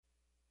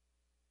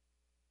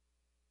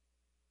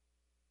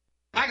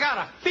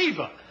got a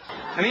fever,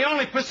 and the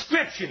only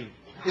prescription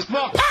is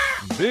more.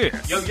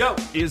 This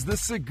is the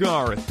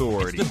Cigar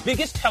Authority. It's the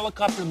biggest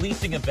helicopter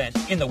leasing event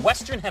in the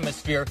Western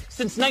Hemisphere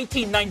since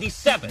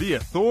 1997. The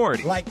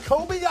Authority. Like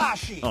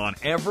Kobayashi. On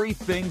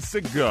everything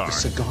cigar. The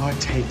cigar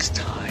takes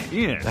time.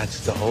 In.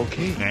 That's the whole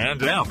key.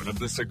 And out of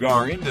the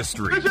cigar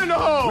industry. It's in the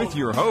hole. With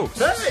your host.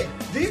 Hey,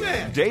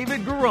 D-Man.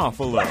 David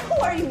Garofalo.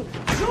 Who are you,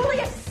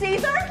 Julius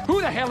Caesar?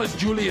 Who the hell is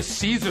Julius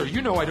Caesar?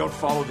 You know I don't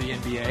follow the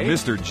NBA.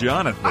 Mr.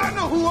 Jonathan. I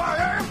know who I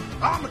am.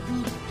 I'm a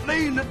dude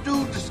playing a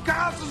dude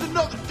disguised as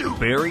another dude.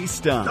 Barry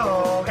Stein.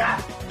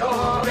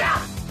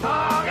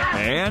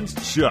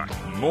 And Chuck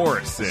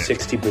Morrison.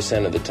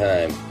 60% of the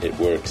time, it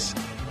works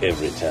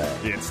every time.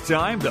 It's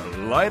time to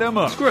light 'em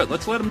up. Screw it,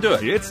 let's let him do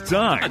it. It's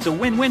time. It's a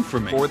win-win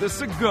for me. For the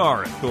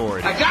Cigar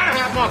Authority. I gotta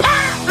have more.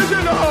 It's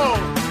in the hole.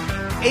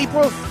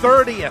 April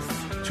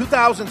 30th,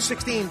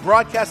 2016,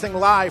 broadcasting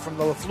live from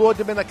the La Flor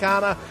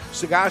Dominicana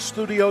Cigar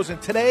Studios.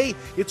 And today,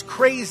 it's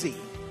crazy.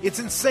 It's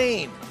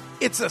insane.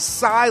 It's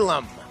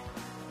Asylum.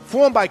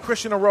 Formed by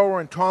Christian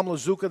Aurora and Tom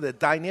Lazuka, the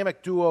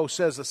dynamic duo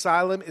says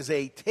Asylum is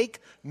a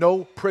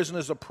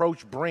take-no-prisoners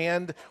approach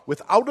brand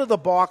with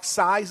out-of-the-box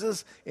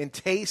sizes and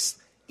tastes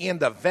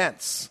and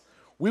events.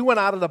 We went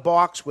out of the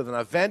box with an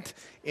event,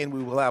 and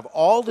we will have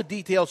all the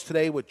details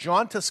today with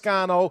John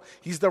Toscano.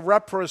 He's the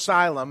rep for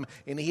Asylum,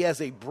 and he has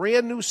a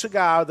brand-new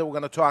cigar that we're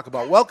going to talk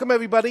about. Welcome,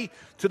 everybody,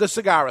 to the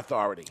Cigar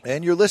Authority.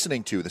 And you're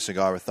listening to the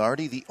Cigar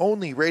Authority, the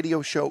only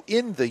radio show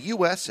in the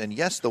U.S. and,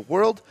 yes, the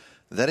world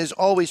that is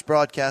always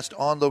broadcast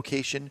on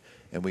location,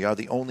 and we are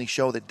the only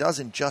show that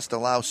doesn't just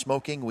allow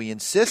smoking. We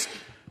insist,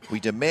 we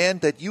demand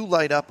that you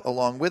light up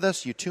along with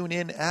us. You tune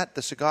in at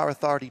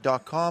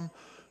thecigarauthority.com,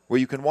 where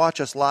you can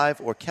watch us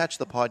live or catch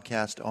the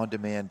podcast on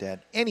demand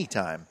at any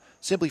time.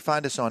 Simply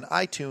find us on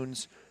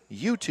iTunes,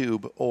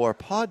 YouTube, or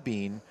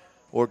Podbean,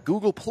 or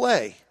Google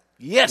Play.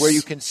 Yes. Where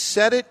you can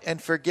set it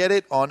and forget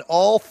it on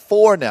all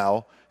four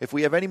now. If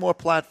we have any more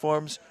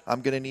platforms, I'm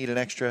going to need an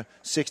extra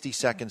 60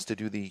 seconds to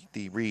do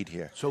the read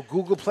here. So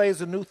Google Play is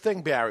a new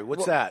thing, Barry.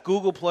 What's that?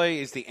 Google Play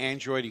is the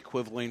Android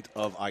equivalent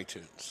of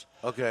iTunes.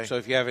 Okay. So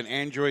if you have an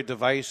Android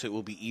device, it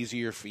will be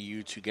easier for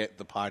you to get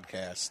the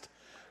podcast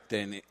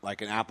than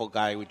like an Apple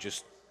guy would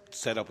just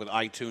set up with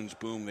iTunes.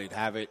 Boom, they'd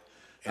have it.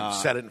 And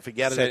set it and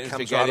forget it. Set It and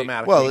comes forget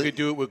automatically. Well, you could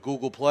do it with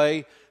Google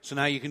Play. So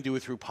now you can do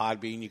it through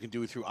Podbean. You can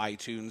do it through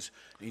iTunes.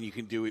 And you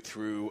can do it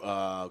through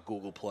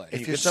Google Play.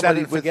 If you set it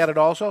and forget it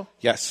also?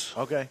 Yes.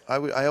 Okay.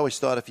 I always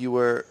thought if you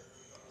were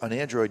an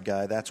Android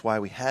guy, that's why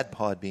we had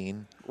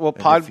Podbean. Well,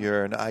 if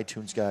you're an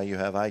iTunes guy, you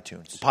have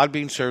iTunes.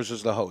 Podbean serves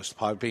as the host.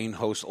 Podbean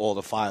hosts all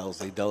the files.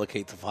 They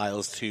delegate the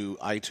files to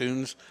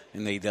iTunes,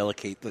 and they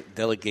delegate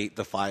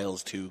the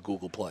files to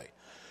Google Play.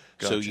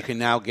 Gotcha. So you can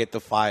now get the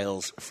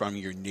files from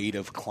your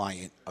native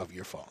client of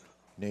your phone.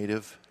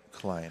 Native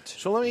client.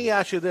 So let me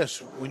ask you this.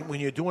 When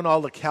you're doing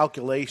all the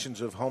calculations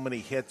of how many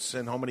hits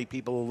and how many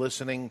people are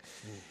listening,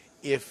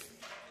 if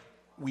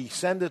we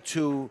send it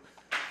to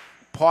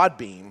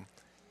Podbean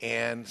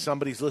and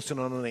somebody's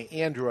listening on the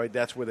Android,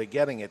 that's where they're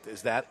getting it.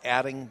 Is that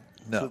adding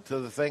to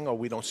the thing, or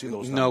we don't see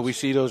those numbers? No, we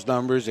see those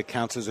numbers. It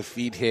counts as a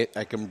feed hit.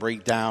 I can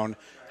break down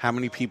how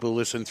many people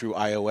listen through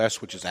iOS,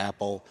 which is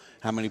Apple,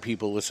 how many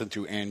people listen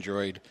through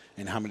Android,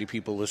 and how many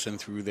people listen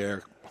through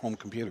their home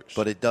computers.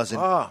 But it doesn't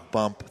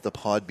bump the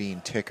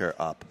Podbean ticker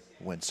up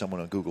when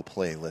someone on Google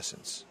Play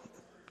listens.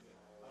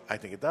 I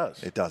think it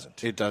does. It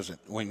doesn't. It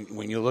doesn't.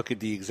 When you look at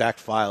the exact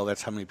file,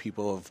 that's how many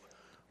people have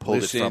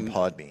pulled it from listened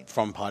Podbean.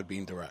 From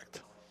Podbean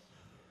Direct.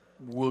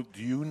 Do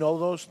you know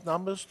those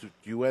numbers? Do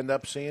you end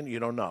up seeing? You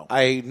don't know.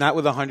 Not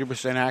with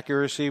 100%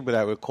 accuracy, but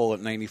I would call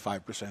it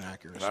 95%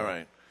 accuracy. All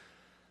right.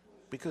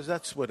 Because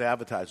that's what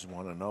advertisers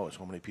want to know is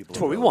how many people.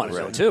 That's what we want to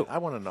know, too. I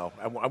want to know.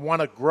 I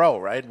want to grow,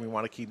 right? We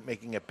want to keep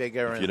making it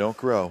bigger. If you don't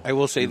grow, I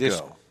will say this.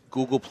 Go.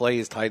 Google Play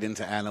is tied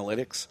into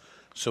analytics,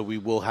 so we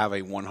will have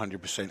a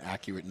 100%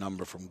 accurate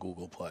number from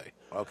Google Play.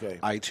 Okay.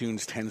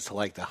 iTunes tends to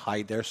like to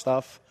hide their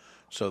stuff,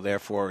 so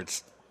therefore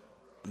it's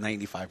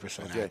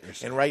 95%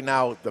 accuracy. And right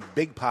now, the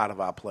big part of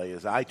our play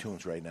is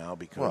iTunes right now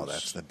because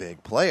that's the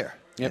big player.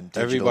 Yep. In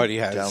digital Everybody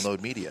has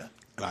download media.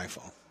 An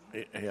iPhone.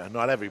 Yeah,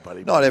 not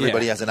everybody. Not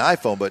everybody has an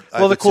iPhone, but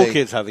well, the cool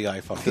kids have the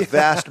iPhone. The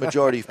vast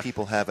majority of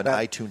people have an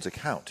iTunes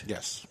account.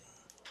 Yes,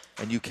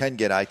 and you can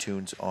get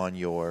iTunes on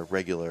your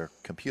regular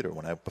computer.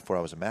 Before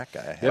I was a Mac guy,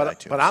 I had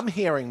iTunes. But I'm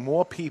hearing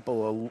more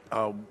people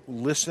are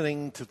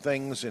listening to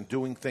things and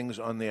doing things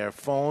on their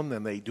phone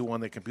than they do on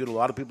their computer. A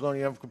lot of people don't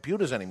even have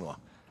computers anymore.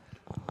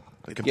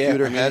 The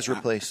computer has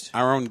replaced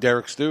our own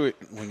Derek Stewart.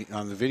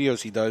 On the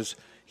videos he does,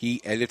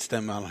 he edits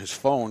them on his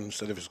phone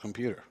instead of his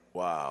computer.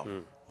 Wow.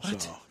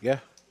 What? So, yeah.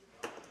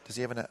 Does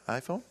he have an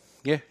iPhone?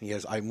 Yeah, he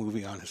has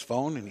iMovie on his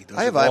phone, and he does.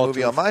 I have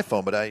iMovie on my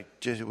phone, but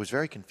it was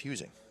very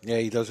confusing. Yeah,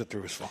 he does it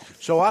through his phone.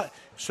 So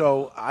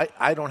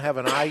I don't have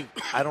an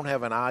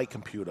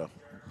iComputer,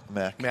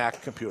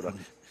 Mac computer,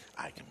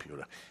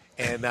 iComputer,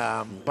 and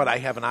but I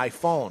have an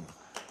iPhone.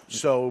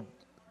 So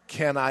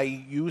can I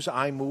use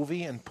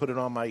iMovie and put it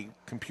on my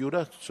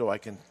computer so I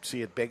can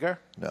see it bigger?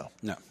 No.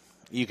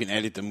 You can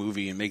edit the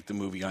movie and make the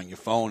movie on your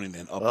phone and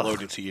then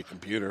upload it to your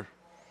computer.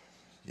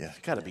 Yeah. It's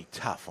got to be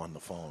tough on the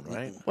phone,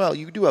 right? Well,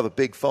 you do have a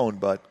big phone,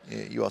 but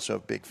you also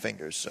have big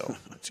fingers, so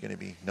it's going to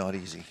be not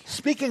easy.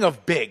 Speaking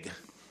of big,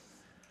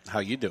 how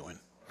you doing?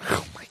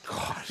 Oh, my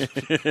gosh.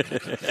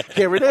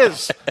 Here it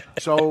is.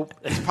 So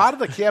it's part of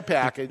the care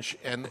package,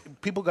 and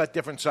people got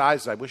different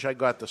sizes. I wish I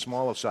got the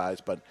smaller size,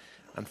 but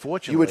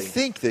unfortunately. You would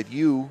think that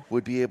you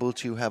would be able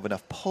to have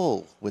enough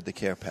pull with the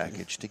care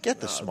package to get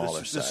the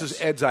smaller size. This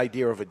is Ed's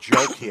idea of a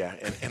joke here.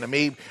 And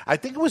I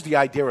think it was the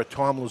idea of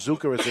Tom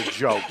Lazuka as a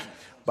joke,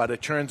 but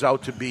it turns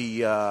out to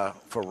be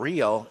for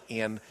real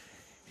and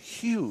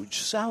huge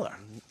seller.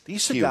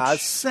 These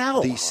cigars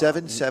sell. The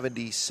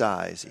 770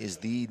 size is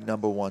the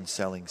number one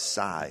selling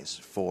size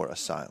for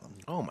Asylum.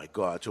 Oh, my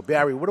God. So,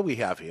 Barry, what do we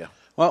have here?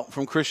 Well,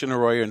 from Christian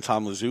Arroyo and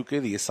Tom Lazuka,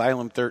 the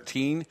Asylum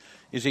 13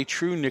 is a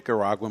true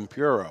Nicaraguan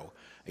Puro.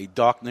 A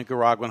dark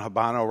Nicaraguan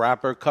Habano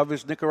wrapper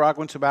covers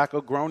Nicaraguan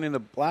tobacco grown in the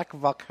black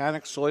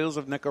volcanic soils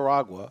of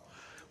Nicaragua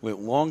with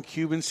long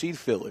Cuban seed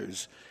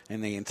fillers,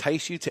 and they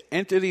entice you to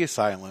enter the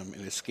Asylum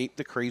and escape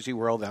the crazy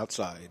world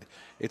outside.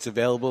 It's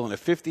available in a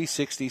 50,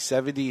 60,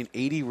 70, and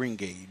 80 ring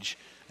gauge,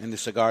 and the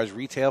cigars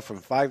retail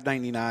from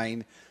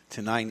 $5.99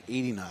 to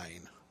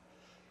 $9.89.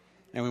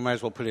 And we might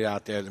as well put it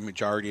out there. The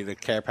majority of the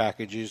care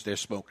packages, they're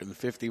smoking the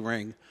 50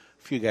 ring.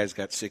 A few guys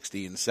got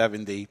 60 and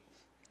 70.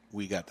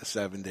 We got the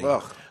 70.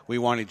 Ugh. We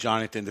wanted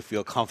Jonathan to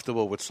feel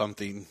comfortable with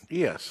something.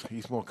 Yes,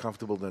 he's more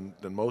comfortable than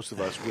most of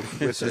us.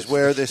 This is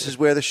where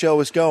the show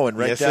is going,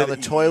 right down the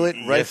toilet,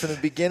 right from the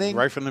beginning.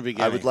 Right from the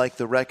beginning. I would like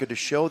the record to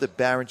show that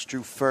Barron's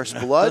drew first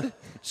blood,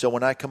 so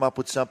when I come up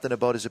with something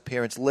about his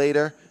appearance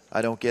later,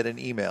 I don't get an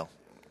email.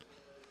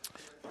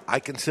 I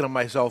consider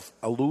myself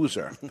a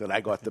loser that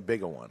I got the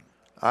bigger one.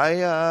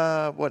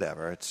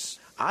 Whatever. It's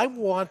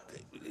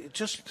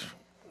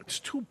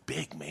too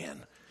big,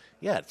 man.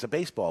 Yeah, it's a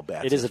baseball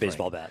bat. It is a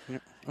baseball bat.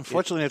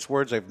 Unfortunately, it's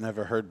words I've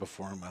never heard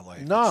before in my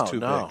life. No, it's too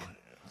big.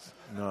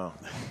 No.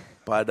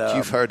 But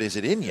you've heard, is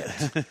it in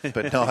yet?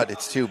 But not,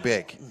 it's too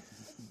big.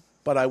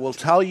 But I will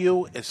tell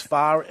you, as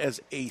far as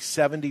a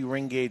 70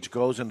 ring gauge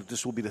goes, and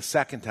this will be the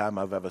second time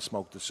I've ever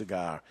smoked a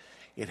cigar,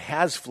 it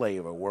has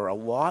flavor, where a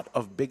lot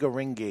of bigger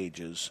ring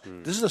gauges,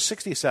 this is a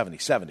 60 or 70?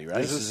 70, right?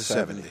 This is a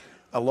 70.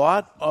 A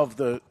lot of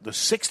the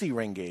 60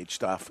 ring gauge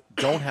stuff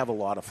don't have a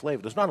lot of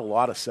flavor. There's not a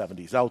lot of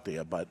 70s out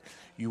there, but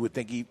you would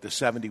think the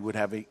 70 would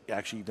have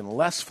actually even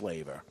less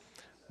flavor.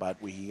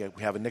 But we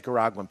have a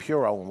Nicaraguan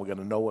Puro, and we're going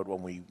to know it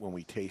when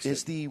we taste it.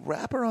 Is the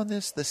wrapper on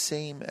this the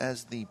same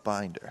as the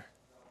binder,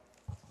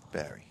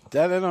 Barry?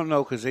 That I don't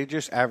know, because they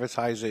just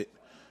advertise it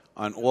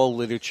on all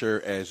literature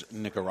as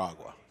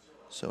Nicaragua.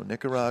 So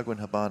Nicaraguan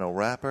Habano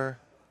wrapper,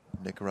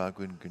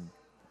 Nicaraguan.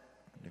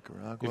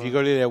 If you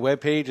go to their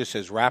webpage, it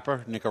says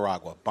wrapper,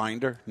 Nicaragua.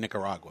 Binder,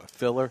 Nicaragua.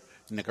 Filler,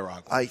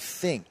 Nicaragua. I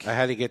think I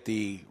had to get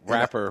the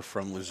wrapper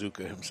from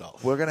Lazuka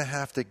himself. We're going to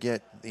have to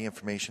get the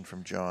information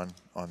from John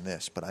on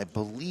this, but I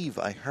believe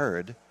I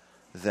heard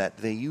that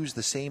they use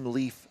the same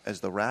leaf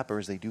as the wrapper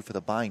as they do for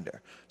the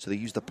binder. So they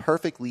use the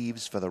perfect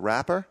leaves for the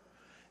wrapper,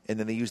 and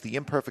then they use the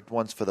imperfect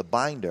ones for the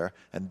binder,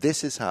 and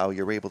this is how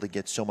you're able to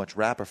get so much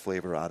wrapper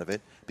flavor out of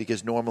it,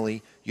 because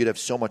normally you'd have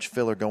so much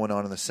filler going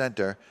on in the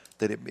center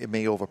that it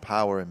may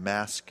overpower and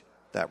mask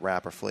that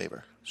wrapper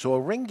flavor. So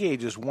a ring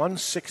gauge is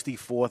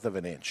 1/64th of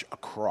an inch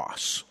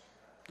across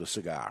the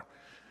cigar.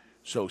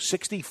 So a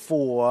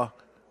 64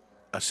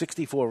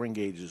 ring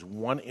gauge is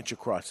 1 inch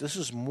across. This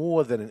is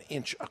more than an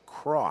inch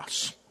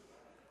across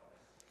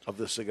of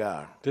the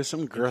cigar. There's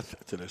some girth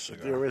to this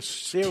cigar. There is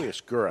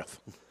serious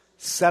girth.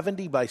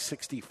 70 by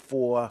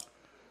 64,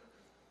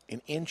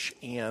 an inch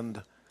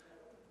and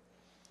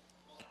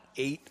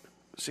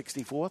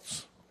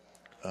 8/64ths.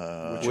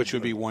 Which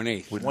would be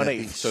 1/8.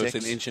 1/8. So it's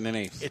an inch and an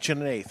eighth. Inch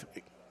and an eighth.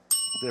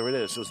 There it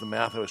is. There's the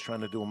math I was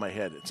trying to do in my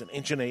head. It's an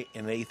inch and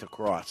an eighth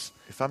across.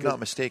 If I'm not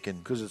mistaken,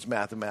 because it's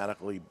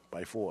mathematically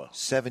by 4.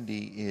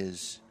 70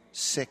 is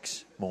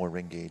 6 more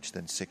ring gauge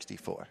than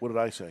 64. What did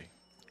I say?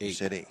 8. You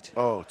said 8.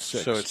 Oh, it's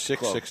 6. So it's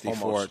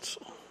 6/64.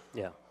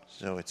 Yeah.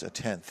 So it's a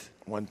tenth.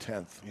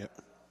 1/10. Yep.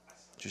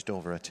 Just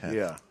over a tenth.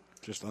 Yeah.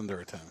 Just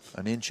under a tenth.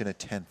 An inch and a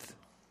tenth.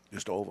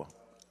 Just over.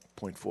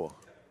 0.4.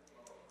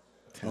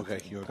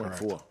 Okay, you're correct.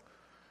 0.4.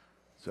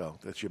 So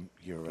that's your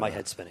my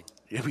head's spinning.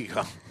 Here we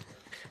go.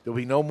 There'll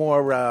be no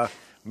more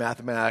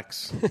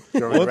mathematics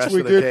during the Once rest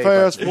we of the get day.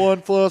 past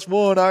 1 +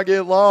 1, I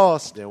get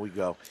lost. There we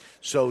go.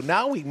 So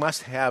now we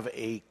must have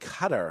a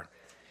cutter,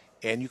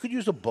 and you could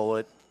use a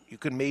bullet. You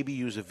could maybe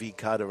use a V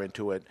cutter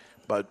into it,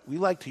 but we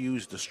like to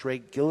use the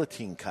straight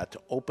guillotine cut to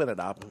open it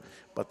up.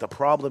 But the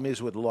problem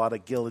is with a lot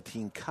of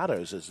guillotine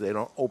cutters is they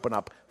don't open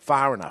up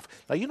far enough.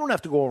 Now, you don't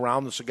have to go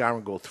around the cigar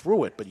and go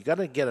through it, but you got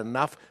to get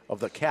enough of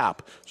the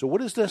cap. So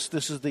what is this?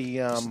 This is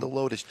the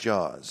Lotus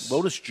Jaws.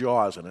 Lotus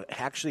Jaws, and it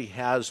actually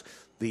has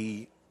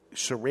the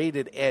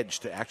serrated edge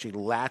to actually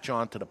latch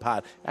onto the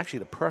pot. Actually,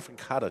 the perfect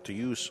cutter to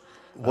use.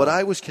 What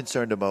I was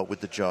concerned about with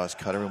the Jaws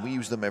cutter, and we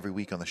use them every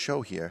week on the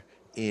show here,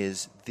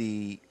 is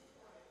the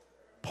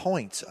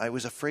points. I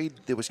was afraid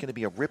there was going to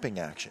be a ripping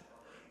action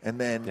And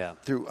then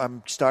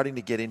I'm starting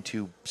to get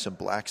into some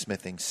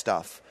blacksmithing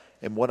stuff.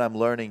 And what I'm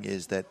learning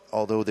is that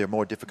although they're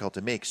more difficult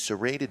to make,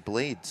 serrated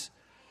blades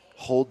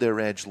hold their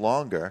edge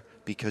longer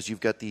because you've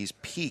got these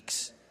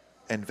peaks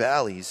and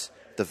valleys.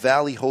 The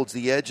valley holds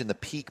the edge and the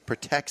peak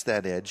protects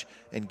that edge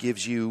and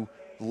gives you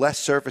less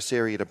surface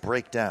area to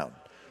break down.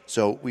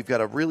 So we've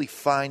got a really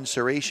fine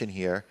serration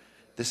here.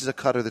 This is a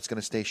cutter that's going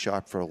to stay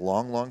sharp for a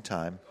long, long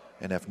time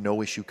and have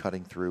no issue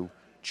cutting through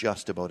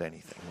just about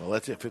anything. Well,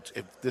 that's if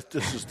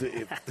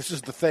this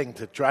is the thing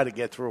to try to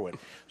get through it.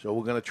 So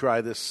we're going to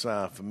try this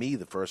for me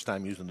the first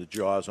time using the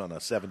jaws on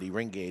a 70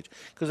 ring gauge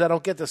because I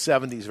don't get the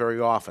 70s very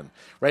often.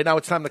 Right now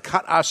it's time to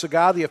cut our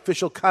cigar. The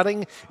official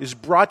cutting is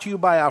brought to you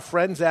by our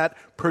friends at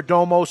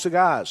Perdomo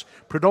Cigars.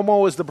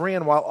 Perdomo is the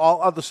brand. While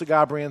all other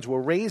cigar brands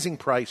were raising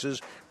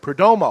prices,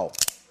 Perdomo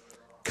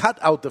cut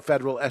out the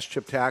federal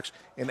S-chip tax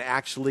and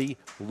actually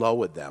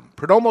lowered them.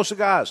 Perdomo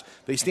Cigars,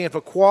 they stand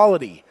for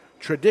quality,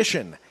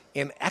 tradition,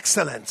 and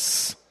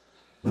excellence.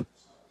 And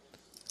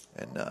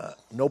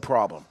no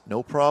problem.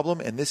 No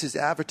problem. And this is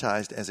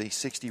advertised as a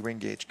 60 ring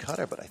gauge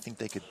cutter, but I think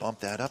they could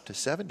bump that up to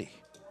 70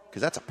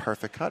 because that's a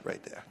perfect cut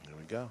right there. There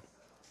we go.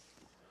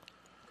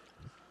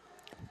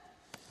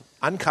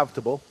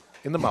 Uncomfortable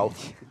in the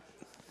mouth.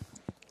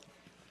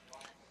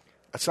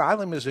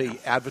 Asylum is a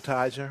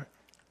advertiser.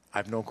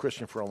 I've known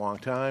Christian for a long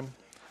time.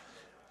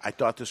 I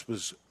thought this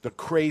was the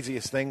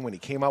craziest thing when he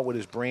came out with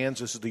his brands.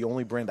 This is the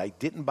only brand I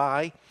didn't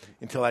buy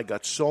until I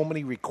got so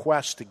many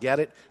requests to get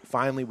it.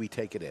 Finally, we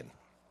take it in.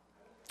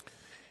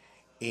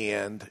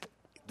 And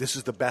this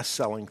is the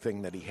best-selling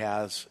thing that he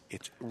has.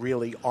 It's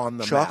really on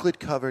the map.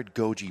 Chocolate-covered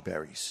goji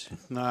berries.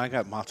 No, I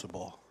got matzo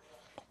ball.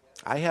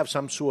 I have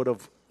some sort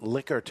of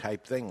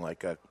liquor-type thing,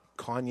 like a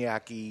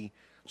cognac-y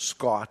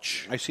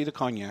scotch. I see the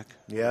cognac.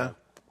 Yeah?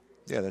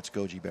 Yeah, that's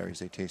goji berries.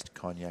 They taste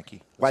cognac-y.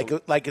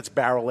 Like it's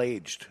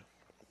barrel-aged.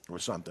 Or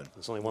something.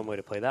 There's only one way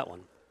to play that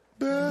one.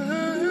 The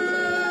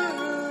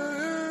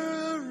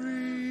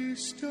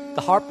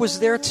harp was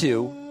there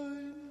too.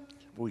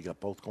 We got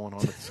both going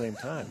on at the same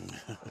time.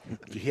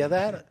 Did you hear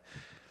that?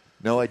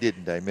 No, I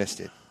didn't. I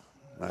missed it.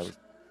 I hear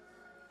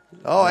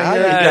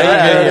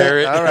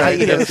it. All right,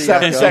 you got a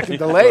 7-second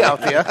delay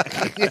out there.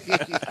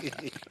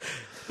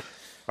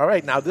 All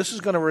right, now this is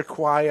going to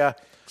require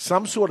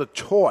some sort of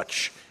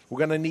torch. We're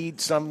going to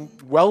need some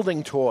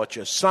welding torch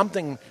or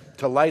something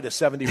to light a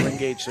 70 ring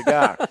gauge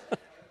cigar.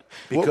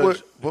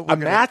 Because a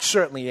match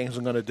certainly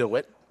isn't going to do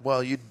it.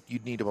 Well, you'd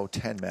need about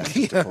 10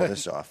 matches to pull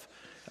this off.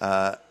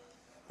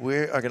 We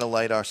are going to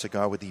light our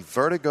cigar with the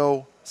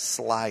Vertigo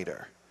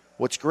Slider.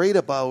 What's great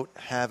about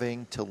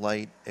having to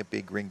light a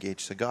big ring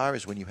gauge cigar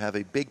is when you have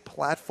a big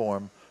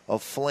platform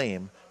of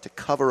flame to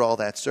cover all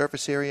that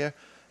surface area.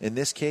 In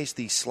this case,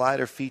 the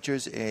slider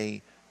features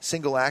a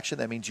single action.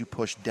 That means you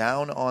push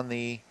down on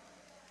the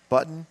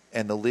button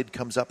and the lid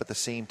comes up at the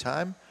same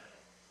time,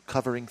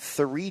 covering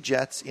 3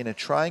 jets in a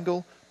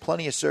triangle,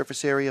 plenty of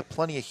surface area,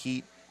 plenty of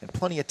heat, and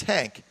plenty of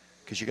tank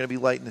because you're going to be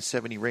lighting the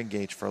 70 ring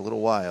gauge for a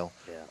little while.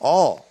 Yeah.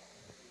 All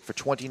for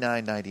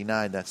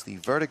 $29.99. That's the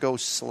Vertigo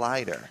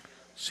Slider.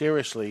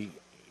 Seriously,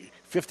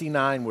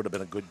 $59 would have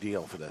been a good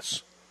deal for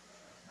this.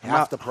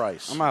 Half the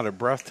price. I'm out of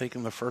breath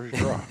taking the first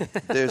draw.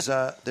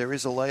 There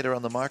is a lighter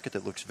on the market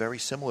that looks very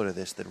similar to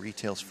this that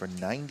retails for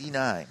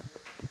 $99.99.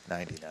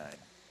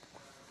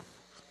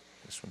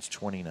 This one's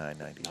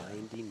 $29.99.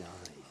 $99.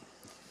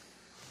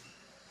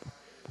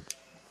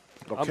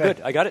 Okay. I'm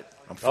good. I got it.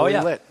 I'm fully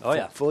lit. Oh,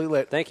 yeah. Fully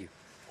lit. Thank you.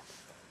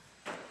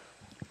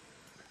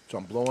 So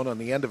I'm blowing on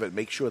the end of it.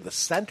 Make sure the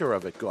center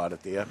of it got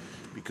it there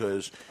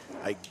because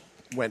I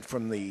went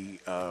from the,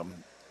 how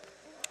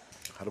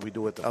do we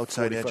do it? The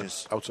outside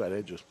edges. Outside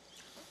edges.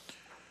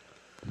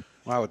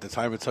 Wow, at the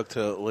time it took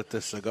to lit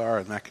this cigar,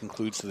 and that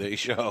concludes today's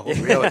show.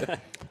 Really?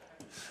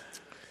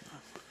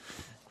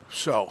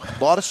 So.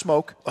 A lot of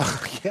smoke.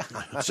 Yeah.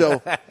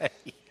 So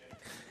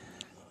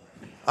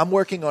I'm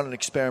working on an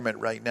experiment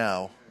right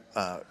now,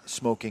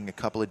 smoking a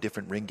couple of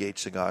different ring gauge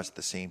cigars at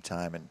the same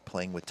time and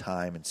playing with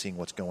time and seeing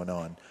what's going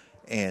on.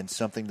 And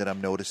something that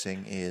I'm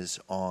noticing is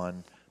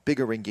on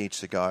bigger ring gauge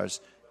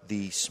cigars,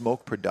 the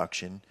smoke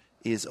production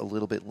is a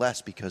little bit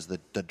less because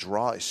the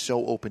draw is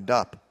so opened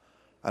up.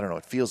 I don't know.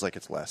 It feels like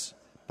it's less.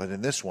 But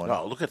in this one.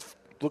 Oh, look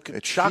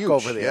at Chuck huge,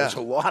 over there. Yeah. There's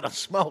a lot of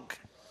smoke.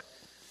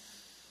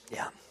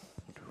 Yeah.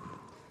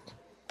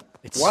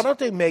 Why don't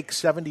they make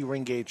 70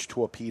 ring gauge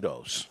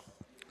torpedoes?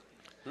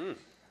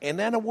 And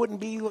then it wouldn't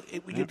be,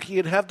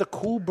 you'd have the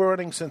cool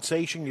burning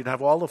sensation. You'd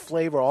have all the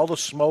flavor, all the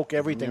smoke,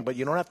 everything. But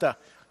you don't have to,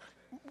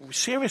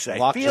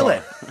 seriously, I feel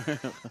it.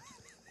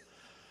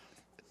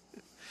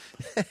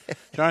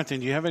 Jonathan,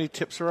 do you have any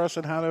tips for us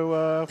on how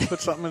to put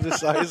something of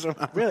this size?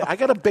 Really, I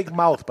got a big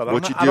mouth, but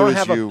what I don't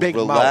have a big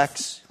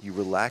mouth. You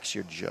relax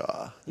your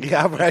jaw.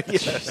 Yeah, right.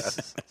 Yeah.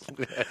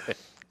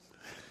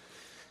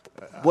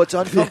 What's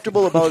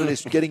uncomfortable about it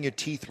is getting your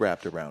teeth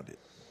wrapped around it.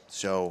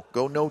 So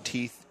go no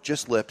teeth,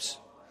 just lips.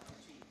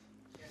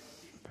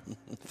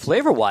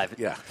 Flavor-wise,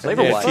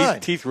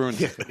 teeth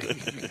ruined it.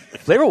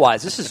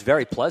 Flavor-wise, this is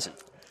very pleasant.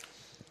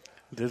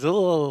 There's a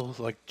little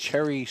like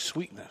cherry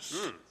sweetness.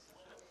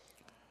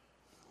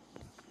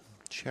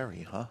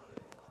 cherry, huh?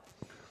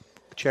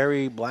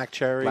 Cherry, black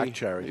cherry. Black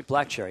cherry. Maybe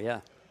black cherry,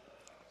 yeah.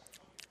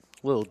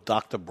 Little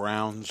Dr.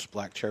 Brown's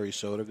black cherry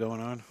soda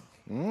going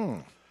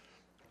on.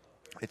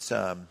 It's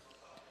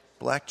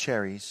black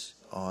cherries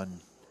on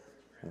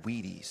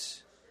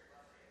Wheaties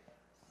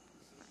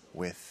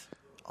with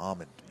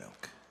almond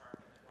milk.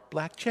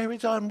 Black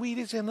cherries on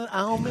Wheaties and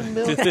almond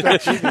milk.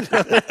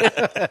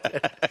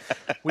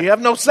 We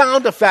have no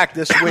sound effect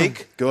this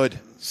week. Good.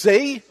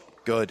 See?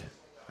 Good.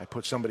 I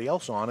put somebody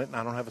else on it, and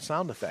I don't have a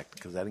sound effect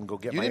because I didn't go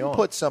get my own. You didn't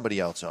put somebody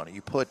else on it.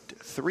 You put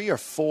 3 or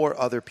 4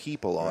 other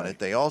people on it.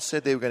 They all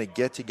said they were going to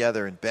get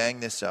together and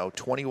bang this out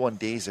 21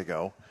 days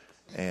ago,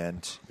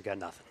 and We got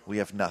nothing. we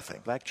have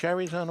nothing. Black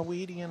cherries on a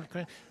Wheatie.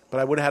 But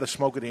I would have had to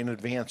smoke it in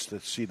advance to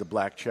see the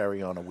black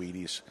cherry on a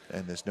Wheaties.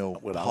 And there's no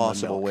with almond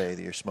possible milk. way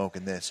that you're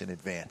smoking this in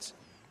advance.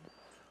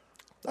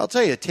 I'll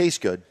tell you, it tastes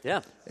good. Yeah.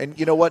 And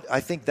you know what?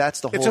 I think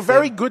that's the whole It's thing. a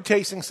very good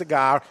tasting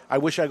cigar. I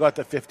wish I got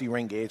the 50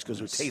 ring gauge because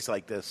it would taste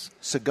like this.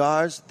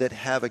 Cigars that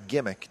have a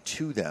gimmick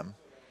to them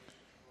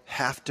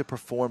have to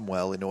perform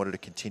well in order to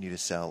continue to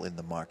sell in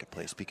the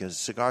marketplace because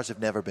cigars have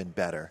never been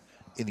better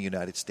in the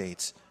United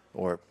States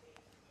or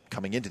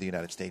coming into the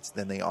United States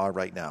than they are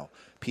right now.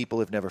 People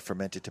have never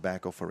fermented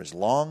tobacco for as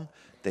long.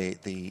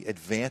 The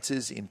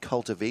advances in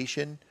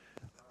cultivation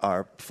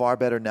are far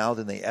better now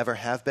than they ever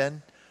have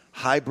been.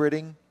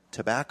 Hybriding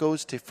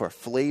tobaccos for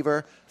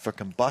flavor, for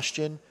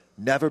combustion,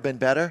 never been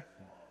better.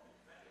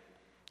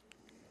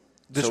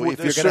 So if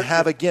you're going to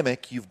have a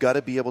gimmick, you've got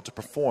to be able to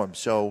perform.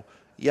 So,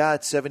 yeah,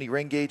 it's 70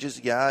 ring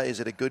gauges. Yeah, is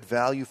it a good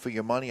value for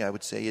your money? I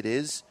would say it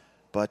is.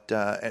 But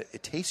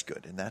it tastes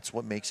good, and that's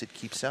what makes it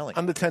keep selling.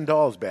 Under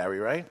 $10, Barry,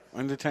 right?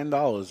 Under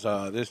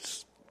 $10.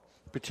 This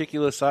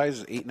particular size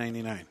is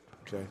 $8.99.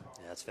 Okay.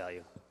 Yeah, that's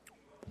value.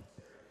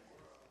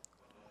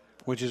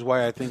 Which is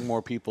why I think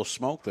more people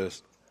smoke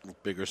this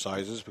bigger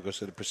sizes because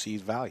of the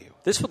perceived value.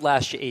 This would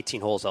last you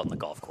 18 holes out in the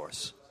golf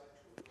course.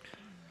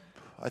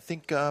 I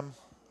think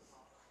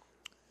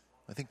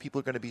people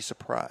are going to be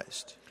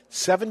surprised.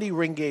 70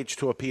 ring gauge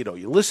torpedo.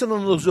 You listen to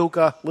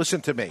Lazuka,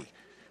 listen to me.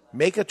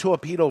 Make a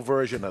torpedo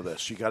version of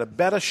this. You got a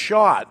better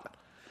shot.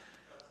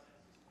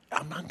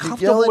 I'm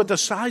uncomfortable with the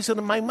size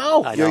of my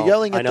mouth. You're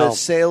yelling at the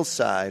sales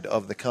side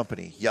of the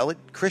company. Yell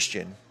at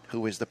Christian,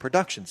 who is the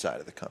production side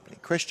of the company.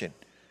 Christian,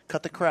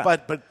 cut the crap.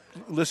 But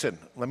listen,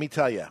 let me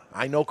tell you.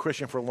 I know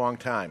Christian for a long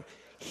time.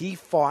 He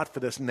fought for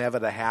this never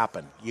to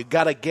happen. You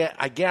got to get.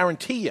 I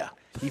guarantee you,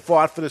 he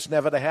fought for this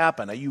never to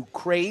happen. Are you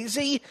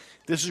crazy?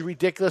 This is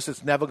ridiculous.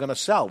 It's never going to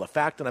sell. The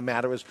fact of the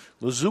matter is,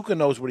 Lazuka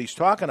knows what he's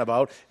talking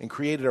about and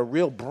created a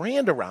real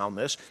brand around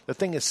this. The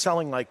thing is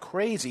selling like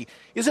crazy.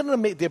 Isn't it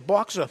amazing? Their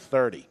boxes are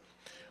 30.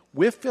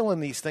 We're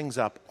filling these things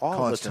up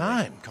all the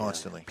time.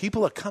 Constantly.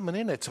 People are coming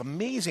in. It's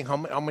amazing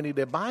how many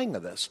they're buying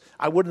of this.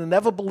 I would have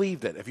never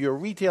believed it. If you're a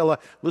retailer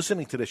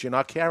listening to this, you're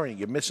not carrying it.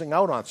 You're missing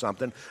out on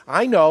something.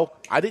 I know.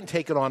 I didn't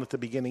take it on at the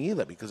beginning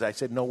either because I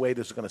said, no way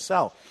this is going to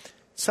sell.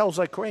 It sells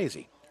like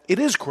crazy. It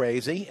is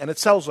crazy, and it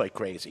sells like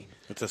crazy.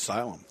 It's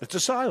Asylum. It's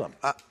Asylum.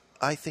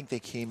 I think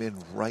they came in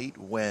right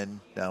when,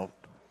 now,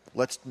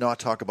 let's not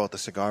talk about the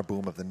cigar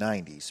boom of the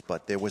 90s,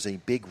 but there was a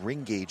big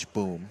ring gauge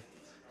boom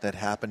that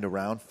happened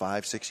around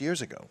 5-6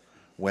 years ago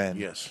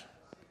when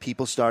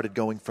people started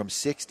going from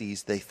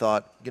 60s. They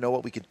thought, you know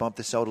what, we could bump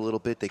this out a little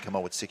bit. They come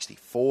out with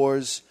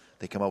 64s.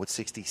 They come out with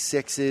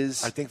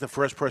 66s. I think the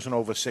first person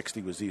over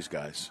 60 was these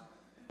guys.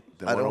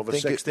 They went over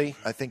think 60.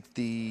 I think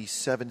the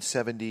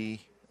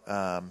 770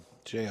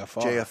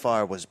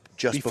 JFR was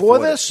just before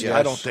this. Yes,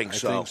 I don't think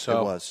so. I think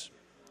so. It was.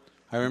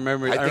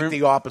 I think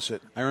the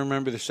opposite. I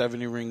remember the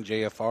 70 ring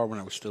JFR when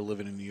I was still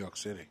living in New York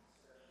City.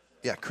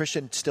 Yeah,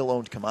 Christian still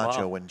owned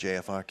Camacho when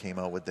JFR came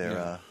out with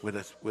their with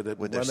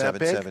their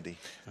 770.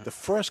 The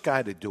first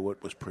guy to do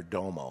it was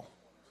Perdomo.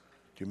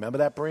 Do you remember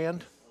that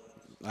brand?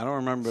 I don't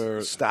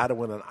remember. Started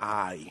with an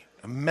I.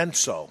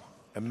 Immenso.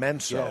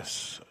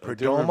 Yes.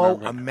 Perdomo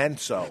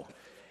Immenso.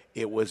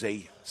 It was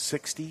a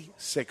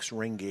 66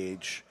 ring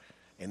gauge,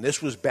 and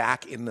this was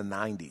back in the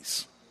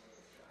 90s.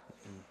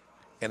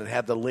 And it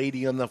had the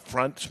lady on the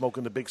front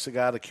smoking the big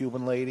cigar, the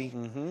Cuban lady.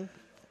 Mm-hmm.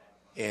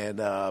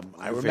 And I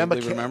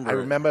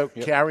remember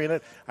carrying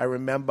it. I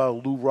remember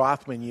Lou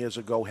Rothman years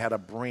ago had a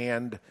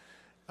brand,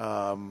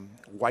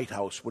 White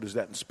House. What is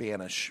that in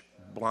Spanish?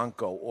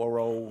 Blanco,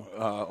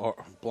 Oro.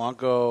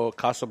 Blanco,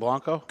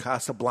 Casablanca?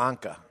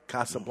 Casablanca.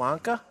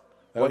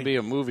 That would be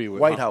a movie.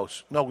 With White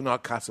House. No,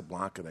 not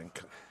Casablanca then.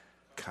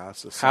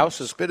 House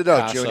is Spit it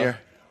out, Casa, Junior.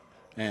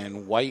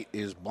 And White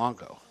is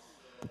Blanco.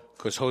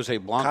 Because Jose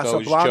Blanco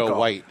Casablanca. is Joe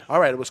White. All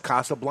right, it was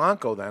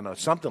Casablanca then, or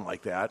something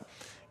like that.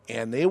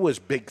 And there was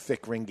big,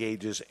 thick ring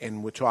gauges,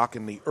 and we're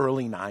talking the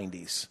early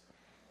 90s.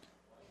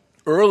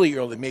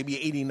 Early, maybe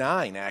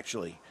 89,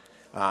 actually.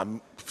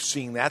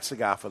 Seeing that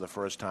cigar for the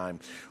first time.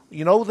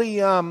 You know,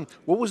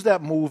 what was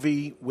that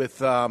movie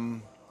with...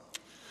 Long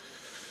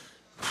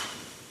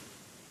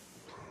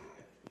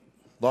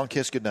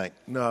Kiss Goodnight.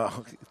 No.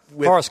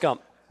 Forrest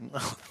Gump.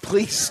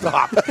 Please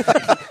stop.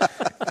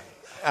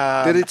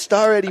 Did it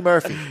star Eddie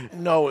Murphy?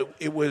 No,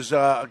 it was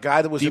a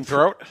guy that was Deep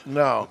Throat?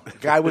 No, the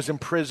guy was in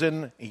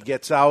prison. He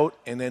gets out,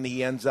 and then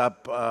he ends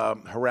up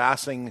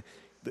harassing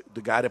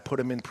the guy that put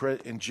him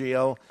in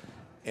jail.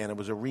 And it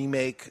was a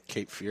remake.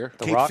 Cape Fear.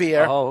 Cape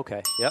Fear. Oh,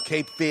 okay. Yep.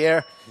 Cape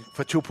Fear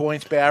for 2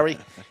 points, Barry.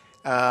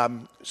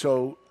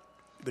 So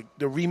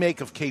the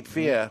remake of Cape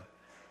Fear,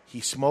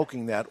 he's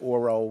smoking that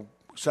Oro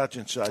such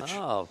and such.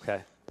 Oh,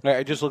 okay.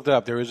 I just looked it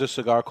up. There is a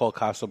cigar called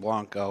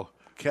Casablanca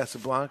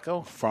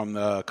Casablanca? from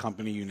the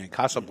company unit.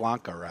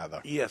 Casablanca,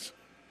 rather. Yes.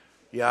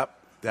 Yep.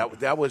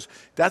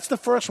 That's the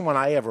first one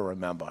I ever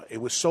remember. It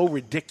was so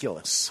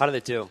ridiculous. How did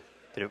it do?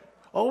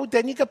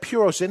 Then you got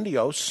Puros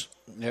Indios.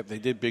 Yep, they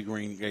did big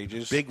ring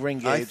gauges. Big ring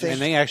gauges.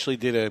 And they actually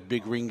did a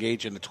big ring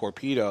gauge in the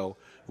torpedo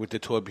with the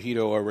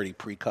torpedo already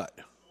pre-cut.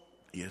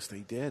 Yes, they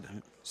did.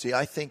 See,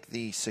 I think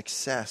the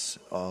success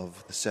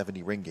of the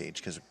 70 ring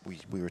gauge, because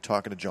we were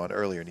talking to John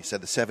earlier, and he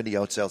said the 70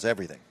 outsells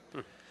everything.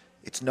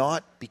 It's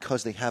not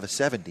because they have a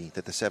 70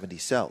 that the 70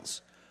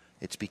 sells.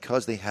 It's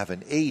because they have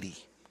an 80.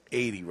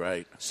 80,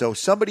 right. So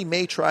somebody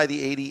may try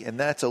the 80, and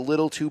that's a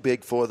little too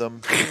big for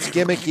them. It's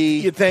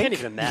gimmicky. You think? Can't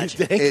even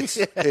imagine.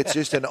 It's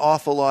just an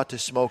awful lot to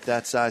smoke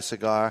that size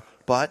cigar.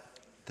 But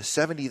the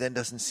 70 then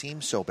doesn't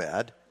seem so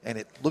bad.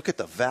 And look at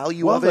the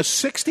value of it. The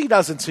 60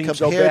 doesn't seem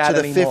so compared bad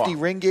to the anymore. 50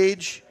 ring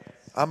gauge.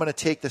 I'm going to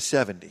take the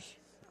 70.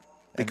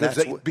 Because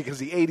the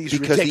 80's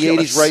because ridiculous. the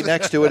 80's right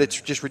next to it. It's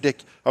just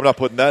ridiculous. I'm not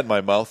putting that in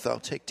my mouth. I'll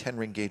take 10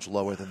 ring gauge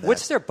lower than that.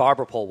 What's their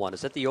barber pole one?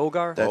 Is that the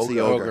Ogar? That's the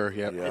Ogre.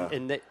 Yep. Yeah.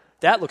 And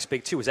that looks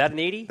big, too. Is that an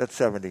 80? That's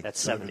 70.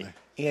 That's 70.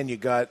 And you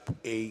got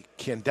a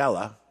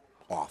Candela,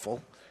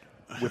 awful,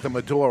 with a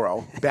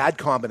Maduro. Bad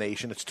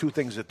combination. It's two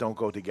things that don't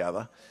go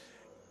together.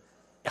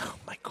 Oh,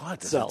 my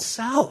God. Does it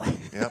sell?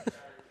 Yep.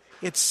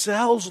 It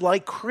sells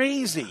like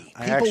crazy.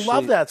 People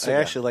love that cigar.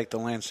 I actually like the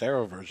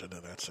Lancero version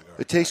of that cigar.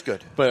 It tastes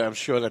good. But I'm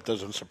sure that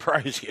doesn't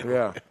surprise you.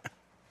 Yeah.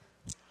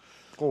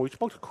 We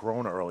spoke to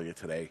Corona earlier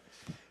today.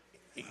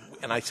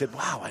 And I said,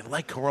 wow, I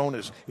like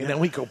Coronas. And then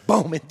we go,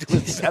 boom, into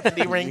the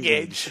 70 ring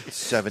gauge.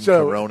 7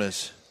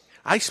 Coronas.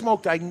 I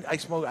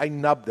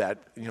nubbed that.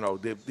 You know,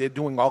 they're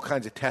doing all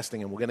kinds of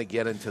testing, and we're going to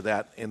get into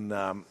that in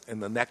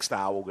the next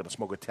hour. We're going to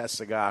smoke a test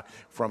cigar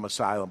from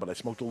Asylum. But I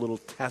smoked a little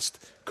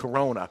test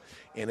Corona,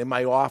 and in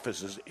my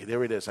office,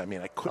 there it is. I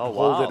mean, I couldn't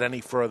hold it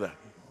any further.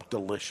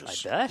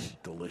 Delicious. I bet.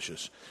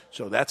 Delicious.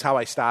 So that's how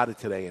I started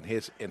today in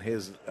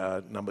his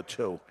number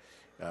 2.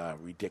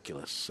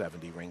 Ridiculous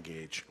 70 ring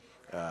gauge.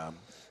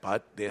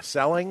 But they're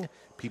selling.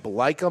 People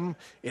like them.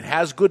 It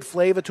has good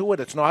flavor to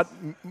it. It's not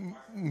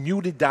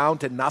muted down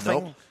to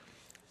nothing. Nope.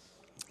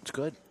 It's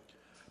good.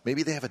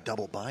 Maybe they have a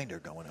double binder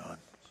going on.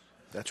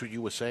 That's what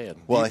you were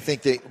saying. Well, what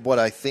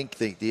I think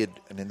they did,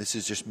 and then this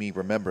is just me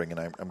remembering, and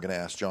I'm going to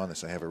ask John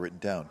this. I have it written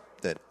down.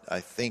 That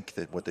I think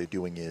that what they're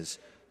doing is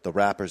the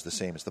wrapper's the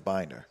same as the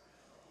binder,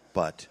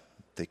 but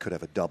they could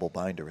have a double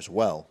binder as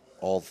well.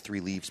 All 3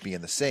 leaves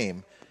being the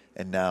same,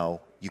 and now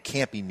you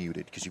can't be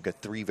muted because you've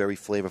got 3 very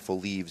flavorful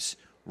leaves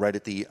right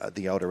at the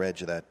outer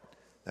edge of that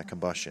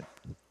combustion.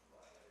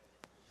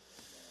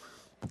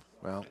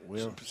 Well,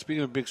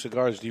 speaking of big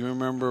cigars, do you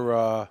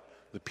remember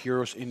the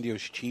Puros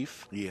Indios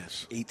Chief?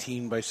 Yes.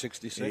 18 by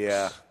 66?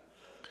 Yeah.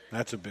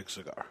 That's a big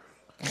cigar.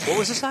 What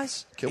was the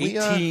size?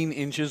 18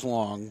 inches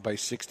long by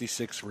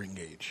 66 ring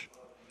gauge.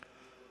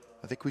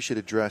 I think we should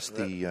address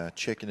the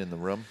chicken in the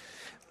room.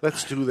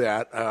 Let's do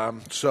that.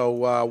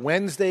 So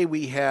Wednesday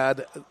we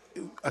had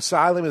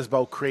Asylum is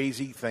about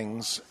crazy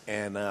things,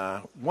 and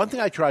one thing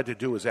I tried to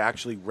do is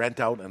actually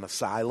rent out an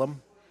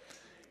asylum,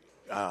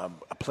 a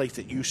place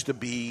that used to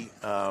be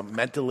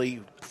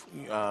mentally,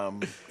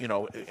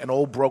 an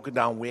old broken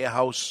down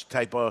warehouse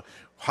type of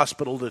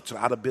hospital that's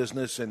out of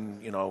business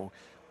and all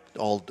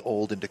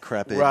old and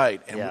decrepit, right?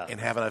 And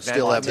have an event.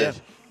 Still have there.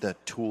 the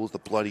tools, the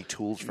bloody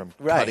tools from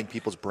right. cutting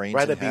people's brains.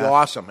 Right, in it'd be half.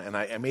 awesome. And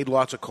I made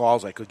lots of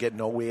calls. I could get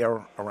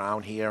nowhere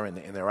around here, and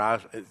there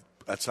are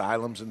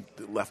asylums and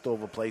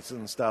leftover places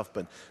and stuff,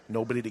 but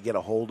nobody to get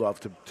a hold of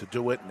to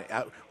do it,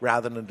 and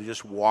rather than to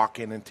just walk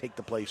in and take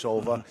the place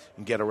over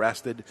and get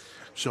arrested.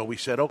 So we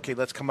said, okay,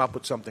 let's come up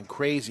with something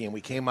crazy, and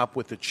we came up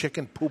with the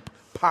chicken poop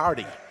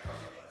party.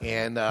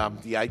 And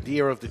the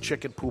idea of the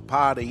chicken poop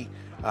party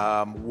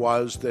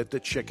was that the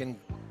chicken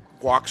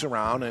walks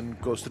around and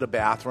goes to the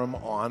bathroom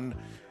on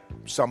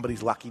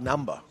somebody's lucky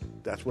number.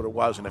 That's what it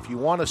was. And if you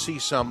want to see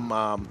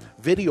some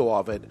video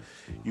of it,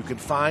 you can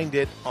find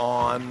it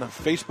on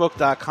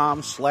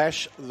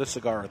Facebook.com/The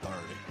Cigar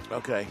Authority.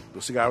 Okay,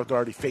 the Cigar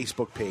Authority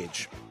Facebook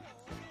page.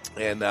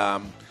 And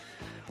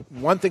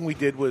one thing we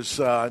did was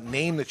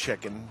name the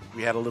chicken.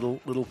 We had a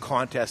little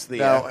contest there.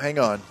 Now, hang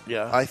on.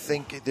 Yeah. I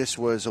think this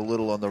was a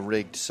little on the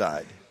rigged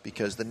side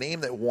because the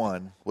name that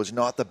won was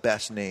not the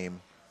best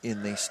name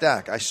in the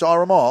stack. I saw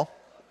them all.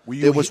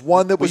 There was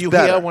one that was better.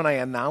 Were you here when I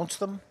announced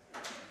them?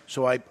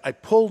 So I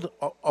pulled,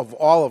 of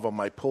all of them,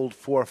 I pulled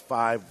 4 or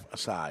 5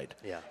 aside.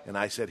 Yeah. And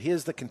I said,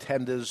 here's the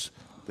contenders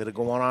that are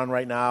going on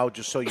right now,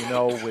 just so you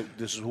know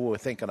this is who we're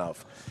thinking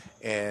of.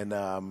 And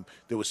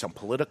there was some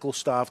political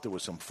stuff. There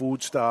was some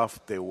food stuff.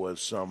 There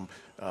was some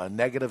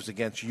negatives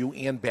against you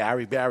and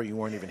Barry. Barry, you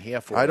weren't even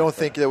here for it. I don't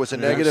think there was a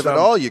negative at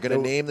all. You're going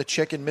to name the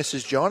chicken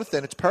Mrs.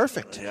 Jonathan. It's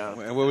perfect. Yeah.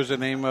 And what was the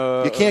name?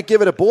 You can't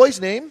give it a boy's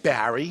name.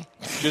 Barry.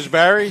 Just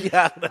Barry?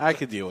 Yeah. I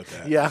could deal with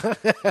that. Yeah.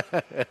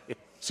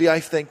 See,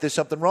 I think there's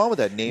something wrong with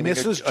that. Naming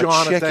Mrs. a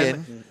Jonathan.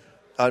 chicken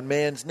a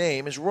man's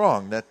name is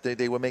wrong. That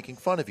they were making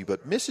fun of you.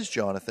 But Mrs.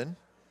 Jonathan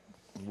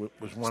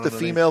was one the of the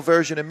female names.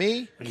 version of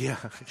me. Yeah.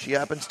 She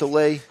happens to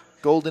lay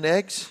golden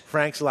eggs.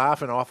 Frank's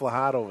laughing awful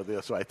hard over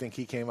there, so I think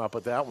he came up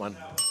with that one.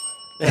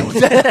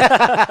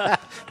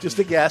 Just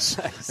a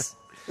guess.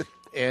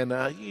 And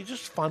you're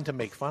just fun to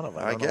make fun of.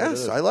 I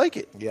guess. I like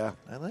it. Yeah.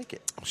 I like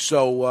it.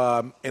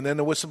 So, and then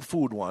there was some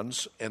food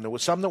ones, and there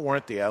was some that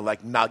weren't there,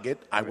 like nugget.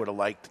 I would have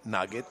liked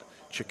nugget,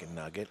 chicken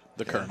nugget.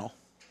 The Colonel.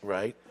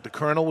 Right. The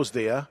Colonel was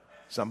there.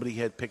 Somebody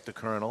had picked the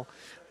Colonel.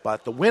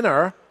 But the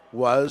winner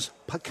was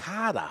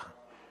piccata.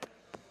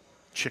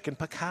 Chicken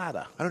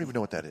piccata. I don't even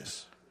know what that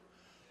is.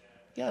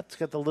 Yeah, it's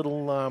got the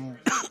little,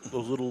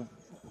 those little,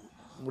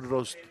 what are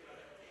those?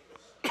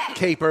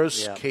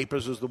 Capers. Yeah.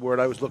 Capers is the word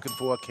I was looking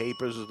for.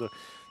 Capers is the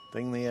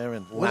thing there,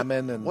 and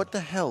lemon. And What the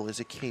hell is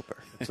a caper?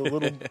 it's a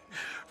little.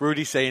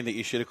 Rudy's saying that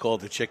you should have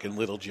called the chicken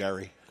Little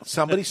Jerry.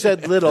 Somebody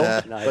said little,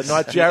 Nice. but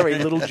not Jerry.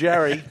 Little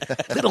Jerry.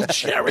 Little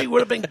Jerry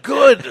would have been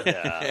good.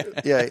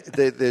 Yeah,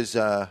 there's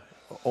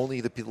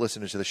only the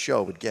listeners of the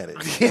show would get it.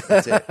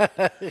 That's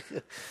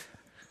it.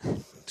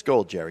 It's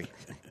gold, Jerry.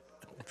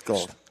 It's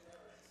gold.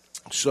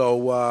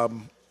 So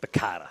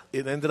Piccata.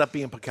 it ended up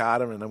being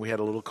piccata, and then we had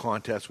a little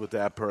contest with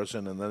that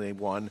person, and then they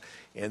won.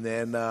 And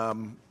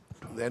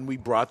then we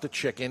brought the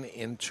chicken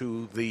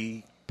into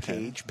the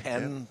cage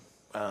pen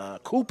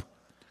coop,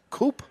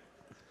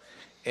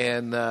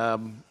 and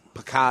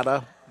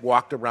piccata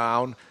walked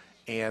around,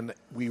 and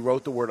we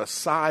wrote the word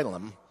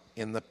asylum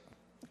in the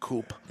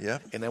coop. Yeah.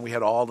 And then we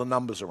had all the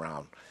numbers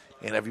around,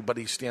 and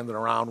everybody's standing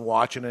around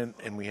watching it,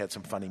 and we had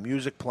some funny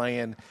music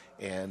playing,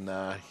 and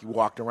he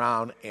walked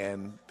around,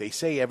 and they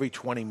say every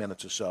 20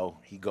 minutes or so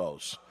he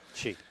goes.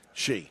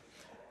 She.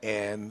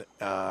 And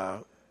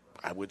I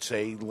would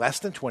say less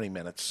than 20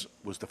 minutes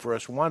was the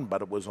first one,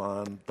 but it was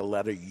on the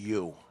letter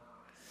U.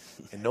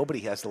 And nobody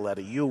has the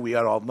letter U. We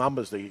had all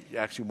numbers. They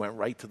actually went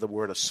right to the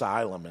word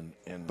asylum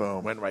and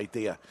Boom. went right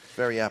there.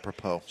 Very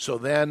apropos. So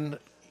then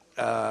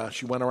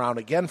she went around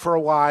again for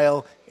a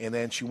while, and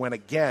then she went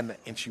again,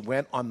 and she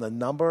went on the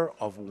number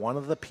of one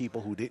of the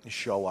people who didn't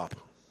show up.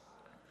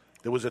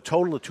 There was a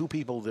total of 2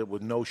 people that were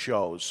no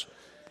shows.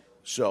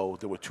 So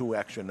there were 2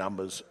 extra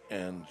numbers,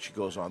 and she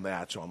goes on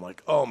that. So I'm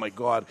like, oh, my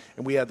God.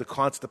 And we had the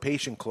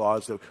constipation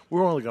clause that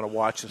we're only going to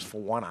watch this for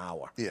 1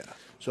 hour. Yeah.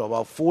 So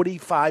about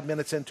 45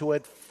 minutes into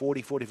it,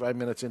 45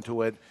 minutes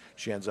into it,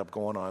 she ends up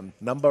going on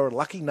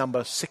lucky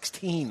number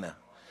 16,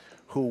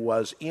 who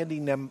was Andy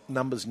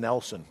Numbers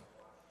Nelson,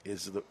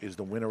 is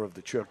the winner of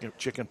the chicken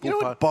poop. You know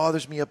what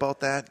bothers me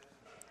about that?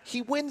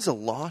 He wins a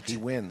lot. He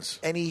wins.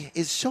 And he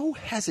is so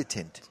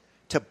hesitant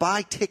to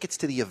buy tickets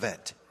to the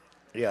event.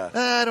 Yeah.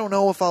 I don't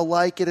know if I'll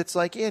like it. It's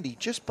like, Andy,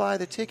 just buy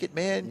the ticket,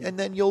 man, and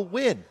then you'll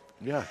win.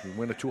 Yeah, you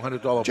win a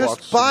 $200 box.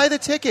 Just buy the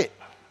ticket.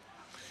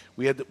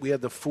 We had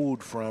the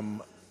food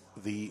from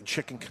the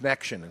Chicken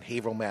Connection in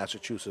Haverhill,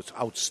 Massachusetts.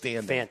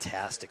 Outstanding.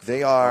 Fantastic.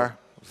 They are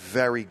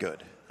very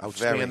good.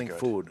 Outstanding Very good.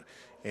 food.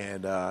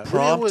 And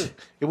Prompt.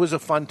 it was a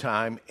fun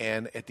time.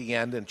 And at the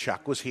end, and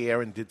Chuck was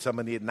here and did some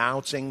of the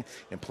announcing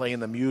and playing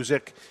the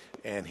music.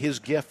 And his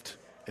gift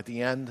at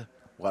the end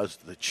was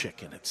the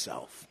chicken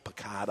itself,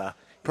 piccata.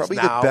 Probably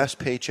the best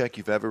paycheck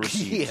you've ever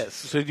received. Yes.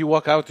 So did you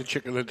walk out with the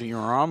chicken into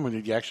your arm, or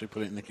did you actually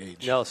put it in the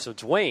cage? No, so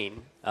Dwayne,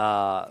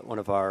 one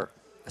of our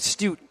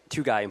astute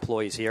 2-guy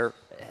employees here,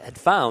 had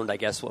found, I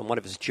guess, on one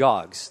of his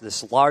jogs,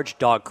 this large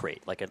dog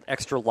crate, like an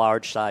extra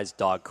large-sized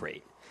dog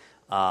crate,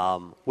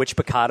 which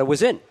piccata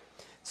was in.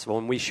 So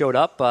when we showed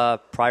up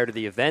prior to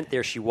the event,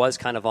 there she was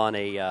kind of on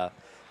an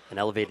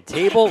elevated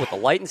table with a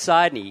light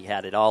inside, and he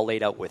had it all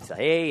laid out with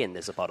hay, and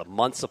there's about a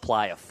month's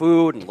supply of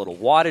food and a little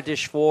water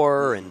dish for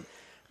her, and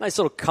nice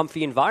little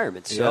comfy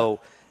environment. So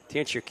to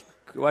answer your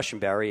question,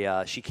 Barry,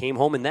 she came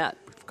home in that.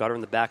 Got her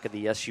in the back of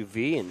the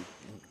SUV and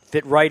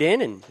fit right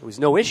in, and there was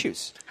no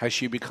issues. Has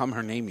she become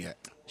her name yet?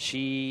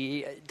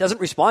 She doesn't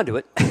respond to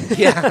it.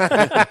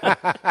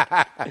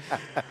 Yeah.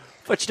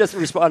 But she doesn't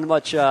respond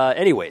much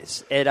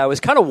anyways. And I was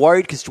kind of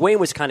worried because Dwayne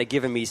was kind of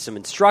giving me some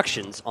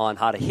instructions on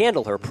how to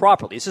handle her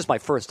properly. This is my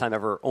first time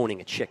ever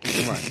owning a chicken.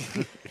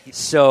 Right.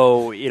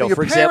 So, your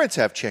for example, parents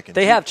have chickens.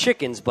 They have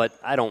chickens, but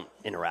I don't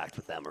interact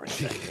with them or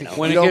anything.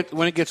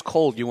 When it gets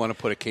cold, you want to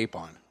put a cape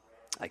on.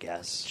 I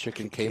guess.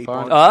 Chicken cape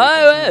on?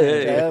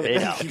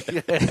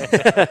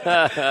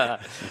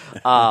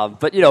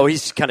 But,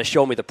 he's kind of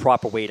showing me the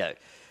proper way to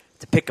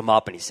pick them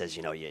up, and he says,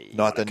 you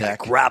not the neck.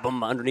 Grab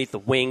them underneath the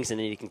wings, and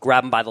then you can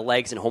grab them by the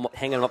legs and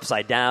hang them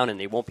upside down, and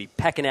they won't be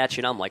pecking at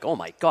you. And I'm like, oh,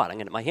 my God,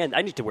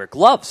 I need to wear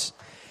gloves.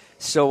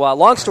 So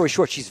long story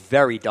short, she's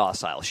very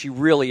docile. She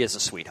really is a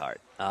sweetheart.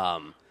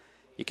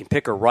 You can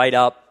pick her right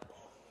up.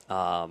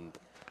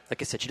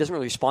 Like I said, she doesn't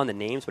really respond to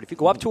names, but if you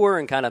go up to her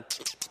and kind of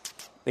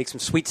make some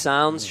sweet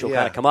sounds. She'll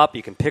kind of come up.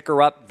 You can pick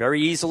her up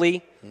very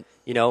easily,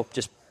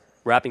 just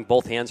wrapping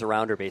both hands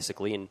around her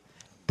basically and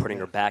putting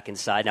her back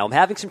inside. Now, I'm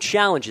having some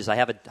challenges. I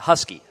have a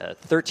husky, a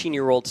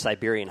 13-year-old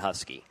Siberian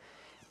husky,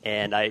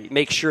 and I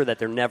make sure that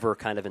they're never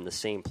kind of in the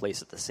same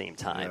place at the same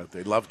time. Yeah,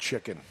 they love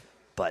chicken.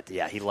 But,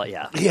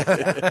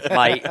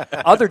 my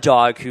other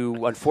dog,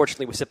 who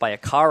unfortunately was hit by a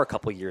car a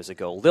couple years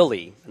ago,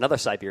 Lily, another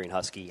Siberian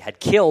husky, had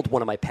killed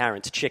one of my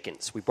parents'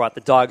 chickens. We brought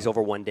the dogs over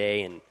one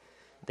day, and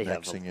they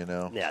next thing you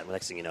know. Yeah,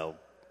 next thing you know,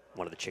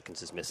 one of the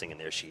chickens is missing,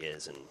 and there she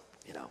is. And,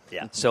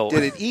 So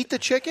did it eat the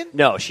chicken?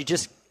 No, she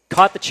just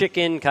caught the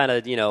chicken, kind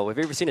of, have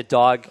you ever seen a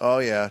dog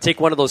take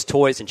one of those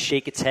toys and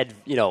shake its head,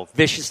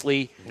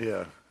 viciously?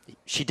 Yeah.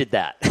 She did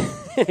that.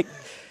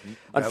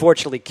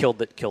 Unfortunately, killed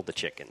the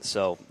chicken.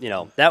 So,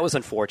 that was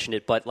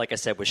unfortunate. But like I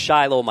said, with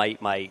Shiloh,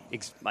 my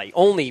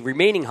only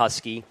remaining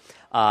husky,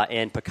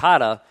 and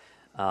Picata,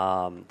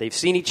 they've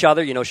seen each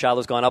other.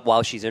 Shiloh's gone up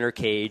while she's in her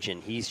cage,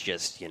 and he's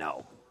just,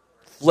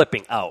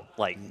 flipping out.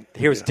 Like,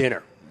 here's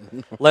dinner.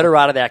 Let her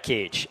out of that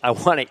cage. I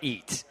want to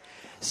eat.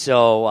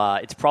 So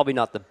it's probably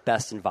not the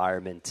best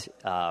environment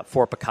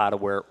for Picata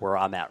where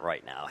I'm at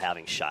right now,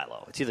 having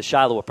Shiloh. It's either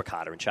Shiloh or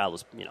Picata, and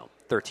Shiloh's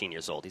 13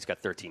 years old. He's got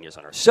 13 years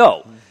on her.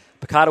 So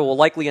Picata will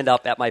likely end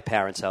up at my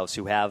parents' house,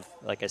 who have,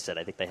 like I said,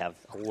 I think they have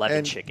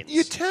 11 chickens.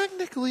 You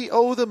technically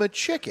owe them a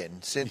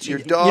chicken since your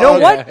dog. You know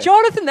what,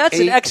 Jonathan? That's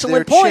an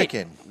excellent point.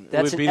 Chicken.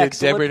 That's it would be the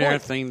debonair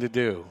thing to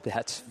do.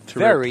 That's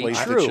very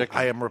true.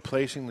 I am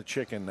replacing the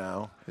chicken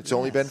now. It's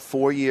only been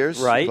 4 years,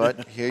 right?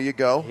 But here you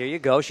go. Here you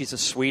go. She's a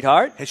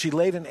sweetheart. Has she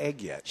laid an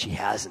egg yet? She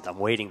hasn't. I'm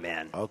waiting,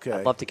 man. Okay.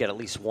 I'd love to get at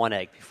least one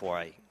egg before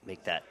I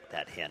make that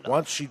hand up.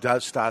 Once she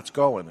starts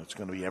going, it's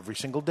going to be every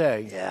single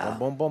day. Yeah.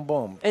 Boom, boom,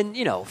 boom, boom.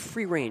 And,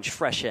 free-range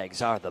fresh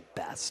eggs are the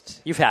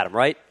best. You've had them,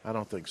 right? I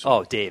don't think so.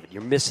 Oh, David,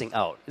 you're missing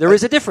out. There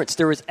is a difference.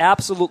 There is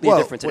absolutely a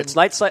difference. And it's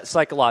not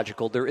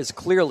psychological. There is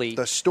clearly...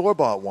 The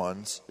store-bought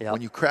ones,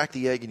 when you crack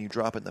the egg and you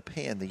drop it in the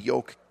pan, the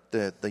yolk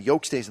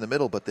stays in the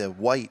middle, but the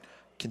white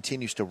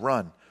continues to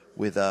run.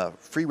 With a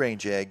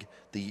free-range egg,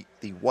 the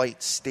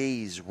white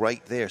stays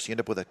right there, so you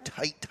end up with a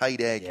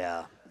tight egg.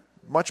 Yeah.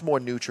 Much more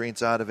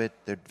nutrients out of it.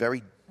 They're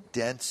very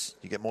dense.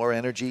 You get more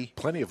energy.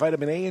 Plenty of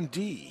vitamin A and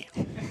D.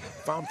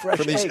 Found fresh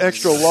from these eggs.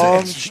 extra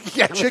long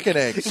chicken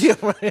eggs.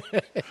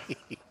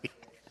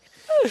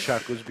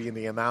 Chuck was being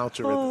the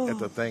announcer at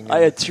the thing. I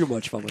had too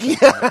much fun with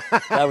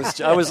that. I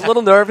was a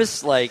little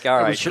nervous. Like, all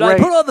right, should I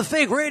put on the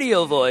fake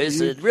radio voice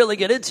and really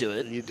get into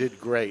it? You did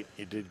great.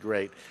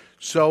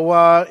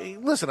 So,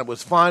 listen, it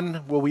was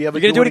fun. Will we ever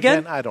do it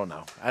again? I don't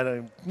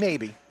know.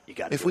 Maybe.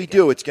 If we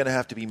do, it's going to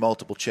have to be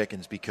multiple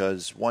chickens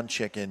because one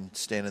chicken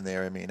standing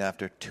there,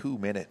 after 2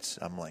 minutes,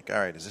 I'm like, all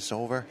right, is this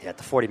over? Yeah, at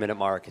the 40-minute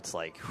mark, it's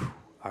like, whew,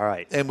 all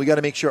right. And we got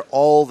to make sure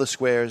all the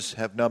squares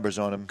have numbers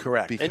on them.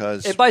 Correct.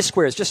 Because and by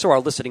squares, just so our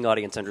listening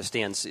audience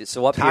understands,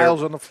 so up tiles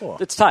here, on the floor.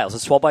 It's tiles.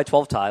 It's 12 by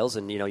 12 tiles,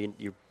 and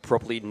you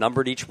appropriately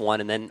numbered each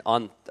one, and then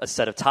on a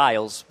set of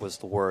tiles was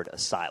the word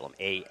Asylum,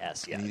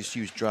 A-S. And you just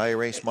use dry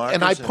erase markers.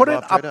 And I put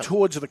it up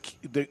towards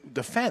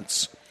the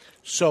fence.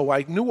 So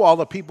I knew all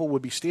the people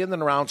would be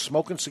standing around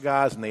smoking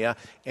cigars in there,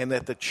 and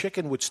that the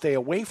chicken would stay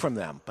away from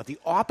them. But the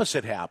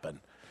opposite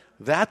happened.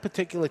 That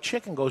particular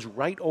chicken goes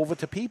right over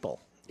to people.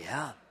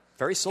 Yeah,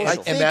 very social. I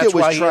think it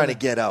was trying to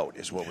get out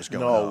is what was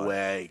going on. No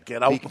way.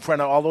 Get out in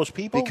front of all those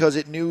people? Because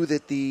it knew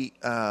that the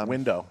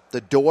window,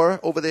 the door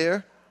over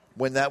there,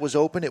 when that was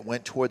open, it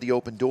went toward the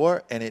open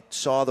door, and it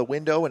saw the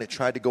window, and it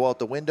tried to go out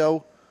the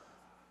window.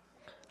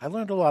 I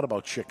learned a lot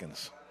about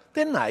chickens.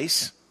 They're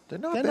nice. They're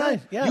not bad. Nice.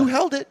 Yeah. You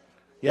held it.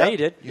 Yeah, you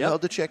did. You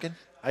held the chicken.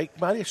 I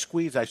might have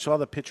squeezed. I saw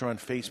the picture on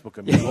Facebook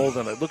of me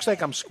holding it. It looks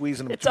like I'm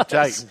squeezing him too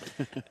tight.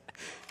 You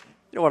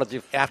don't want to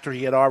do after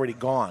he had already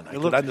gone. I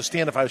could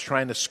understand if I was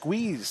trying to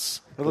squeeze.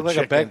 It looked like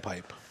a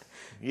bagpipe.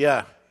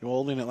 Yeah, you're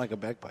holding it like a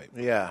bagpipe.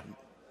 Yeah,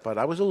 but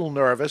I was a little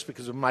nervous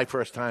because of my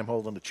first time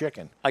holding the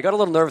chicken. I got a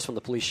little nervous when the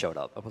police showed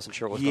up. I wasn't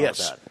sure what was going on with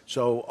that.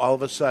 So all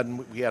of a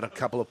sudden we had a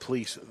couple of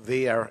police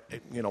there.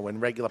 When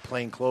regular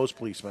plainclothes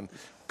policemen,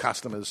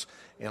 customers.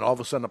 And all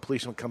of a sudden, a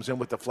policeman comes in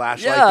with the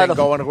flashlight thing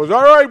going and goes,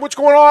 all right, what's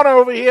going on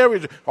over here?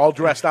 He's all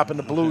dressed up in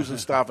the blues and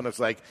stuff. And it's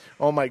like,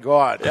 oh, my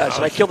God. Yeah,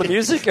 should I kill the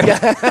music?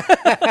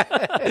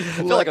 I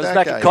feel like I was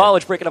back in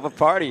college breaking up a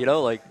party,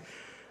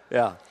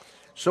 yeah.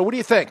 So what do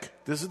you think?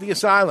 This is the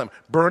Asylum.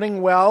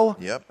 Burning well.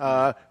 Yep.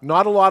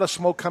 Not a lot of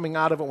smoke coming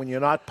out of it when you're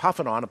not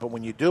puffing on it. But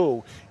when you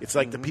do, it's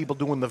like the people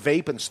doing the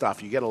vape and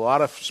stuff. You get a lot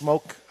of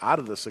smoke out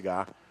of the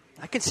cigar.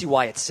 I can see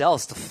why it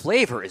sells. The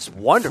flavor is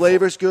wonderful.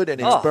 Flavor's good, and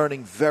it's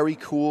burning very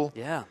cool.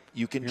 Yeah.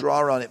 You can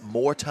draw on it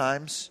more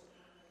times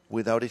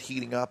without it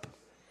heating up.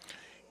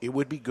 It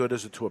would be good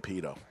as a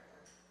torpedo.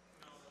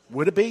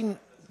 Would it be?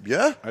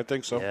 Yeah. I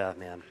think so. Yeah,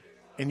 man.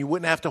 And you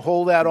wouldn't have to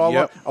hold that all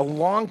up. A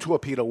long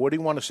torpedo. What do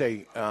you want to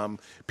say?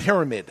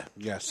 Pyramid.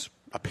 Yes.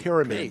 A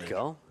pyramid. There you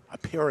go. A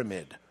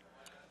pyramid.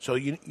 So,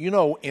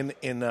 in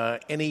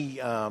any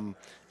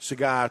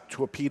cigar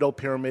torpedo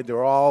pyramid,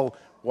 they're all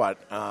what?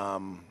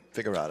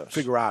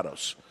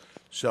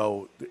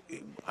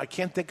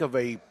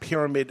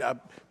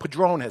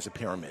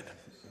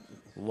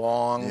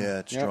 long. Yeah,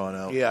 it's drawn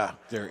out. Yeah.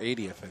 They're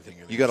 80th, I think.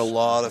 You got a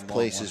lot of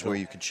places where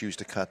you can choose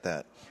to cut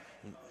that.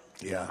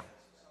 Yeah.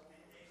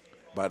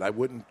 But I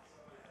would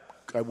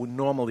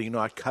normally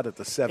not cut it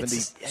to 70.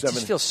 It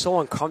just feels so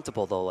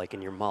uncomfortable, though, like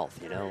in your mouth,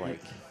 like.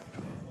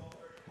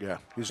 Yeah.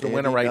 Here's the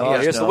winner right here.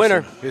 here. Here's the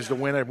winner. Here's the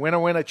winner.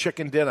 Winner,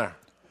 chicken dinner.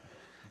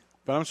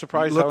 But I'm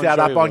surprised. Look that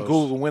up on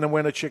Google.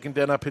 Winner, chicken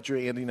dinner. Picture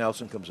of Andy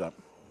Nelson comes up.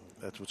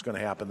 That's what's going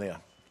to happen there.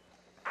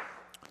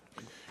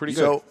 Pretty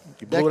good. So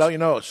you blew it out your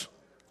nose.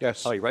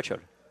 Yes. Oh, you red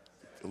showed.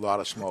 A lot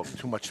of smoke.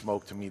 Too much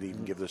smoke to me to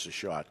even give this a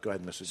shot. Go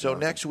ahead, Mr. So Johnson.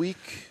 next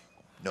week,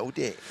 no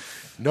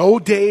Dave. No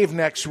Dave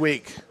next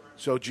week.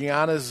 So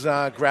Gianna's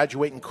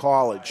graduating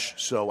college.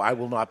 So I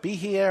will not be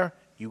here.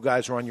 You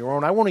guys are on your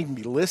own. I won't even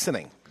be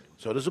listening.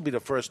 So this will be the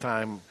first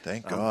time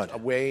Thank God.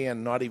 away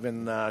and not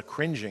even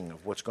cringing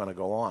of what's going to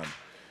go on.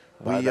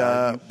 But,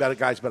 you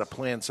guys better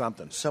plan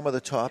something. Some of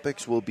the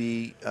topics will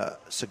be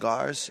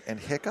cigars and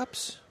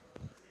hiccups.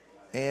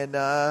 And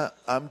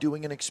I'm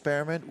doing an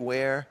experiment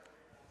where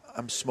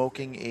I'm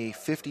smoking a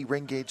 50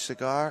 ring gauge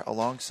cigar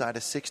alongside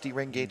a 60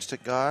 ring gauge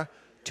cigar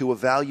to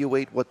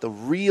evaluate what the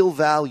real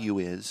value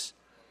is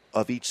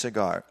of each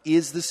cigar.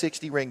 Is the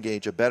 60 ring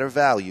gauge a better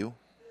value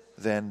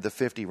than the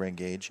 50 ring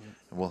gauge?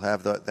 And we'll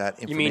have that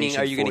information. You meaning,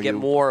 are you going to get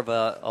more of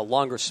a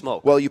longer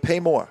smoke? Well, you pay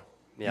more.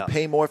 Yeah. You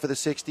pay more for the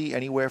 60,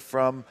 anywhere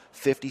from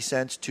 50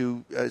 cents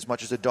to as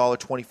much as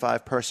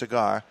 $1.25 per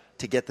cigar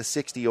to get the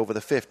 60 over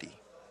the 50.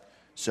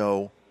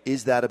 So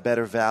is that a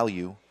better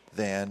value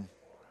than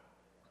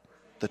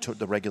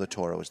the regular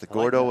Toro? Is the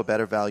Gordo a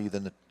better value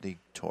than the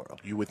Toro?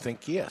 You would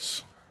think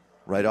yes.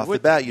 Right off the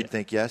bat, you'd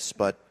think yes,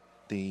 but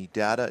the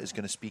data is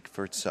going to speak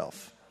for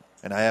itself.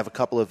 And I have a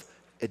couple of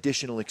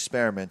additional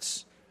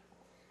experiments,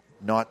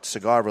 not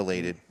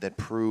cigar-related, that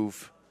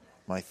prove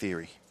my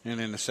theory. And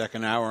in the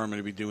second hour, I'm going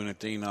to be doing a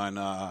thing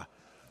on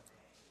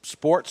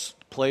sports,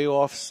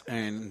 playoffs,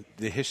 and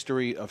the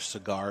history of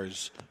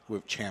cigars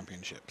with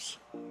championships.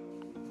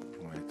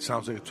 It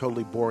sounds like a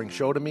totally boring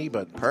show to me,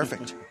 but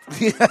perfect.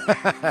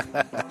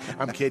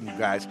 I'm kidding, you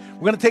guys.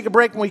 We're going to take a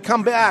break. When we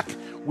come back,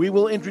 we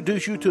will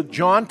introduce you to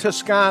John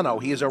Toscano.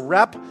 He is a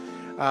rep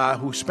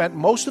who spent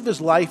most of his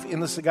life in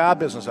the cigar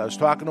business. I was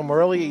talking to him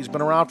earlier. He's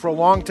been around for a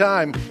long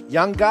time.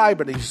 Young guy,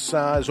 but his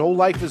whole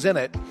life is in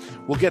it.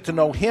 We'll get to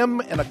know him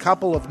and a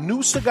couple of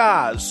new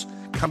cigars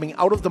coming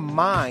out of the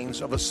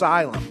mines of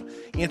Asylum,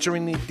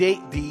 answering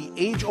the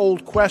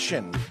age-old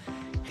question,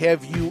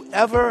 have you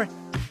ever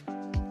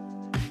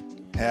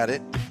had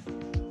it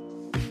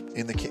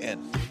in the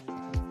can?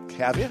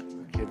 Have you?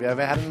 Have you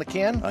ever had it in the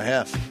can? I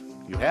have.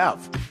 You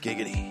have?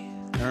 Giggity.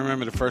 I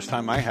remember the first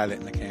time I had it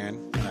in the can,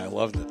 and I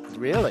loved it.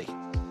 Really?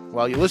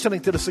 Well, you're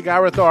listening to the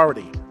Cigar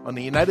Authority on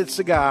the United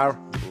Cigar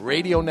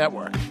Radio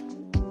Network.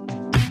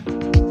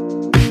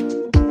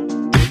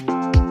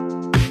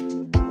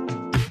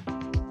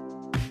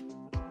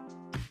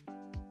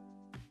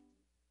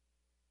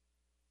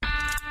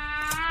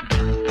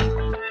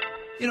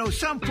 You know,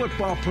 some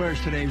football players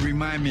today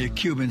remind me of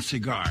Cuban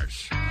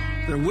cigars.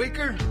 They're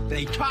weaker,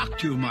 they talk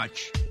too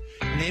much,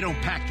 and they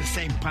don't pack the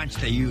same punch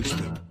they used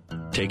to.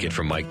 Take it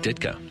from Mike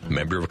Ditka,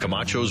 member of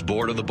Camacho's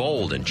Board of the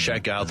Bold, and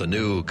check out the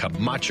new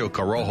Camacho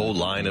Corojo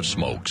line of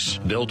smokes.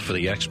 Built for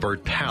the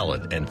expert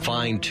palate and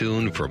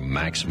fine-tuned for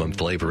maximum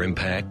flavor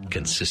impact,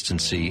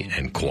 consistency,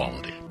 and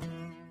quality.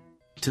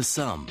 To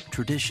some,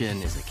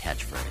 tradition is a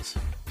catchphrase.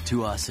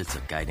 To us, it's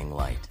a guiding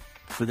light.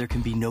 For there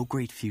can be no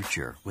great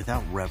future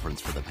without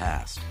reverence for the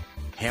past.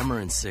 Hammer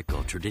and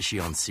Sickle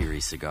Tradition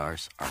Series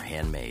cigars are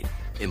handmade,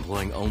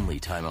 employing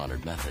only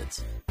time-honored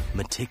methods.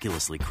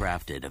 Meticulously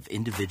crafted of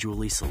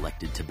individually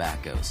selected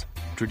tobaccos,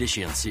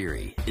 Tradition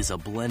Series is a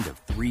blend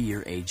of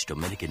 3-year aged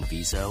Dominican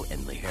Viso and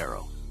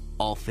Ligero,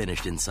 all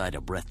finished inside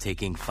a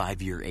breathtaking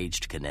 5-year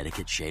aged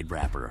Connecticut shade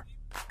wrapper.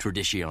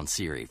 Tradition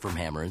Series from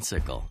Hammer and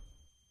Sickle.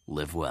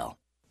 Live well.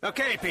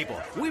 Okay, people,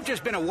 we've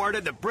just been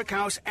awarded the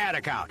Brickhouse Ad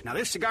Account. Now,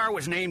 this cigar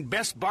was named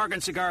Best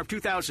Bargain Cigar of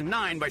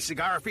 2009 by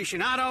Cigar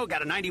Aficionado,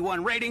 got a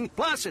 91 rating,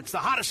 plus it's the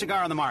hottest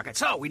cigar on the market.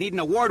 So, we need an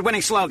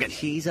award-winning slogan.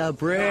 She's a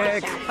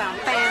brick.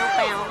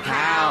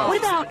 How? What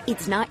about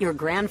it's not your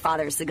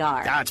grandfather's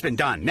cigar? Ah, it's been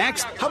done.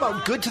 Next. How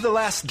about good to the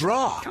last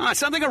draw? Come on,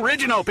 something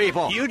original,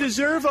 people. You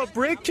deserve a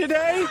brick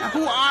today? Now,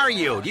 who are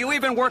you? Do you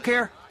even work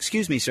here?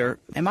 Excuse me, sir.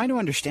 Am I to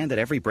understand that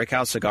every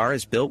Brickhouse cigar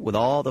is built with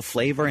all the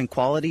flavor and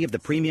quality of the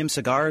premium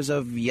cigars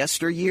of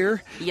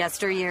yesteryear?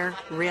 Yesteryear?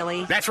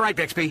 Really? That's right,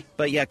 Bixby.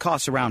 But yet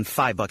costs around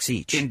 $5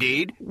 each.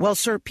 Indeed. Well,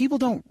 sir, people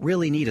don't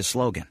really need a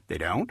slogan. They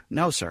don't?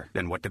 No, sir.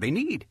 Then what do they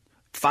need?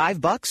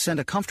 $5 and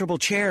a comfortable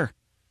chair.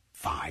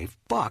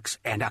 $5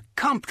 and a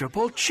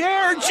comfortable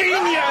chair.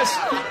 Genius!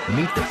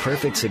 Meet the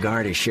perfect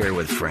cigar to share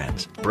with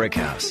friends.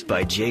 Brickhouse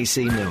by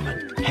J.C.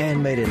 Newman.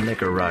 Handmade in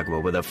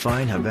Nicaragua with a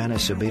fine Havana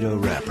Subito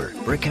wrapper.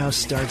 Brickhouse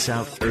starts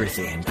out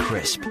earthy and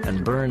crisp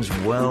and burns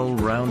well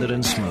rounded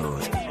and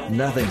smooth.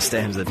 Nothing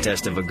stands the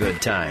test of a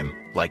good time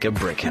like a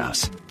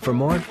Brickhouse. For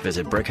more,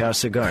 visit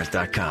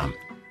BrickHouseCigars.com.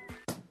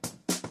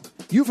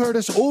 You've heard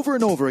us over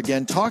and over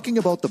again talking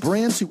about the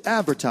brands who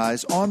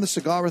advertise on the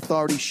Cigar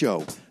Authority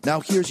show. Now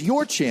here's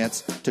your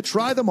chance to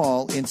try them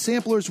all in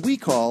samplers we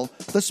call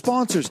the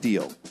Sponsors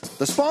Deal.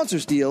 The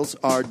Sponsors Deals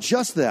are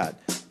just that,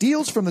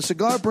 deals from the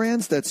cigar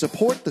brands that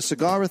support the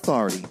Cigar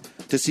Authority.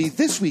 To see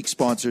this week's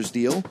Sponsors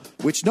Deal,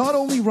 which not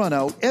only run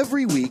out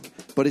every week,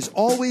 but is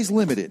always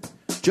limited,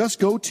 just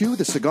go to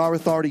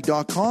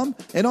thecigarauthority.com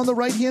and on the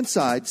right-hand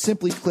side,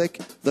 simply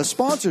click the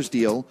Sponsors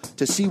Deal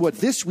to see what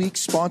this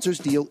week's Sponsors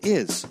Deal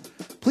is.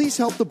 Please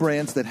help the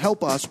brands that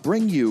help us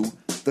bring you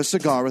the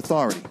Cigar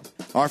Authority.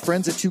 Our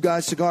friends at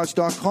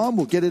twoguyscigars.com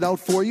will get it out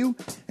for you,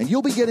 and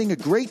you'll be getting a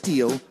great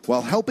deal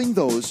while helping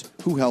those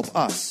who help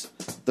us.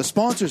 The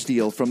Sponsors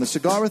Deal from the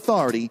Cigar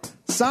Authority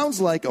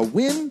sounds like a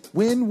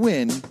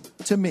win-win-win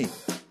to me.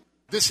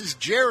 This is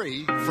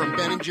Jerry from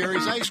Ben &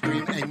 Jerry's Ice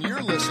Cream, and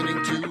you're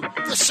listening to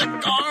the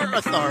Cigar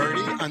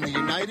Authority on the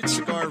United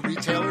Cigar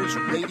Retailers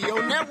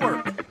Radio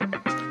Network.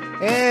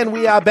 And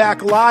we are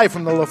back live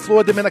from the La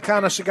Flor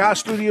Dominicana Cigar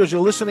Studios.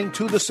 You're listening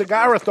to the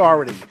Cigar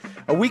Authority,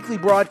 a weekly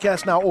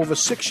broadcast now over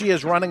 6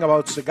 years running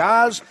about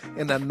cigars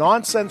and the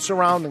nonsense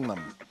surrounding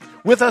them.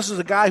 With us is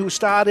a guy who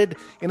started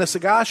in a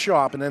cigar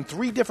shop and then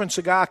 3 different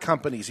cigar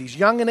companies. He's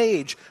young in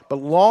age, but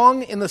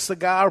long in the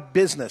cigar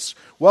business.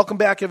 Welcome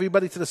back,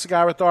 everybody, to the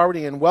Cigar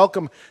Authority, and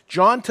welcome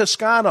John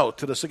Toscano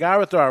to the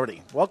Cigar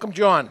Authority. Welcome,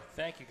 John.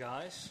 Thank you,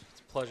 guys.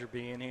 It's a pleasure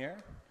being here.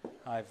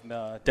 I've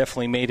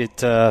definitely made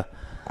it,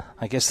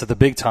 I guess, to the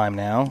big time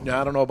now.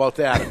 Yeah, I don't know about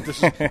that.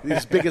 This is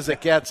as big as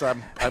it gets.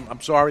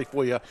 I'm sorry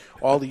for you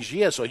all these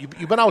years. So you've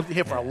been out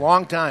here for a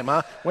long time,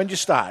 huh? When did you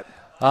start?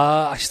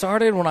 I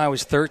started when I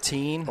was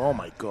 13. Oh,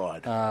 my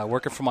God.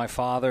 Working for my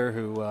father,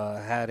 who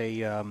had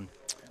a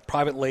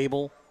private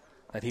label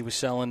that he was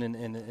selling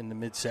in the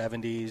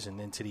mid-'70s and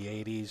into the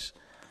 '80s.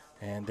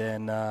 And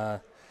then,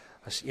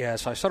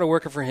 so I started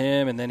working for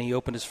him, and then he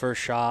opened his first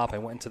shop. I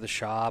went into the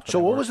shop. So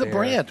what was the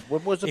brand?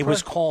 What was the brand? It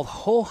was called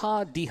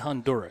Hoja de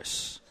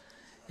Honduras.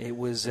 It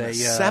was in the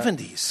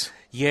 70s.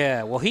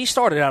 Yeah, well, he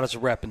started out as a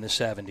rep in the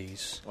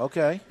 70s.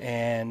 Okay.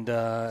 And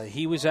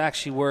he was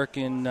actually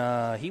working,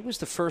 he was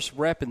the first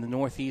rep in the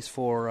Northeast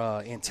for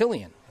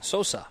Antillean,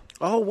 Sosa.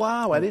 Oh,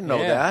 wow, I didn't know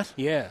that.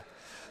 Yeah.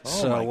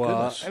 Oh, my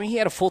goodness. I mean, he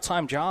had a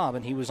full-time job,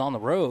 and he was on the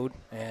road,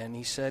 and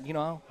he said,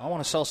 I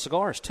want to sell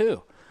cigars,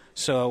 too.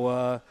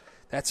 So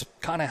that's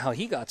kind of how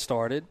he got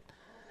started.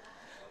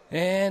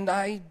 And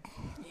I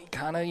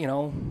kind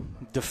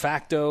of, de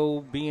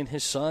facto being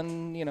his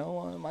son,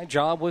 my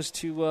job was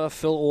to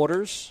fill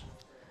orders.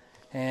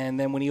 And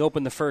then when he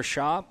opened the first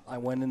shop, I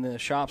went in the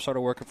shop, started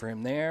working for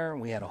him there.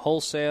 We had a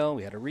wholesale,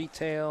 we had a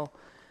retail,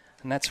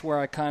 and that's where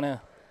I kind of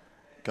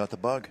got the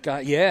bug.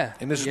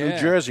 And this is New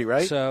Jersey,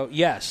 right? So,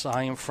 yes,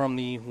 I am from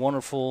the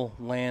wonderful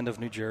land of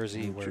New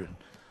Jersey where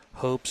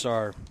hopes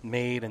are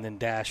made and then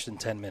dashed in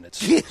 10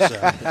 minutes. Yeah.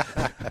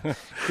 So.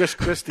 Chris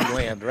Christie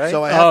land, right?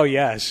 So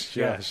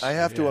yes. I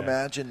have to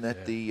imagine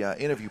that the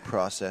interview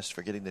process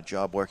for getting the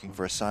job working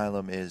for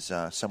Asylum is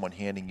someone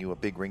handing you a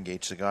big ring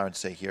gauge cigar and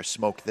say, "Here,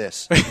 smoke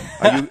this."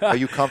 Are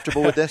you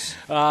comfortable with this?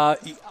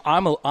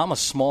 I'm a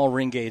small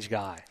ring gauge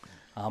guy.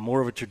 I'm more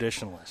of a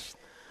traditionalist.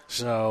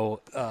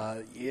 So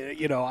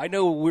I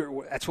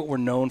know that's what we're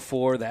known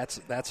for.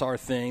 That's our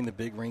thing, the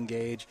big ring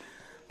gauge.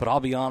 But I'll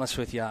be honest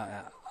with you.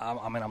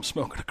 I'm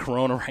smoking a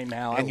Corona right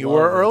now. And you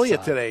were earlier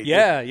today.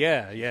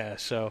 Yeah.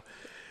 So,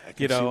 I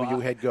can see where you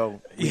had go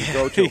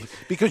to.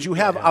 Because you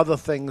have other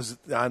things,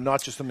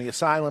 not just in the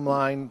Asylum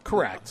line.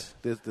 Correct.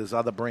 There's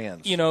other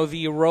brands.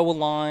 The Aroa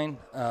line,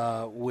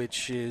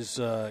 which is,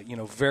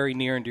 very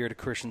near and dear to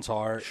Christian's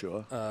heart.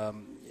 Sure.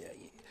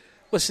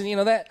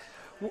 Listen, that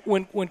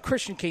when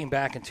Christian came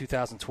back in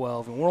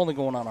 2012, and we're only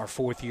going on our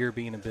 4th year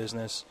being in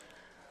business,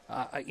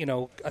 I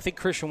think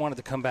Christian wanted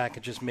to come back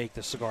and just make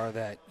the cigar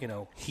that,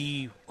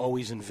 he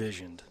always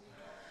envisioned.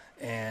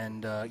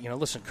 And,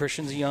 listen,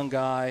 Christian's a young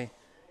guy.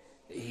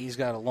 He's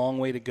got a long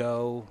way to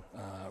go.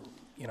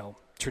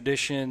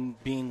 Tradition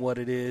being what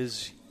it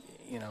is,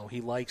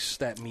 he likes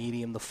that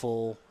medium, the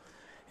full.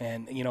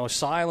 And,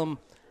 Asylum,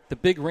 the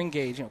big ring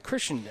gauge,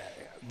 Christian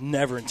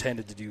never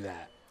intended to do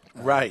that.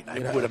 Right,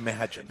 I would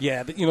imagine.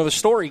 Yeah, but, the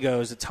story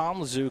goes that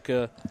Tom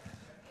Lazuka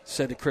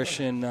said to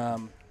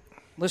Christian,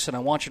 listen, I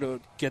want you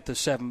to get the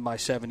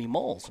 7x70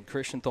 molds. And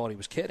Christian thought he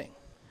was kidding.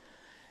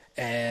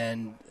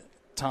 And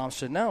Tom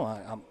said, no,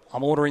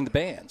 I'm ordering the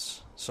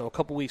bands. So a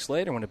couple weeks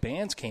later when the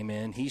bands came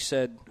in, he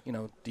said,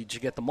 did you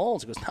get the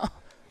molds? He goes, no,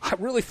 I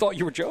really thought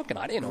you were joking.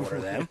 I didn't order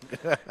them.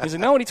 He's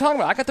like, no, what are you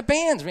talking about? I got the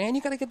bands, man.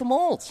 You got to get the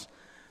molds.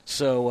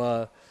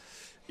 So,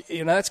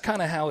 that's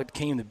kind of how it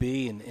came to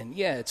be. And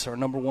it's our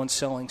number one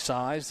selling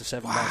size, the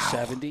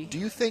 7x70. Do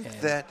you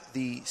think that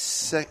the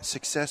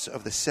success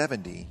of the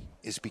 70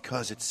 is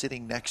because it's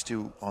sitting next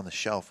to, on the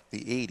shelf,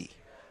 the 80?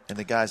 And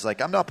the guy's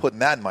like, I'm not putting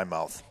that in my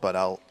mouth, but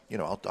I'll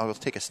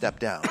take a step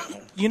down.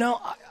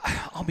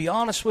 I'll be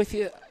honest with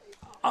you.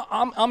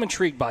 I'm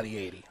intrigued by the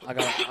 80.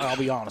 I'll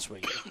be honest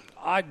with you.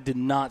 I did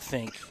not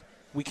think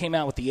we came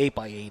out with the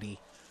 8x80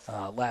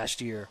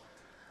 last year.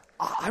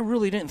 I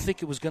really didn't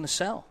think it was going to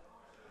sell.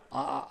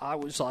 I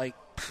was like,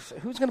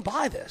 who's going to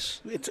buy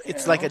this?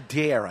 It's like a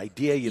dare. I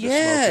dare you to smoke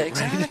it.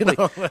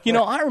 Exactly. You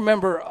know? I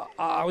remember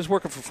I was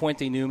working for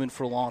Fuente Newman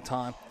for a long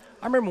time.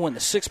 I remember when the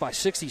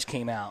 6x60s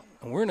came out,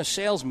 and we're in a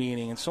sales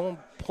meeting, and someone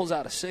pulls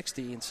out a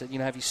 60 and said,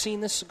 have you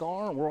seen this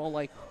cigar? And we're all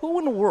like, who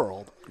in the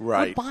world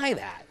would buy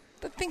that?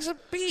 That thing's a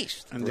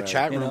beast. And the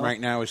chat room right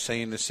now is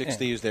saying the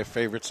 60 is their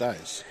favorite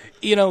size.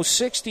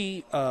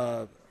 60,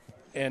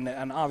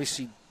 and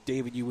obviously,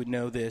 David, you would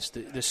know this.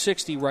 The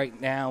 60 right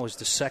now is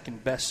the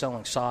second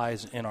best-selling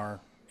size in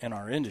our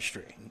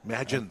industry.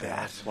 Imagine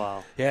that.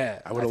 Wow. Yeah.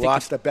 I would have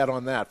lost a bet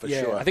on that for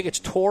sure. I think it's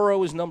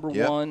Toro is number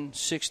 1,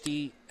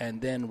 60,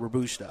 and then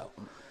Robusto.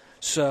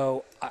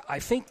 So I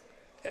think,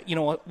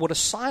 what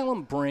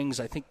Asylum brings,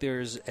 I think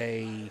there's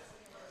and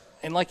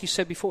like you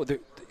said before,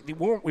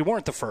 we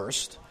weren't the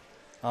first,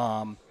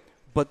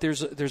 but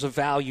there's a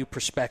value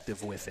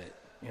perspective with it.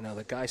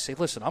 The guys say,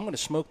 listen, I'm going to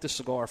smoke this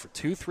cigar for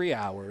 2-3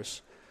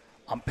 hours.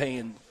 I'm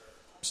paying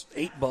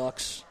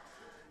 $8.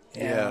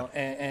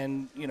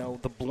 And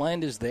the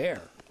blend is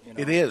there.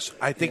 It is.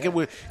 I think it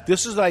was.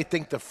 This is, I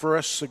think, the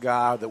first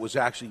cigar that was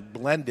actually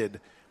blended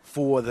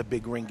for the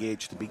big ring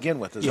gauge to begin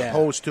with, as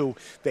opposed to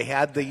they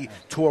had the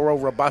Toro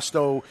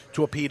Robusto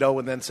Torpedo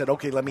and then said,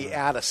 okay, let me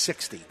add a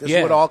 60. This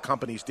is what all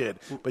companies did.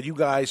 But you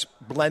guys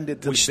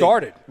blended to we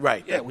started.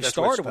 Right. Yeah, we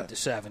started with the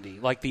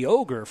 70. Like the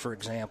Ogre, for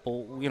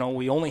example, we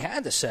only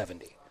had the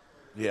 70.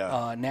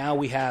 Yeah. Now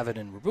we have it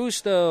in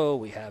Robusto.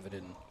 We have it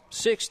in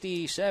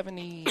 60,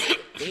 70,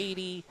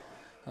 80.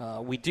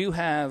 We do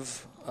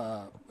have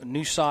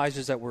new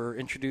sizes that we're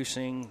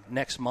introducing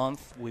next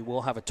month. We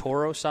will have a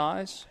Toro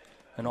size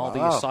in all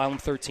the Asylum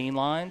 13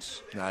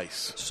 lines.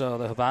 Nice. So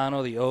the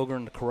Habano, the Ogre,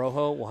 and the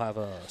Corojo will have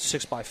a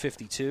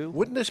 6x52.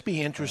 Wouldn't this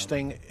be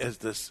interesting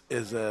as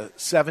a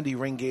 70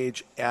 ring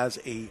gauge as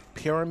a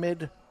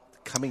pyramid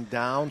coming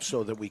down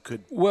so that we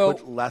could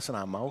put less in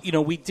our mouth?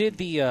 We did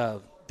the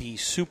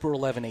Super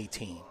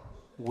 1118,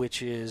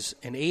 which is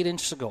an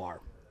 8-inch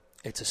cigar.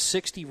 It's a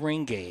 60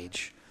 ring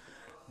gauge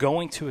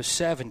going to a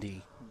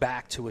 70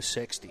 back to a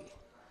 60.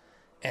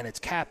 And it's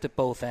capped at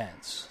both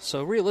ends.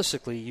 So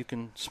realistically, you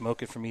can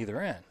smoke it from either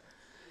end.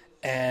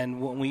 And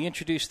when we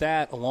introduced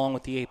that along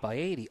with the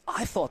 8x80,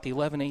 I thought the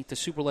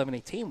Super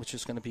 1118 was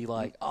just going to be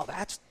like, oh,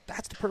 that's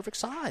the perfect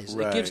size.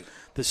 Right. It gives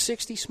the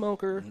 60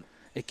 smoker,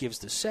 it gives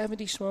the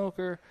 70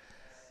 smoker,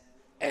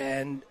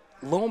 and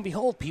lo and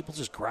behold, people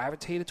just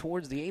gravitated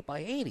towards the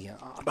 8x80.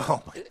 Oh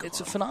my God. It's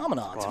a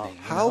phenomenon to me.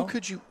 How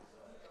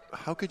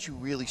could you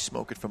really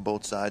smoke it from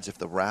both sides if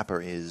the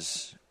wrapper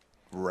is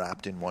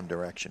wrapped in one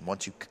direction?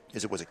 Was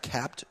it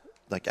capped,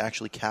 like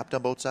actually capped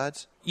on both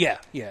sides? Yeah,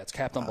 it's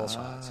capped on both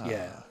sides.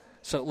 Yeah.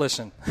 So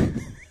listen,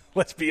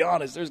 let's be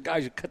honest. There's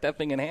guys who cut that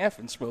thing in half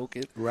and smoke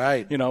it.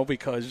 Right.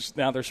 Because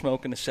now they're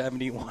smoking a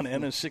 70 at one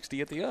end and a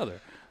 60 at the other.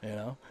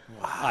 Wow.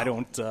 I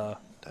don't.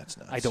 That's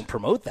nuts. I don't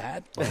promote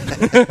that. You'd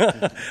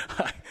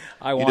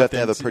have to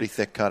have a pretty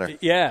thick cutter.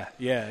 Yeah,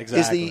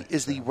 exactly.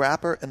 Is the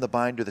wrapper and the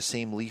binder the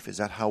same leaf? Is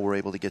that how we're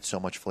able to get so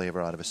much flavor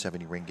out of a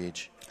 70 ring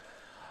gauge?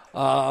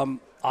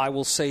 I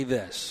will say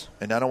this.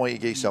 And I don't want you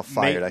to get yourself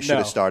fired. I should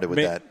have started with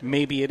that.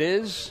 Maybe it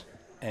is,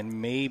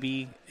 and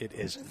maybe it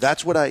isn't.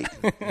 That's what I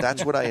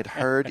had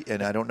heard,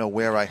 and I don't know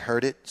where I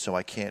heard it, so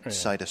I can't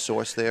cite a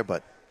source there.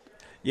 But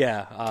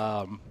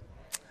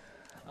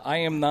I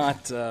am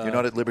not. You're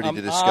not at liberty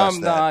to discuss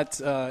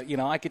that. I'm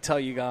not. I could tell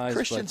you guys.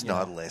 Christian's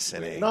not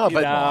listening. No,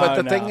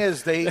 but the thing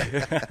is, they,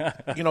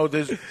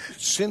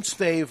 since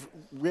they've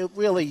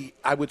really,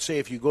 I would say,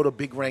 if you go to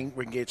big ring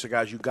gauge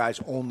cigars, you guys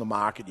own the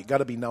market. You got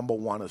to be number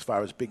one as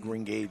far as big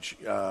ring gauge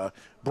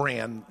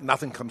brand.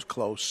 Nothing comes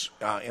close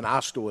in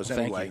our stores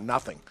anyway.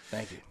 Nothing.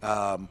 Thank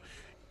you.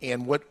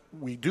 And what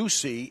we do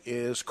see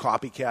is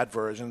copycat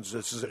versions.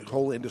 The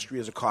whole industry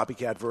is a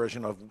copycat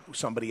version of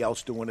somebody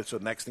else doing it. So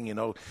the next thing you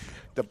know,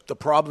 the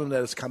problem that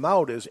has come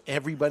out is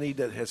everybody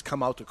that has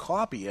come out to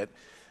copy it,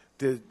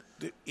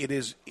 it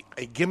is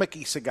a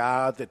gimmicky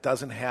cigar that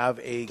doesn't have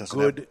a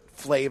good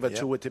flavor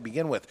to it to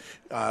begin with.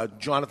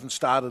 Jonathan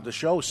started the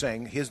show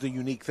saying, here's the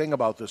unique thing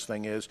about this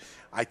thing is,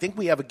 I think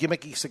we have a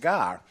gimmicky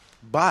cigar,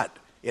 but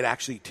it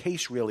actually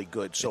tastes really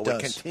good. So it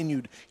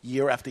continued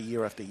year after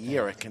year after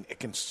year. It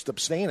can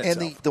sustain itself.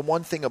 And the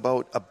one thing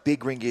about a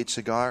big ring gauge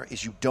cigar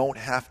is you don't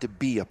have to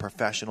be a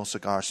professional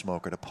cigar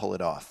smoker to pull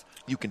it off.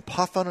 You can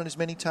puff on it as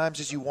many times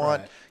as you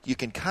want. Right. You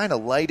can kind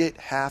of light it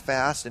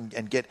half-assed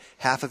and get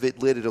half of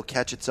it lit. It'll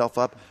catch itself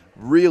up.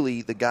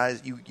 Really, the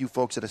guys, you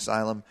folks at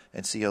Asylum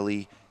and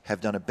CLE have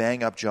done a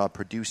bang-up job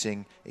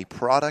producing a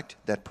product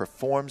that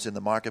performs in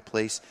the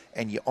marketplace,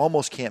 and you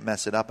almost can't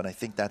mess it up, and I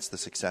think that's the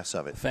success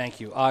of it. Thank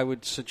you. I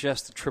would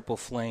suggest the triple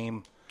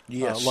flame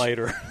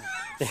lighter.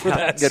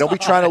 Don't be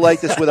trying to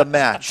light this with a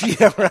match.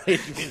 Yeah, right.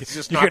 It's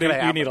just not going to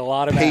happen. You need a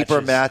lot of paper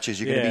matches.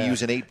 You're going to be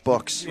using 8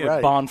 books.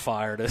 Right.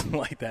 Bonfire to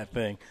light that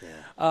thing.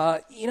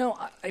 Yeah.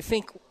 I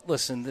think,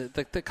 listen,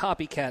 the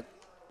copycat,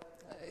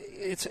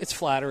 it's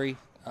flattery.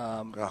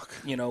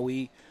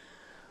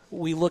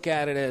 We look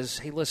at it as,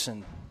 hey,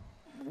 listen,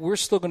 we're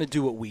still going to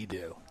do what we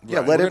do. Yeah,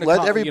 Right.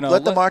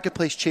 let the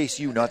marketplace chase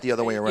you, not the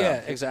other way around.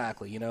 Yeah,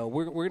 exactly.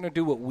 We're going to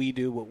do what we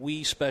do, what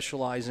we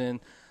specialize in.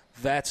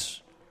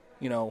 That's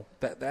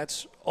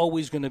that's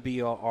always going to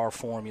be our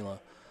formula.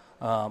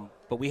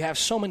 But we have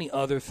so many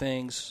other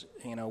things.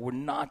 We're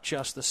not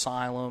just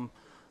Asylum,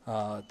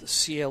 the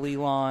CLE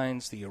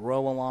lines, the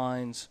Aroa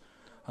lines.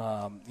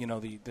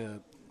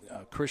 The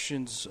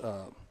Christian's.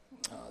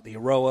 The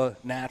Aroa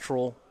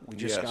Natural. We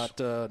just got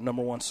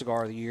 #1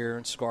 cigar of the year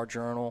in Cigar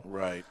Journal.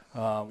 Right. Which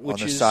on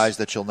the is, size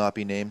that shall not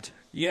be named.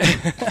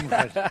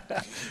 Yeah.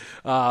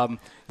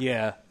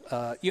 Yeah.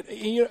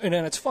 And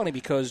it's funny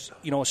because,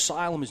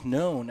 Asylum is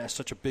known as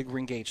such a big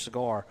ring gauge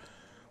cigar.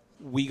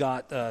 We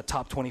got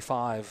top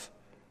 25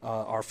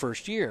 our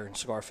first year in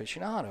Cigar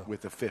Aficionado.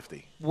 With the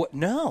 50. What?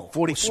 No.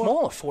 44?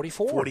 Smaller,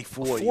 44.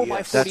 44, 4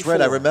 by 44. That's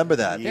right, I remember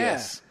that.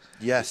 Yes.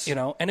 Yes.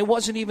 And it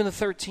wasn't even the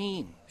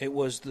 13. It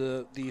was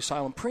the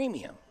Asylum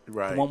Premium.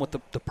 Right. The one with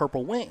the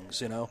purple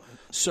wings,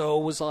 So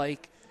it was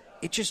like,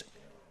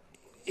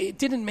 it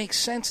didn't make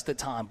sense at the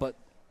time, but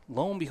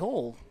lo and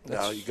behold.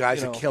 You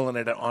guys are killing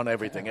it on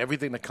everything.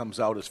 Everything that comes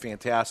out is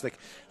fantastic.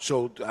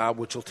 So,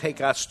 which will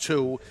take us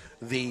to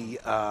the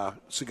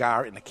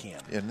cigar in the can.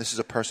 And this is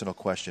a personal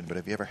question, but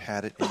have you ever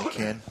had it in the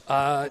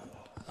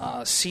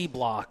can? C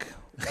block.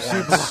 It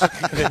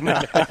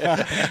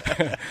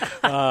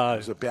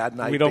was a bad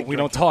night. We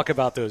don't talk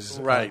about those.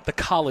 Right. The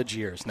college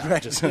years. No,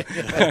 right.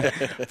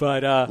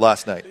 But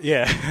last night.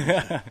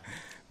 Yeah.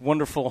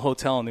 Wonderful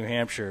hotel in New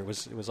Hampshire. It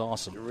was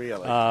awesome.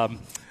 Really.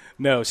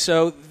 No.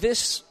 So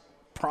this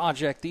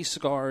project, these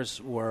cigars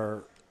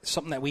were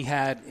something that we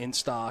had in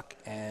stock,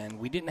 and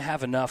we didn't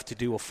have enough to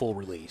do a full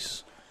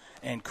release.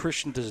 And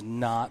Christian does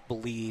not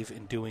believe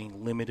in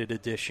doing limited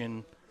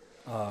edition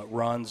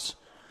runs.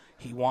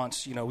 He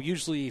wants,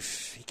 usually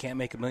if he can't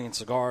make 1 million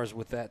cigars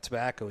with that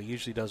tobacco, he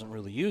usually doesn't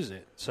really use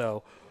it.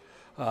 So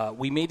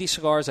we made these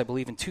cigars, I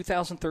believe, in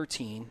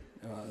 2013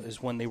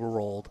 is when they were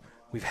rolled.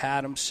 We've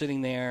had them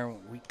sitting there.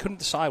 We couldn't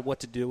decide what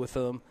to do with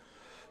them.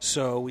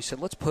 So we said,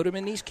 let's put them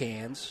in these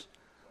cans.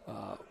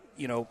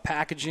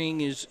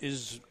 Packaging is,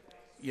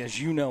 as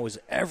you know, is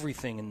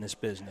everything in this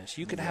business.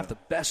 You can have the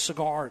best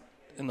cigar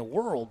in the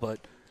world, but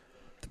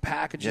the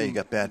packaging. Yeah, you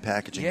got bad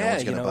packaging. Yeah, no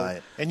one's going to buy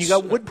it. And you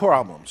got wood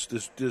problems.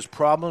 There's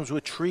problems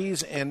with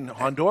trees in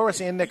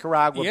Honduras and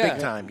Nicaragua, Yeah.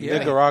 big time. Yeah.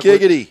 Nicaragua,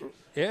 Giggity.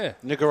 Yeah.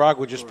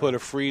 Nicaragua just put a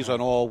freeze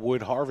on all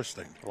wood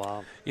harvesting.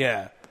 Wow.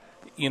 Yeah.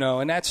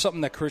 And that's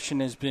something that Christian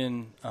has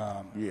been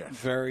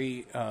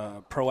very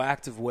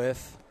proactive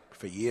with.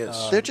 For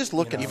years. They're just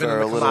looking Even for in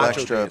the a little Camacho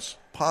extra days.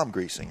 palm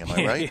greasing, am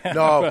I right? Yeah.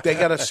 No, they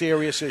got a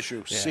serious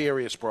issue,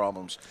 serious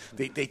problems.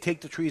 They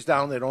take the trees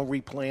down, they don't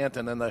replant,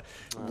 and then the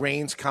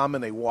rains come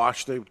and they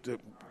wash the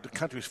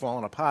country's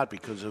falling apart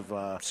because of.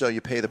 So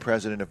you pay the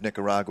president of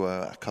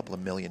Nicaragua $2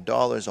 million.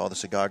 All the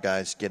cigar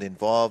guys get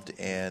involved,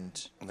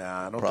 and Nah,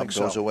 I don't problem think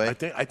so. goes away.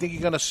 I think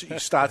you're going to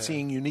start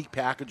seeing unique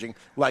packaging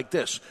like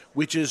this,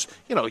 which is,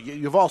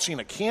 you've all seen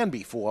a can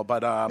before,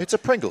 but It's a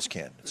Pringles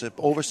can. It's an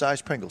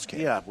oversized Pringles can.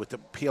 yeah, with the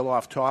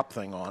peel-off top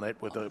thing on it.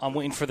 With the I'm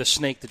waiting for the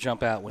snake to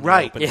jump out when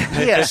right, you open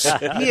it.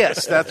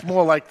 yes, that's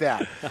more like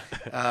that.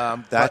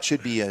 That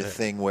should be a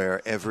thing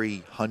where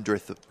every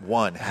 100th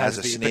one has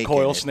a snake the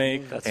coil in it,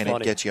 snake. That's and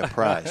funny. it gets you a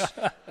prize.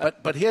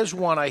 But here's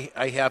one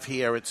I have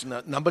here. It's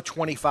number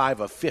 25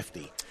 of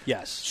 50.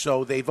 Yes.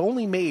 So they've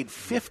only made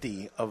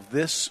 50 of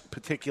this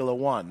particular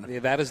one.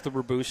 Yeah, that is the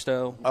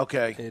Robusto.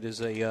 Okay. It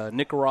is a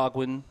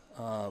Nicaraguan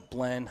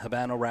blend,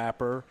 Habano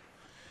wrapper.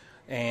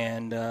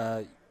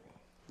 And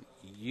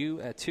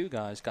you, at two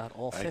guys, got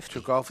all 50. I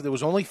took off. There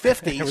was only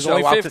 50. There was so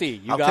only I'll 50.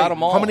 You I'll got take-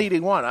 them all. How many do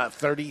you want?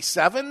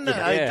 37?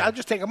 Yeah. I'll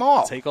just take them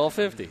all. Take all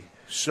 50.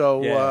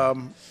 So Yeah.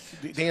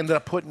 they ended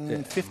up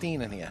putting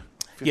 15 in here.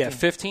 15. Yeah,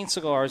 15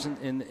 cigars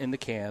in the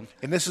can.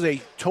 And this is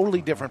a totally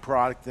different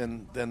product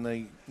than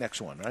the next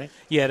one, right?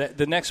 Yeah,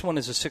 the next one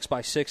is a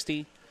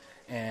 6x60,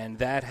 and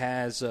that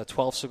has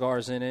 12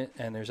 cigars in it,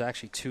 and there's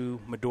actually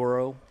 2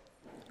 Maduro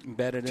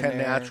embedded in 10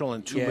 there. natural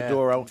and 2 Yeah,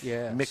 Maduro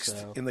yeah, mixed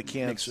so in the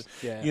cans. mixed,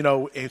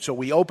 yeah. And so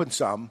we opened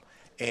some,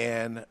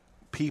 and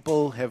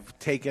people have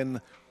taken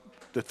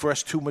the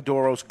first 2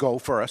 Maduros go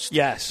first.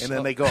 Yes. And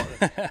then they go,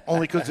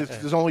 only because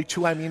there's only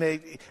 2. I mean,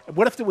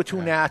 what if there were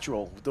 2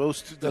 natural?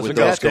 Those Would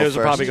those go those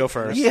would first? probably go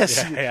first. Yes,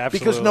 Yeah,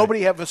 because absolutely.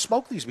 nobody ever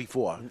smoked these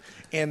before.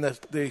 And the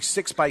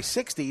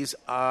 6x60s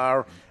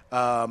are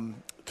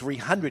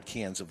 300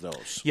 cans of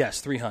those. Yes,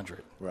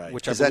 300. Right.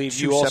 Which I Is that believe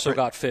 2 you also separate-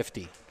 got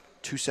 50.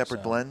 2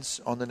 separate blends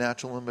on the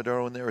natural and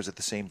Maduro in there, or is it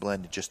the same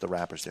blend, just the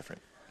wrapper's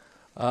different?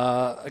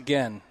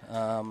 Again,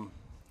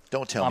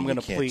 Don't tell I'm me.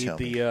 going to plead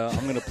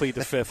I'm going to plead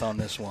the fifth on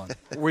this one.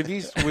 Were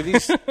these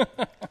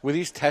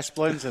test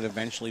blends that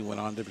eventually went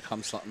on to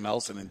become something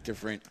else in a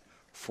different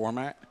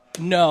format?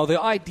 No, the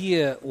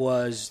idea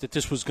was that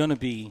this was going to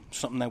be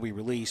something that we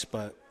released,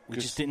 but we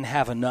just didn't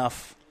have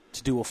enough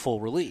to do a full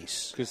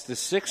release. Because the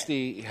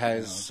 60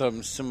 has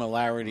some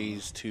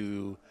similarities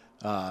to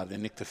the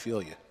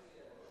Nyctophilia.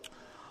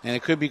 And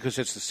it could be because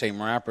it's the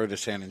same wrapper, the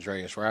San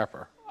Andreas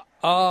wrapper.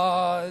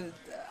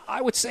 I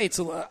I would say it's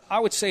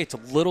a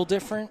little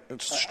different.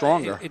 It's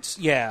stronger.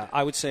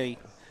 I would say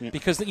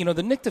because the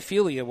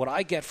Nyctophilia, what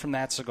I get from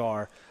that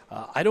cigar,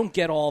 I don't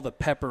get all the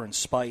pepper and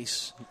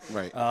spice,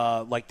 right?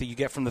 Like that you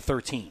get from the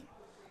 13,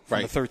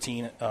 the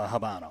 13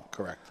 Habano.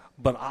 Correct.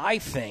 But I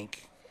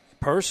think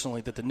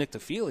personally that the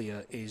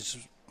Nyctophilia is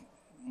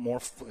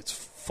it's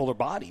fuller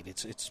bodied.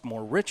 It's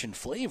more rich in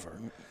flavor.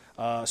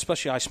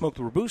 Especially I smoked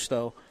the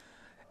Robusto.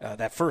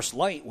 That first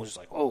light was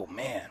like, oh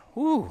man,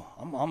 whoo!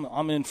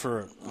 I'm in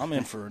for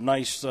a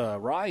nice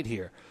ride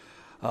here.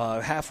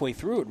 Halfway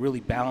through, it really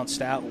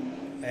balanced out,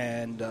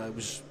 and it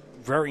was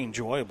very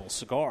enjoyable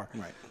cigar.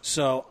 Right.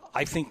 So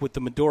I think with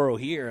the Maduro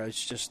here,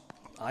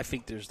 I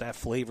think there's that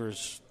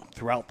flavors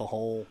throughout the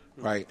whole.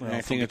 Right. And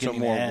I think it's a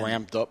more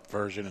ramped up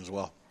version as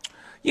well.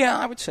 Yeah,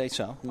 I would say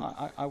so.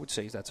 I would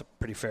say that's a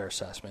pretty fair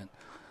assessment.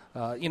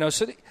 And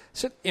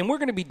we're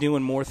going to be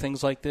doing more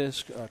things like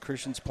this.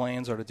 Christian's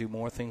plans are to do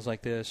more things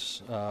like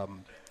this.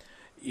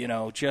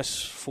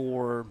 Just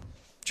for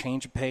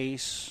change of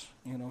pace.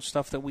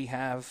 Stuff that we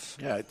have.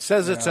 Yeah, it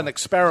says it's an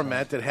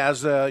experiment. It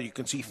has, you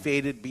can see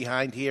faded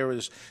behind here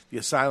is the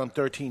Asylum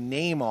 13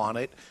 name on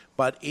it,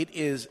 but it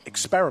is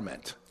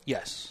experiment.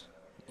 Yes.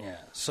 Yeah.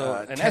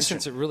 So, in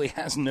essence, it really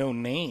has no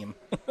name.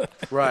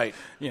 Right.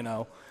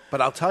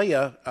 But I'll tell you,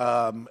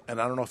 and I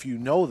don't know if you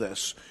know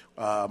this,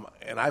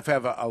 and I've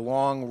had a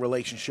long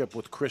relationship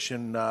with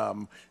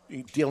Christian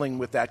dealing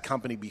with that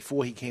company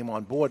before he came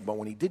on board. But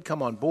when he did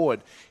come on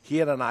board, he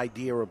had an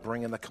idea of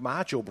bringing the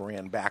Camacho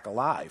brand back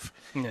alive.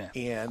 Yeah.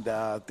 And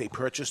they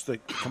purchased the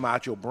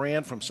Camacho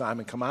brand from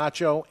Simon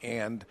Camacho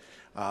and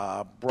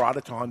brought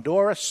it to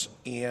Honduras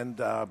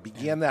and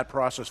began that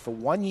process for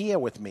 1 year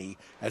with me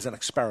as an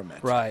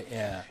experiment. Right,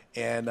 yeah.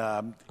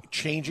 And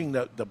changing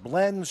the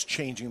blends,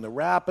 changing the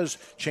wrappers,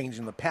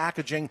 changing the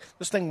packaging.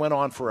 This thing went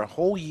on for a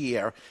whole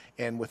year,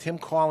 and with him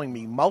calling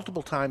me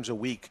multiple times a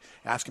week,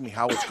 asking me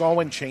how it's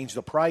going, change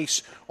the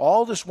price,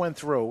 all this went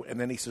through, and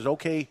then he says,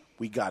 okay,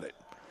 we got it.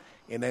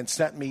 And then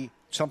sent me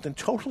something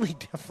totally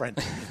different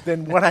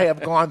than what I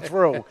have gone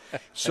through.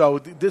 So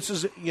this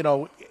is,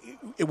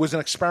 it was an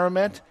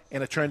experiment,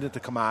 and it turned into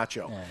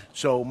Camacho. Yeah.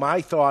 So my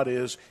thought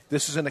is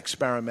this is an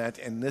experiment,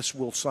 and this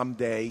will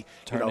someday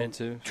turn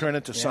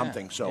into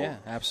something. So, yeah,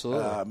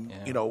 absolutely.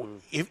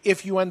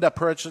 If you end up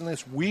purchasing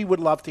this, we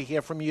would love to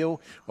hear from you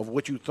of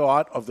what you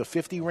thought of the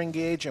 50 ring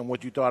gauge and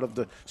what you thought of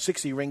the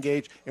 60 ring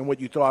gauge and what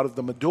you thought of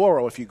the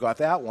Maduro if you got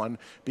that one,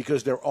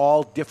 because they're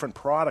all different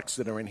products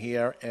that are in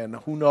here, and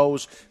who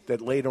knows that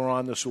later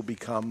on this will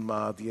become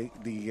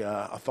the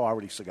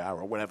authority cigar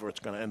or whatever it's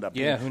going to end up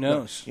being. Yeah, who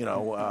knows?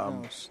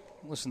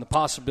 Listen, the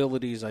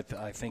possibilities I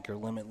think are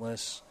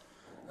limitless.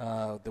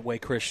 The way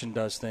Christian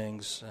does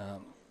things,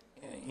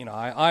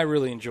 I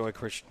really enjoy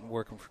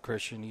working for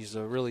Christian. He's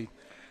a really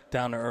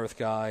down to earth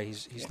guy.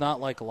 He's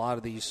not like a lot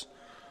of these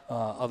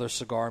other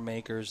cigar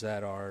makers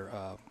that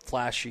are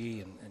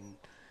flashy, and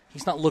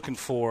he's not looking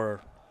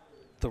for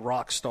the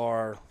rock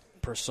star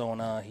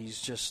persona. He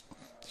just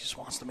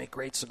wants to make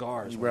great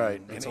cigars.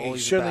 Right. And he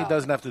certainly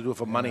doesn't have to do it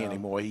for money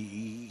anymore.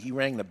 He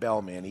rang the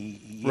bell, man.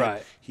 He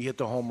hit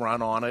the home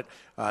run on it.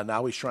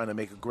 Now he's trying to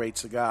make a great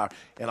cigar.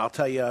 And I'll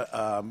tell you,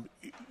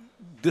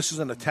 this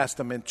isn't a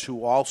testament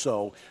to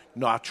also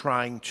not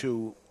trying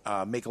to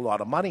make a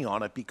lot of money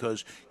on it,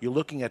 because you're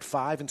looking at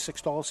 $5 and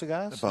 $6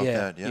 cigars. About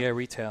that, yeah. Yeah,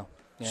 retail.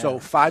 Yeah. So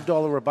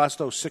 $5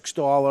 Robusto,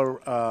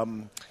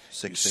 $6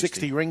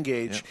 60 ring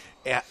gauge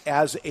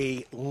as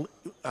a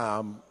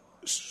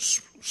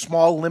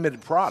small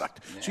limited product.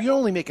 Yeah. So you're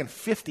only making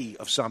 50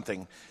 of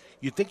something.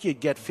 You'd think you'd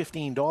get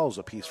 $15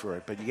 a piece for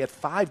it, but you get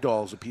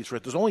 $5 a piece for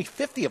it. There's only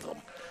 50 of them.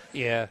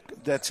 Yeah.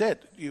 That's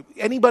it.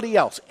 Anybody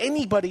else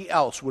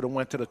would have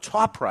went to the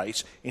top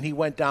price, and he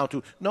went down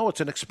to, no,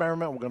 it's an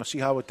experiment. We're going to see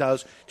how it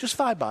does. Just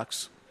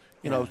 $5.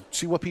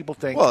 See what people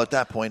think. Well, at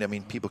that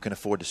point, people can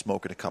afford to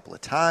smoke it a couple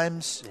of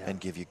times and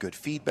give you good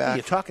feedback.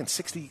 You're talking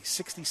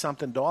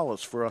 $60-something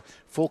for a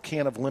full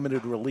can of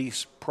limited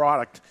release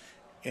product,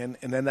 and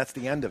then that's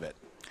the end of it.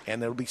 And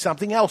there'll be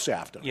something else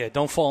after. Yeah,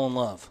 don't fall in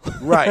love.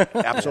 Right,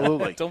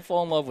 absolutely. Don't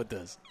fall in love with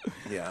this.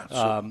 Yeah.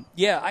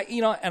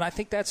 And I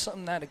think that's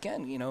something that,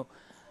 again,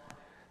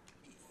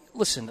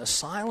 listen,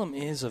 Asylum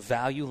is a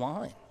value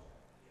line.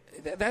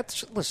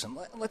 Let's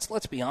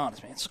be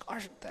honest, man.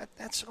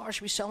 That cigar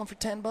should be selling for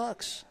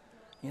 $10.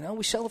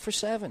 We sell it for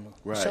 $7. Right.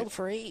 We sell it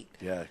for $8.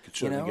 Yeah, could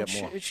certainly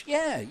get more.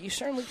 You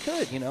certainly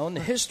could. In the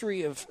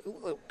history of,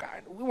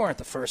 God, we weren't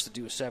the first to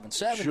do a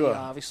 770,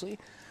 obviously,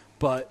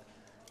 but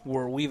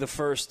were we the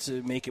first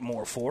to make it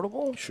more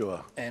affordable?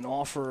 Sure. And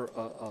offer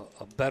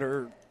a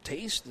better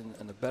taste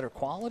and a better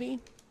quality?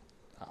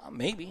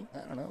 Maybe. I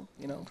don't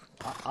know.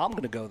 I'm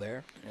going to go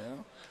there.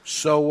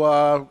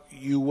 So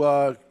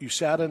you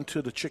sat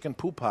into the chicken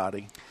poo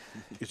party.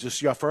 Is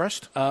this your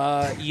first?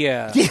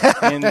 Yeah.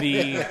 In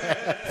the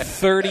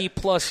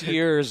 30-plus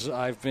years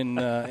I've been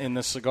in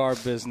the cigar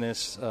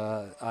business,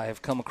 I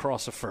have come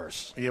across a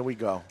first. Here we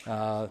go.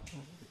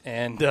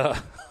 And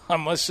I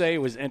must say it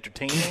was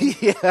entertaining.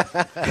 Yeah.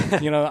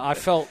 I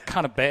felt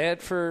kind of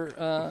bad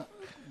for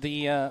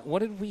what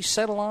did we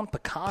settle on?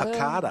 Piccata.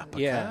 Piccata.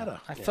 Yeah.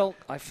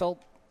 I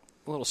felt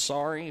a little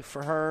sorry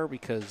for her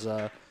because.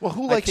 Well,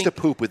 who likes to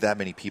poop with that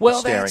many people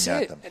staring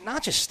at them?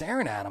 Not just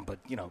staring at them, but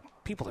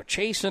people are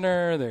chasing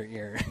her.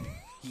 You're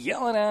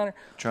yelling at her.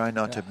 Trying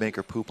not to make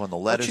her poop on the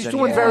letters. She's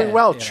anymore. doing very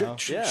well.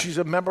 She's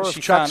a member of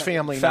Chuck's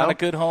family now. Found a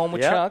good home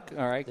with Chuck.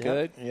 All right,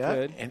 good. Yeah,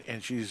 good.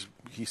 And he's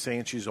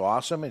saying she's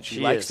awesome and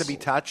she likes to be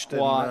touched.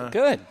 Well, and,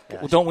 good.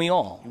 Well, don't we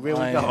all?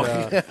 Really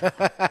don't.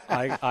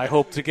 I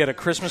hope to get a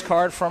Christmas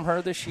card from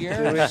her this year.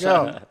 There we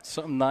go.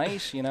 Something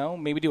nice,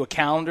 Maybe do a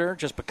calendar,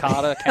 just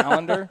Piccata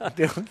calendar.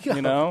 There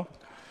we go.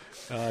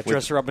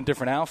 Dress her up in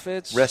different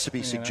outfits.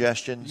 Recipe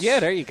suggestions. Yeah,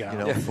 there you go.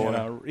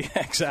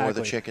 Exactly. For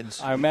the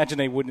chickens. I imagine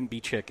they wouldn't be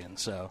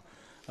chickens. So,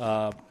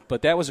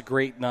 but that was a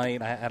great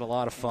night. I had a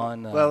lot of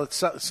fun. Well,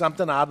 it's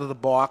something out of the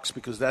box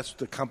because that's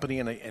the company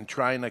and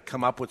trying to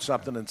come up with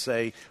something and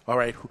say, all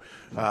right,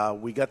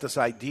 we got this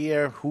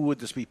idea. Who would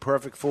this be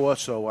perfect for?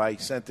 So I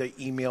sent the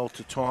email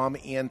to Tom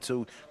and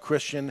to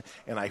Christian,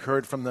 and I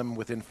heard from them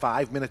within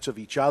 5 minutes of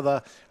each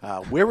other.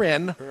 We're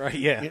in. Right,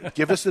 yeah.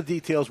 Give us the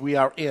details. We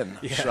are in.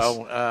 Yes.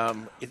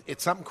 So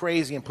it's something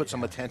crazy and put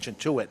some attention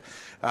to it.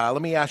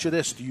 Let me ask you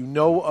this. Do you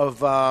know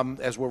of,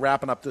 as we're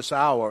wrapping up this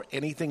hour,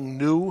 anything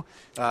new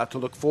to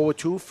look forward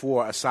to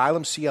for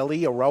Asylum,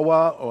 CLE,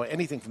 Aroa, or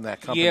anything from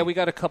that company? Yeah, we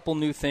got a couple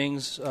new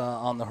things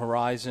on the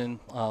horizon.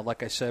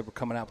 Like I said, we're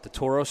coming out with the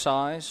Toro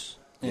size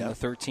in the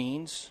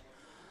 13s.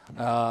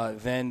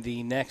 Then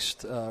the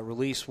next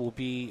release will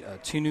be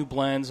 2 new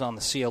blends on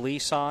the CLE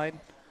side.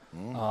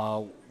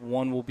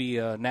 One will be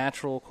a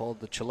natural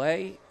called the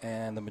Chile,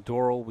 and the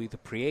Maduro will be the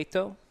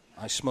Prieto.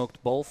 I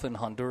smoked both in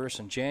Honduras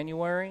in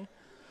January.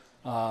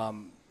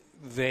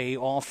 They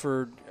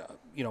offered,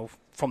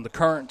 from the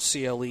current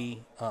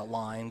CLE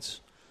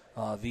lines,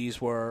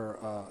 these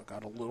were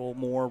got a little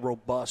more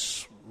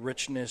robust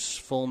richness,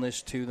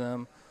 fullness to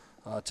them.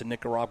 It's a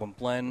Nicaraguan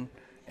blend,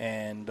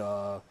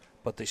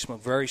 but they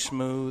smoke very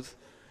smooth.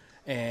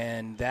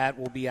 And that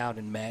will be out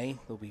in May.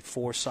 There'll be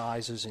 4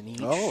 sizes in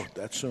each. Oh,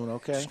 that's soon.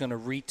 Okay. It's going to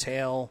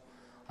retail,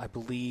 I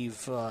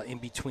believe, in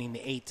between the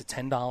 $8 to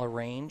 $10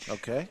 range.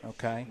 Okay.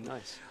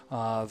 Nice.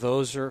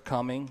 Those are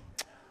coming.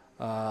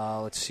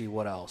 Let's see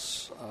what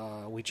else.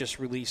 We just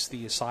released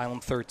the Asylum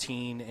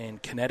 13 in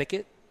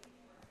Connecticut.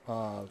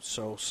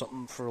 So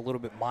something for a little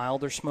bit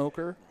milder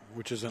smoker.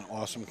 Which is an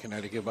awesome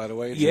Connecticut, by the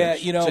way.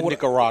 It's a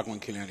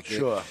Nicaraguan Connecticut.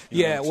 Sure.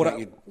 It's not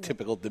your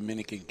typical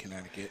Dominican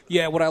Connecticut.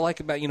 Yeah, what I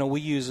like about,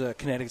 we use a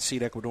Connecticut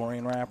seed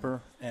Ecuadorian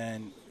wrapper,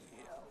 and,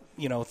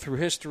 through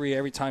history,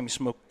 every time you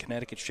smoke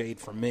Connecticut shade,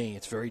 for me,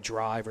 it's very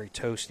dry, very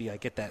toasty. I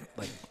get that,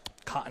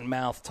 cotton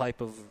mouth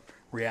type of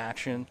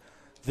reaction.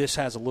 This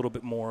has a little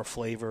bit more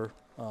flavor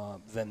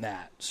than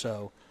that,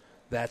 so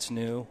that's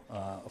new.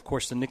 Of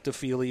course, the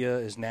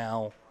Nyctophilia is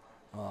now...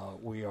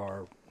 we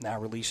are now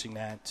releasing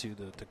that to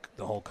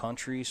the whole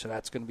country, so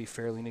that's going to be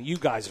fairly new. You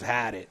guys have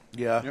had it.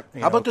 Yeah.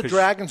 How about the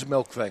Dragon's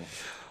Milk thing?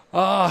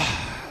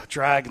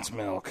 Dragon's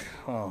Milk.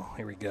 Oh,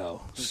 here we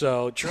go.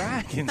 So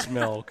Dragon's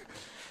Milk,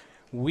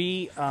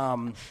 we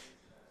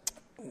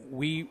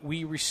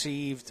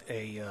received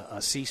a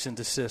cease and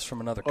desist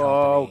from another company.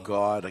 Oh,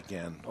 God,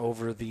 again.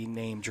 Over the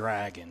name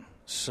Dragon.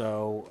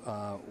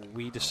 So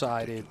we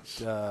decided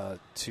to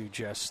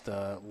just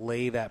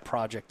lay that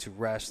project to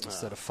rest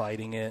instead of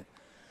fighting it.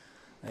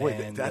 Boy,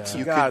 and, that's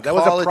you God, could that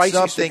was call a it pricey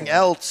something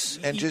else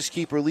and just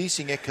keep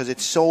releasing it because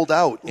it's sold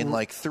out in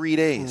 3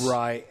 days.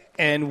 Right.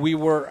 And we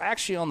were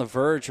actually on the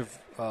verge of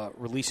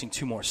releasing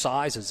 2 more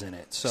sizes in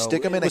it. So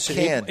stick them in a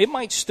can. It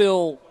might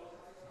still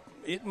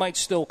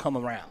come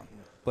around,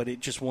 but it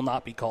just will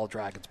not be called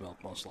Dragon's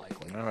Milk, most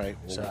likely. All right.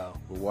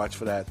 We'll watch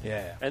for that.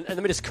 Yeah. And let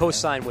me just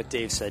co-sign what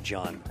Dave said,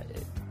 John.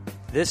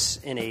 This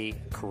in a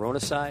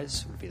Corona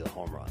size would be the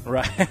home run.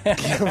 Right.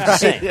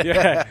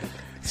 Yeah.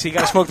 So you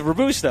got to smoke the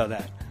Robusto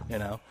then.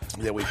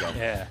 There we go.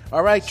 Yeah.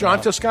 All right, John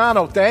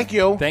Toscano, thank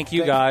you. Thank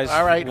you, guys.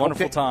 All right.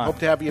 Wonderful time. Hope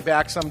to have you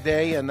back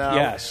someday. And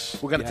yes.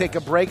 We're going to take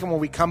a break, and when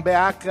we come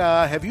back,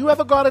 have you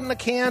ever got it in the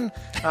can?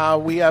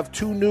 We have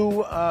 2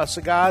 new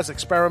cigars,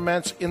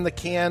 experiments in the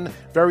can,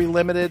 very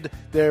limited.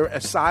 They're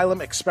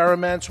Asylum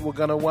experiments. We're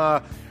going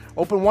to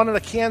open one of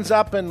the cans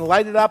up and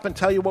light it up and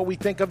tell you what we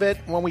think of it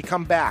when we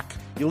come back.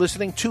 You're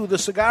listening to The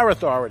Cigar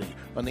Authority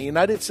on the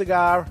United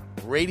Cigar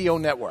Radio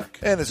Network.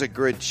 And there's a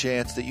good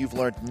chance that you've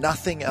learned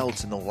nothing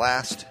else in the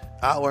last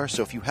hour,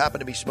 so if you happen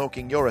to be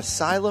smoking your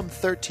Asylum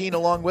 13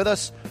 along with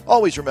us,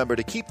 always remember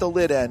to keep the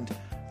lid end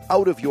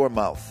out of your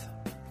mouth.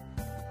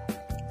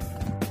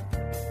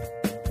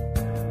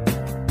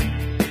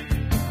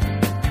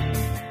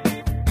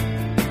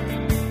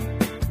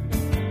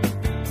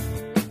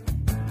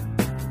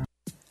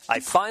 I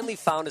finally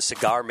found a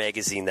cigar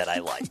magazine that I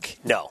like.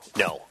 No,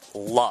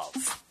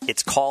 love.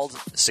 It's called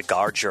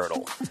Cigar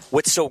Journal.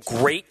 What's so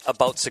great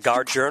about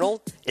Cigar Journal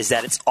is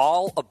that it's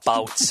all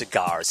about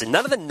cigars and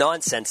none of the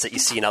nonsense that you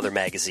see in other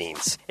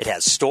magazines. It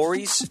has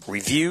stories,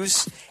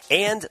 reviews,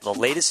 and the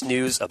latest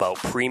news about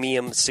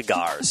premium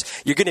cigars.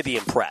 You're going to be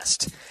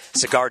impressed.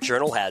 Cigar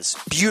Journal has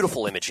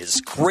beautiful images,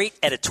 great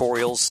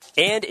editorials,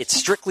 and it's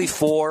strictly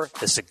for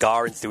the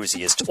cigar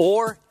enthusiast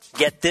or,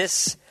 get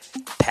this,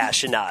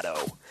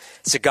 passionado.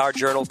 Cigar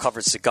Journal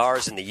covers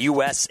cigars in the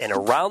U.S. and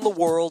around the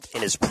world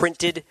and is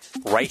printed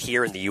right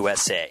here in the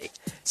USA.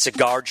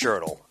 Cigar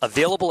Journal,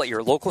 available at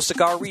your local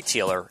cigar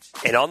retailer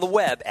and on the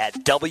web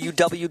at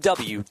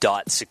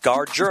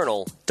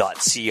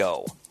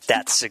www.cigarjournal.co.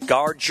 That's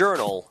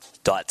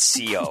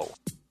cigarjournal.co.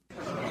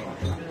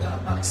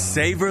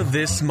 Savor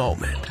this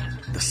moment.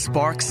 The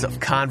sparks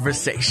of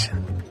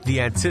conversation.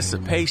 The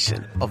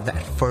anticipation of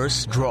that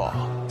first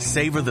draw.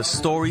 Savor the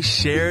story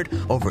shared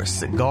over a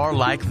cigar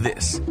like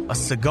this. A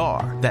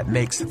cigar that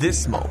makes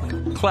this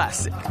moment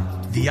classic.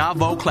 The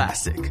Avo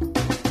Classic.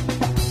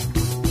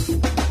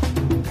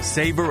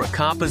 Savor a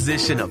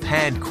composition of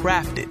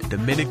handcrafted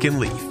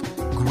Dominican leaf,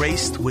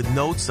 graced with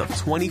notes of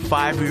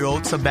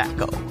 25-year-old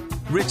tobacco.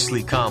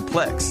 Richly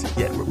complex,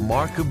 yet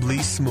remarkably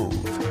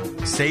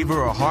smooth.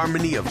 Savor a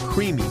harmony of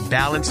creamy,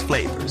 balanced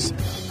flavors.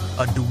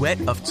 A duet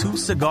of two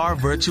cigar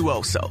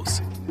virtuosos,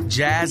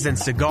 jazz and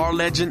cigar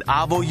legend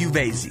Avo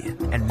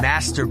Uvezian and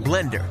master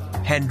blender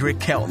Hendrik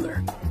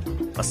Kellner.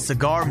 A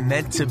cigar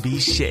meant to be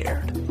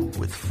shared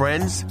with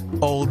friends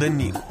old and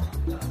new.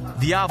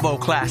 The Avo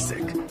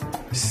Classic.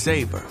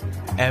 Savor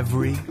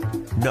every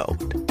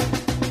note.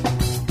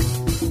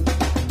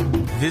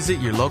 Visit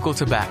your local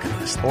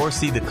tobacconist or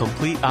see the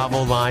complete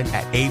Avo line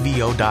at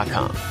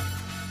avo.com.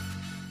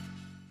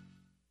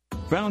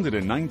 Founded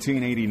in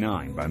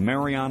 1989 by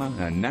Mariana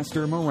and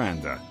Nestor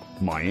Miranda,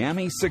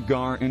 Miami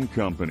Cigar and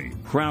Company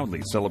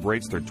proudly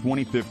celebrates their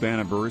 25th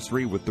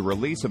anniversary with the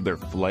release of their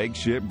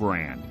flagship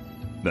brand,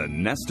 the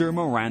Nestor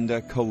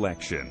Miranda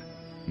Collection.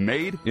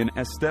 Made in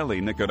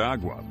Esteli,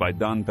 Nicaragua by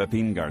Don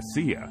Pepin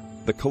Garcia,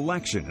 the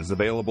collection is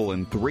available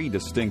in 3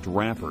 distinct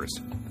wrappers,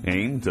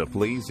 aimed to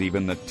please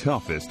even the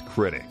toughest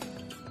critic.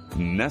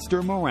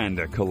 Nestor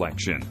Miranda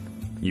Collection.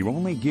 You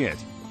only get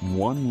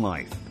one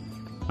life.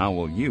 How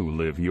will you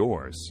live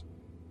yours?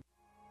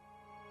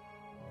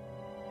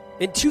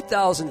 In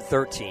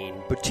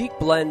 2013, Boutique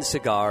Blend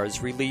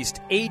Cigars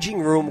released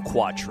Aging Room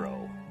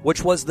Quattro,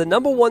 which was the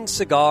 #1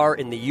 cigar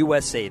in the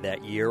USA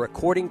that year,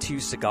 according to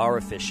Cigar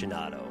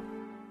Aficionado.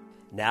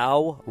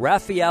 Now,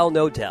 Rafael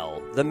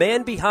Nodal, the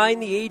man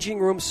behind the Aging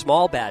Room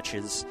small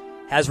batches,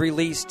 has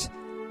released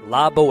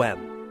La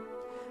Boheme.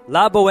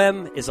 La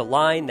Boheme is a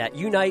line that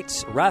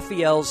unites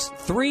Rafael's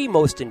 3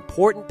 most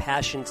important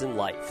passions in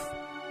life: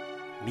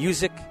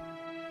 music,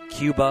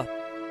 Cuba,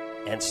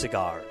 and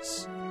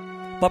cigars.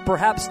 But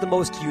perhaps the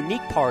most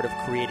unique part of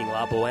creating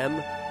La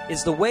Boheme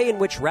is the way in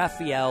which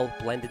Rafael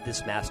blended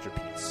this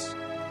masterpiece.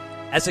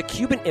 As a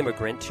Cuban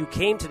immigrant who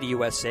came to the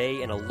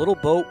USA in a little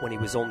boat when he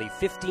was only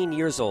 15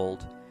 years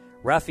old,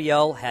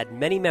 Rafael had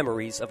many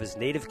memories of his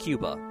native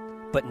Cuba,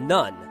 but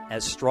none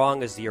as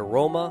strong as the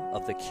aroma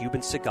of the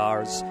Cuban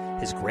cigars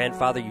his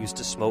grandfather used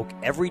to smoke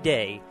every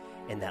day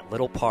in that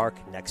little park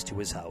next to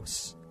his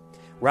house.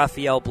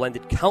 Rafael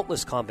blended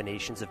countless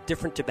combinations of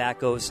different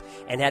tobaccos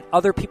and had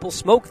other people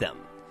smoke them.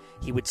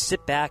 He would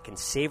sit back and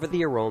savor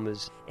the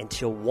aromas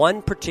until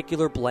one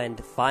particular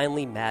blend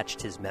finally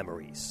matched his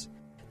memories.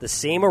 The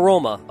same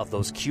aroma of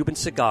those Cuban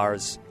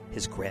cigars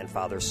his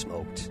grandfather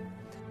smoked.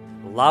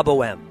 La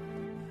Boheme,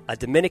 a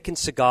Dominican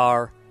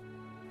cigar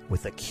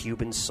with a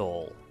Cuban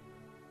soul.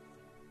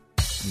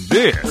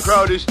 This the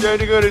crowd is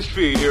standing on its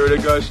feet here at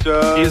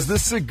Augusta. Is the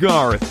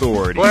Cigar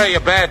Authority. Where are your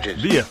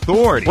badges? The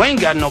authority. We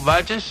ain't got no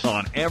badges.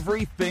 On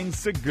everything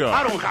cigar.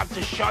 I don't have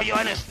to show you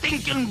any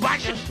stinking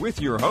badges. With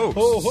your host.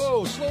 Ho,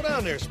 ho, slow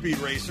down there, Speed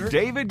Racer.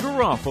 David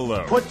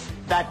Garofalo. Put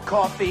that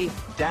coffee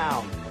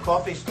down.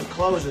 Coffee's for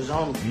closers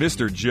only.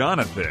 Mr.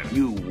 Jonathan.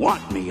 You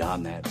want me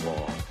on that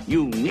wall.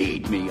 You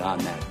need me on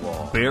that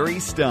wall. Barry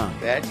Stein.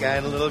 That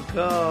kind of little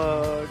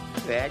card.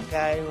 That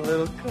kind of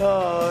little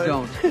card.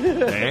 Don't.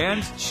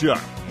 And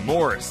Chuck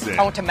Morrison.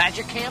 I went to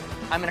magic camp.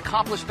 I'm an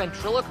accomplished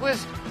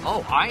ventriloquist.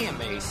 Oh, I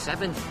am a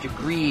 7th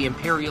degree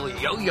imperial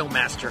yo-yo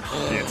master.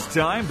 It's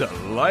time to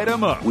light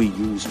 'em up. We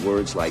use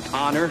words like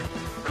honor,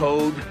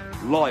 code,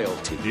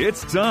 loyalty.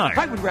 It's time.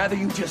 I would rather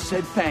you just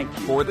said thank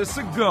you. For the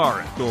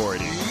Cigar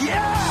Authority.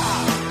 Yeah!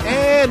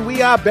 And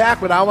we are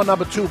back with hour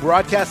number 2,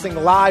 broadcasting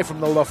live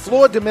from the La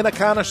Flor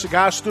Dominicana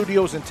Cigar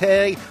Studios in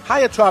today,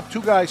 high atop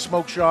Two Guys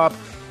Smoke Shop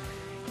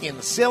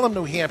in Salem,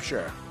 New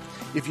Hampshire.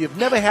 If you've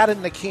never had it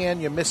in a can,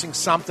 you're missing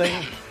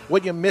something.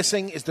 What you're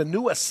missing is the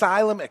new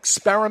Asylum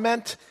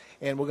experiment,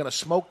 and we're going to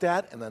smoke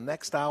that in the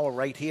next hour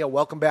right here.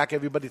 Welcome back,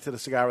 everybody, to the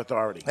Cigar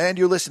Authority. And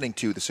you're listening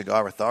to the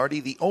Cigar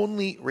Authority, the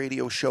only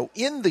radio show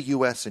in the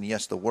U.S. and,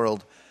 yes, the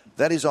world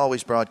that is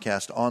always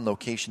broadcast on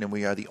location, and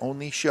we are the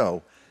only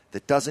show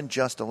that doesn't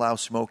just allow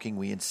smoking.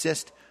 We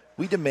insist,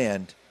 we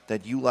demand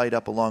that you light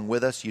up along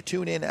with us. You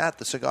tune in at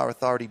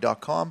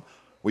thecigarauthority.com,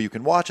 where you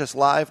can watch us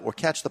live or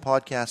catch the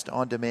podcast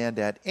on demand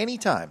at any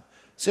time.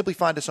 Simply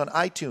find us on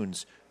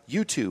iTunes,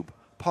 YouTube,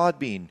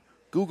 Podbean,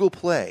 Google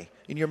Play,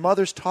 in your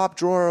mother's top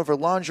drawer of her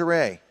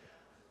lingerie.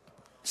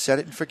 Set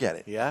it and forget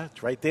it. Yeah,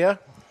 it's right there.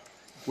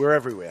 We're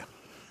everywhere.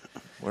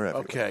 We're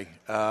everywhere. Okay,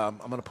 I'm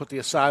going to put the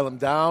Asylum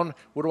down.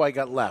 What do I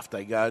got left?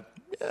 I got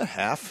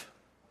half.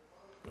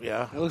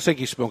 Yeah, It looks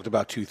like you smoked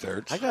about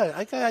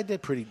 2/3. I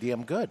did pretty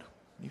damn good.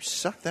 You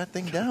sucked that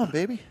thing down,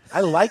 baby. I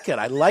like it.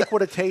 I like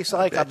what it tastes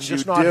like. I'm bet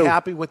just you not do.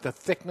 happy with the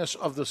thickness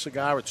of the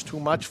cigar. It's too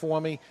much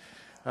for me.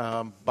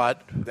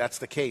 But that's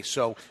the case.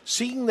 So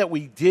seeing that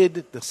we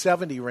did the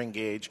 70 ring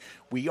gauge,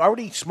 we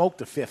already smoked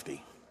the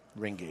 50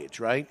 ring gauge,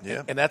 right?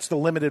 Yeah. And that's the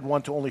limited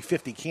one to only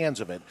 50 cans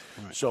of it.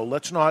 Right. So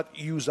let's not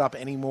use up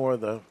any more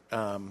of the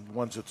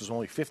ones that there's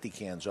only 50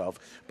 cans of.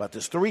 But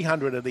there's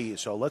 300 of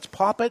these. So let's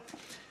pop it.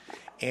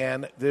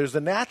 And there's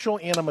the natural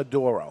and a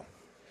Maduro.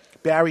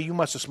 Barry, you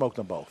must have smoked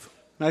them both.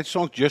 I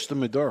smoked just the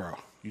Maduro.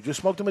 You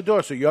just smoked the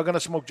Maduro, so you're going to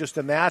smoke just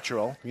the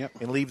natural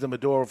and leave the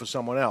Maduro for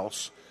someone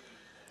else.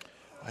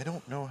 I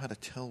don't know how to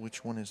tell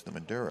which one is the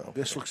Maduro.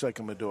 This looks like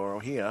a Maduro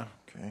here.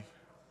 Okay.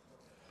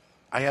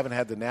 I haven't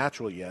had the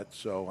natural yet,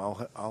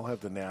 so I'll have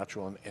the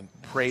natural and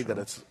pray that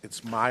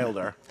it's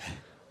milder.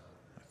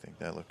 I think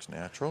that looks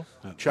natural.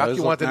 Chuck,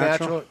 you want the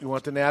natural? You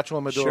want the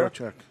natural Maduro, Sure.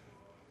 Chuck?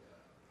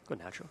 Go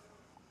natural.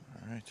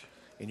 All right.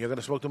 And you're going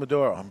to smoke the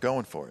Maduro? I'm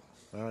going for it.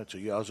 All right, so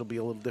yours will be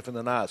a little different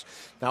than ours.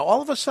 Now,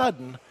 all of a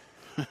sudden,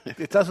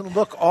 it doesn't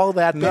look all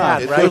that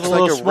bad, it right? looks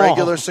like a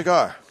regular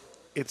cigar.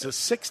 It's a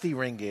 60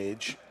 ring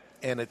gauge,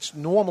 and it's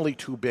normally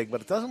too big, but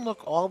it doesn't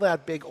look all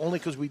that big only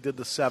because we did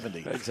the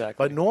 70. Exactly.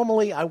 But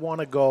normally I want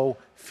to go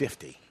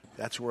 50.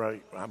 That's where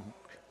I'm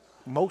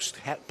most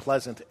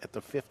pleasant at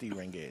the 50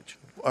 ring gauge.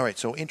 All right,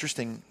 so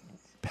interesting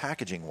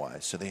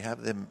packaging-wise. So they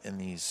have them in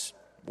these,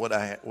 what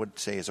I would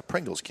say is a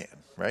Pringles can,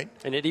 right?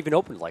 And it even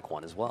opened like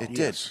one as well. It did.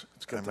 Yes.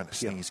 I'm going to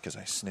sneeze because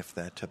I sniffed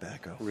that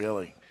tobacco.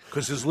 Really?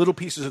 Because there's little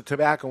pieces of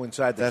tobacco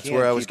inside the That's can.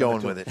 where I was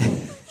keeping going with it.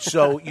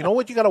 So you know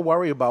what you got to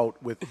worry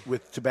about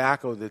with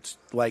tobacco that's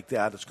like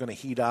that? It's going to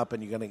heat up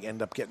and you're going to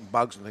end up getting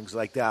bugs and things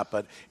like that.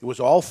 But it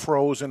was all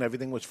frozen.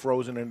 Everything was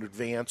frozen in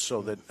advance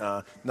so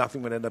that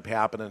nothing would end up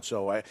happening.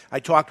 So I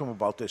talked to him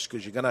about this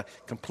because you're going to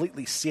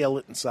completely seal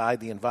it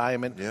inside the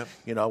environment. Yep.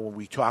 You know, when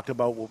we talked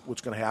about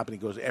what's going to happen, he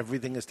goes,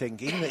 everything is taken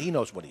care of. He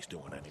knows what he's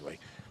doing anyway,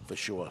 for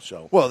sure.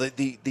 So Well,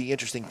 the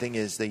interesting thing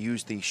is they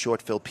use the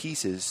short fill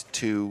pieces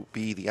to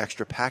be the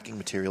extra packing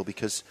material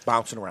because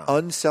bouncing around.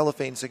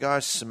 Uncellophane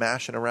cigars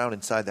smashing around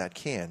inside that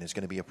can is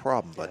going to be a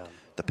problem. But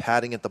the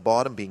padding at the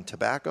bottom being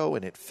tobacco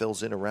and it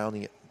fills in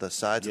around the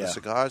sides of the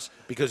cigars.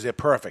 Because they're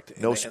perfect.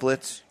 No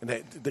splits. And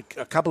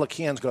a couple of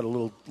cans got a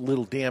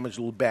little damaged,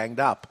 a little banged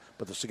up,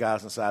 but the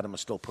cigars inside them are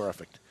still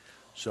perfect.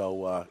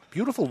 So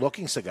beautiful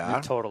looking cigar.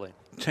 Yeah, totally.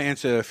 To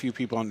answer a few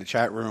people in the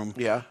chat room,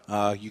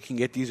 you can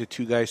get these at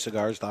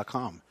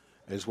twoguyscigars.com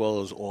as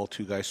well as all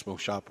Two Guys Smoke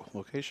Shop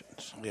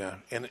locations. Yeah,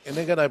 and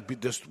they're going to be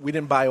just, we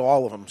didn't buy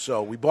all of them,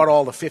 so we bought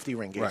all the 50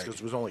 ring gauges because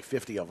there was only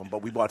 50 of them,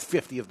 but we bought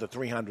 50 of the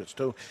 300s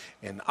too,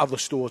 and other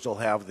stores will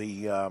have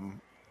the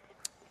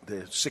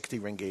 60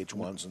 ring gauge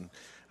ones and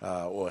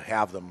or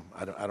have them.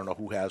 I don't know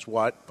who has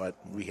what, but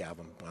we have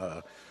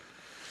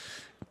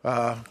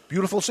them.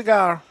 Beautiful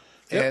cigar,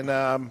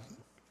 and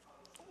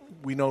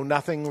we know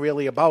nothing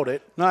really about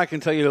it. No, I can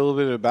tell you a little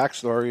bit of the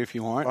backstory if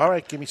you want. All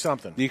right, give me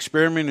something. The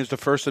experiment is the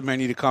first of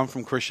many to come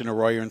from Christian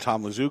Arroyo and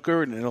Tom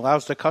Lazuka, and it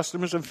allows the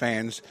customers and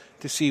fans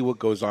to see what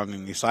goes on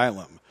in the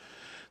asylum.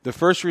 The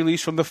first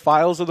release from the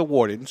files of the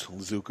wardens,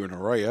 Lazuka and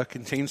Arroyo,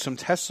 contains some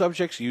test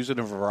subjects used in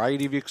a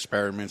variety of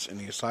experiments in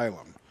the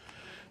asylum.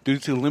 Due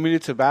to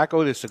limited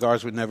tobacco, the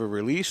cigars were never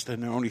released,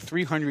 and there are only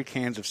 300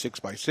 cans of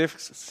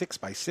 6x6,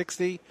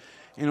 6x60,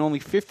 and only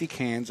 50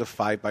 cans of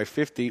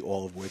 5x50,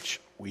 all of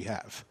which we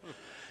have.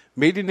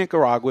 Made in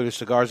Nicaragua, the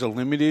cigars are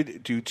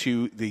limited due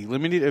to the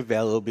limited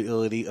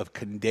availability of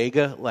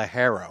Condega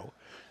Lajero,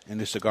 and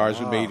the cigars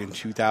were made in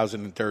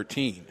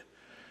 2013.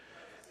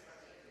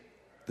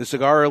 The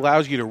cigar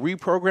allows you to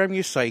reprogram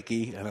your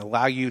psyche and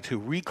allow you to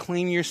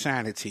reclaim your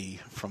sanity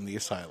from the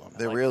asylum.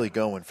 They're really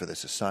going for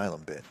this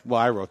asylum bit. Well,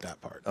 I wrote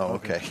that part. Oh,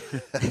 okay.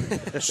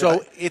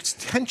 So it's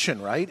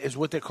tension, right, is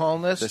what they're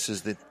calling this? This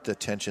is the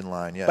tension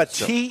line, yeah. But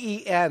So-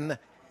 TEN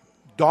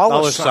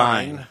Dollar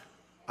 $sign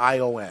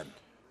ION.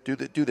 Do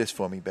this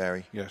for me,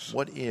 Barry. Yes.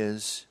 What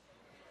is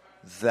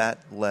that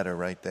letter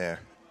right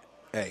there?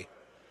 A.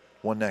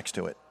 One next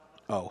to it.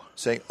 O.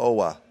 Say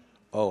OA.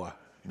 OA.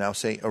 Now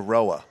say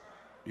Aroa.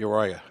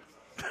 Uriah.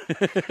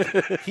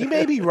 He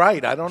may be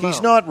right. I don't know.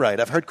 He's not right.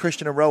 I've heard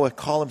Christian Aroa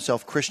call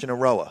himself Christian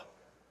Aroa.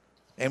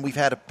 And we've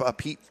had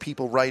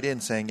people write in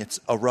saying it's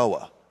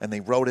Aroa. And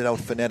they wrote it out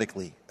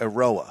phonetically.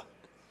 Aroa.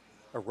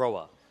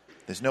 Aroa.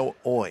 There's no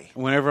oi.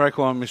 Whenever I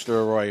call him Mr.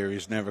 Arroyo,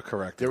 he's never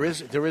correct. There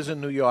is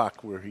in New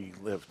York where he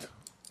lived.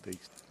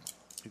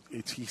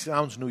 He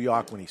sounds New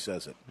York when he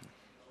says it.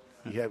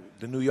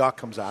 The New York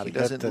comes out. He of it.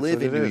 doesn't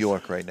live in New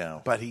York right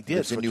now. But he did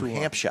Lives in for New too long.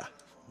 Hampshire.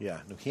 Yeah,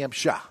 New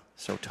Hampshire.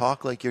 So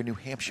talk like you're New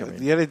Hampshire.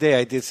 The other day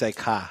I did say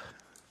ka.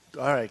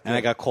 All right. And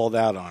I got called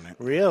out on it.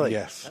 Really?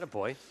 Yes. That a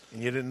boy.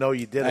 And you didn't know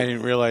you did it. I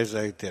didn't realize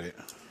I did it.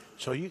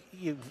 So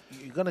you're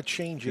going to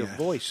change your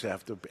voice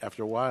after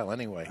a while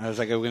anyway. I was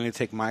like, are we going to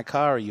take my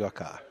car or your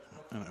car?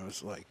 And I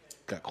was like,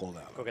 got cold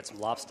out. Go get some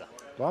lobster.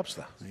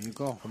 Lobster. There you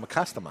go. From a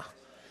customer.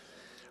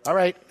 All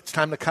right, it's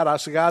time to cut our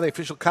cigar. The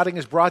official cutting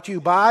is brought to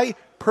you by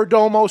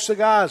Perdomo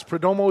Cigars.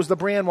 Perdomo is the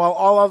brand. While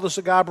all other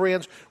cigar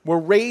brands were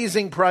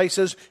raising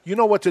prices, you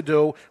know what to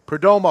do.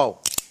 Perdomo,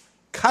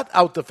 cut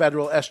out the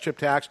federal S-chip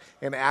tax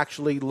and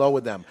actually lower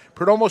them.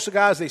 Perdomo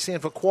Cigars, they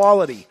stand for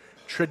quality,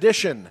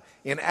 tradition,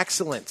 and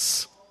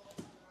excellence.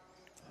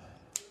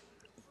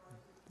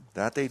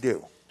 That they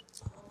do.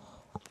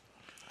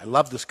 I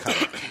love this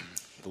cutter,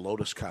 the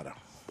Lotus cutter.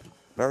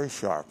 Very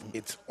sharp.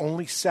 It's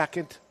only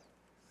second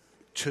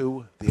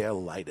to their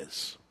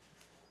lighters.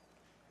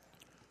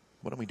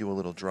 Why don't we do a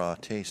little draw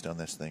taste on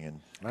this thing and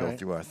All go right.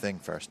 through our thing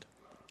first?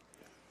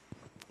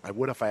 I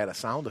would if I had a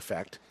sound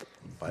effect,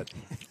 but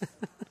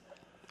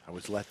I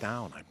was let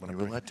down. You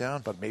were let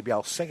down? But maybe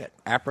I'll sing it.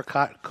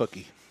 Apricot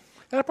cookie.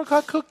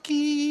 Apricot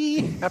cookie.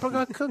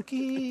 Apricot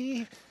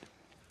cookie.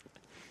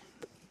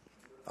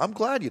 I'm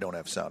glad you don't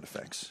have sound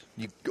effects.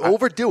 You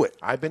overdo it.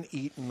 I've been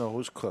eating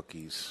those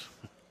cookies.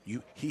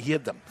 He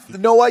hid them.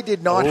 No, I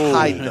did not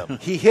hide them.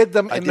 He hid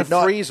them I in did the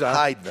not freezer.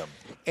 hide them.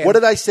 And- What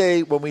did I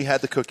say when we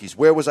had the cookies?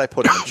 Where was I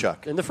putting them,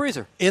 Chuck? In the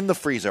freezer. In the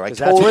freezer. 'Cause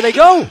that's where they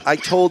go. I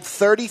told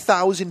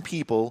 30,000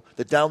 people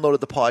that downloaded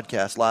the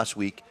podcast last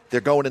week they're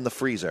going in the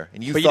freezer,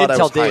 and you But you thought didn't I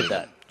tell was Dave hiding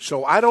that. them.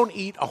 So I don't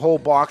eat a whole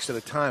box at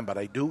a time, but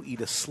I do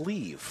eat a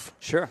sleeve.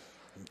 Sure.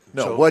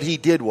 No, So- what he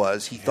did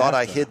was he thought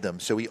I hid them,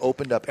 so he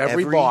opened up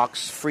Every every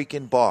box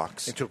freaking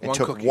box and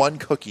took one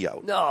cookie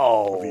out.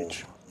 No.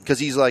 Because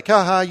he's like,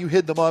 haha, you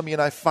hid them on me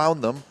and I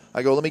found them.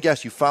 I go, let me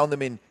guess, you found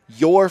them in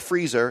your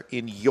freezer,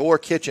 in your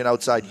kitchen,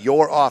 outside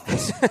your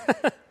office.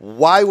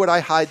 Why would I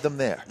hide them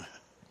there?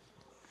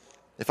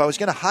 If I was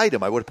going to hide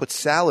them, I would have put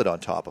salad on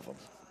top of them.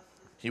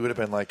 He would have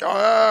been like,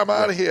 I'm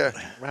out of here.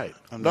 Right.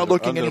 I'm not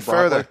looking any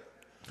further.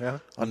 Yeah.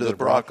 Under the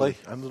broccoli.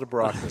 Under the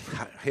broccoli.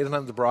 Hidden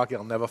under the broccoli,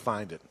 I'll never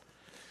find it.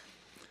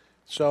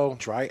 So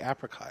Dry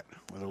apricot.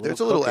 With There's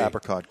a little cookie.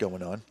 apricot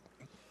going on.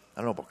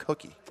 I don't know about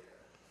cookie.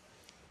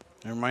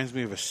 It reminds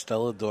me of a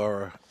Stella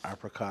Dora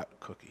apricot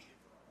cookie.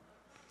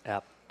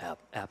 App.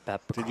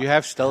 Did you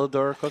have Stella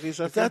Dora cookies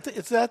up there?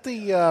 is that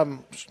the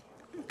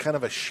kind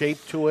of a shape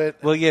to it?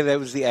 Well, yeah, that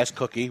was the S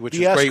cookie, which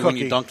The is S great when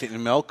you cookie. dunked it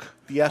in milk.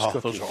 The S Oh,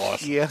 cookie. those are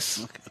awesome.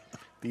 Yes.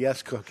 The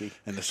S cookie.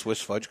 And the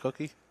Swiss fudge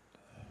cookie.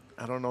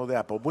 I don't know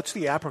that, but what's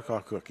the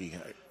apricot cookie?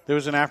 There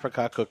was an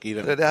apricot cookie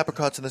that It had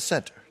apricots in the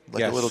center,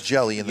 like Yes. a little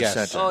jelly in the Yes.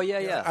 center. Oh,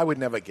 yeah. I would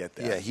never get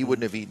that. Yeah, he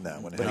wouldn't have eaten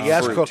that one. It But had the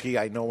S fruit. cookie,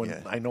 I know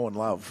and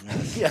love.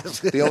 Yes.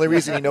 The only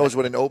reason he knows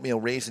what an oatmeal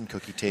raisin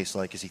cookie tastes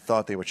like is he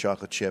thought they were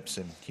chocolate chips,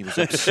 and he was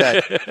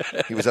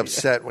upset. He was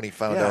upset when he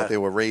found Yeah. out they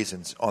were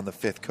raisins on the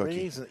fifth cookie.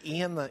 Raisin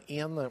and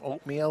the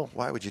oatmeal.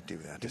 Why would you do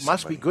that? to It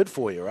must be somebody? good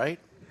for you, right?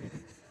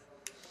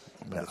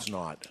 But it's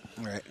not.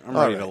 All right, I'm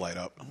All ready right. to light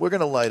up. We're going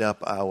to light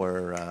up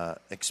our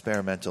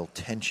experimental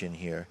tension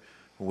here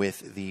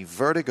with the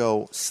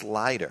Vertigo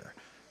Slider,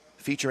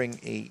 featuring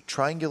a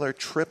triangular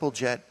triple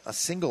jet, a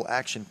single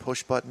action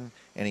push button,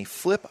 and a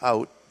flip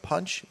out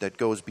punch that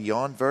goes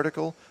beyond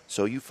vertical.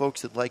 So you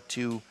folks that like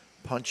to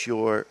punch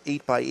your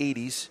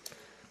 8x80s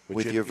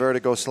with your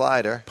Vertigo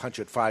Slider, Punch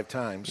it 5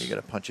 times. you got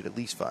to punch it at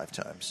least 5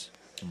 times.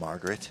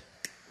 Margaret.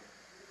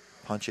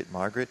 Punch it,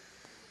 Margaret.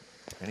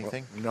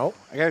 Anything? Nope.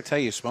 I got to tell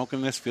you,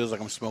 smoking this feels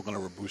like I'm smoking a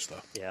Robusto.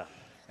 Yeah.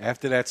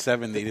 After that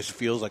 7, they just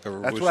feels like a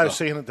Robusto. That's what I was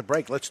saying at the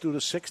break. Let's do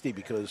the 60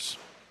 because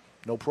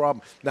no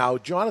problem. Now,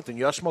 Jonathan,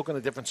 you're smoking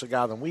a different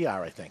cigar than we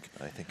are, I think.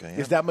 I think I am.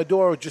 Is that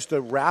Maduro just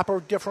a wrapper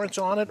difference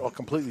on it or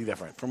completely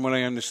different? From what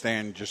I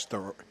understand,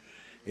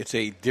 it's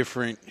a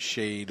different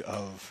shade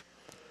of,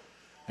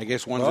 I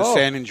guess one's a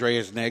San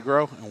Andreas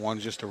Negro and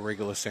one's just a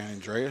regular San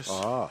Andreas.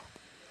 Ah.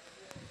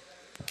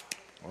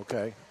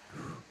 Okay.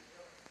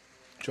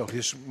 So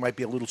his might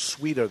be a little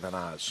sweeter than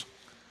ours.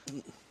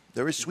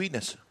 There is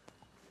sweetness.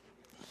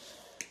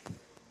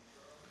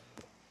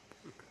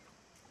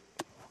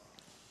 A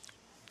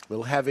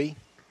little heavy.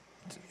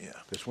 Yeah.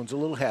 This one's a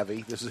little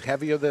heavy. This is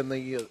heavier than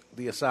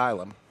the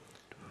Asylum.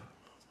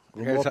 A I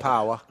little gotta more tell-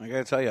 power. I got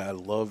to tell you, I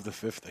love the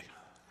 50.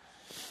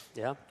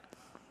 Yeah.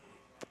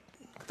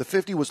 The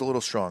 50 was a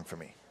little strong for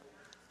me.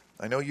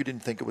 I know you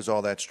didn't think it was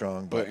all that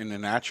strong, But but in the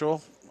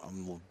natural,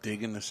 I'm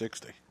digging the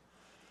 60.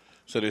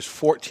 So there's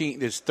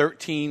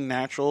 13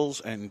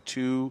 naturals and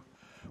 2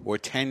 or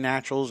 10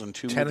 naturals and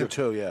 2 10 and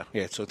 2, yeah.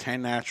 Yeah, so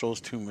 10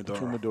 naturals, 2 Maduro.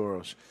 2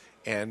 Maduros.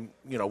 And,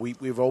 you know,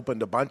 we've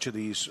opened a bunch of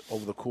these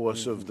over the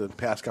course of the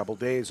past couple of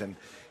days. And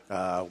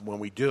when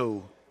we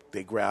do,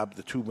 they grab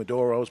the 2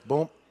 Maduros,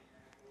 boom.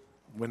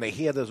 When they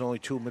hear there's only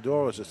 2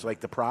 Maduros, it's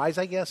like the prize,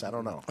 I guess? I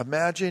don't know.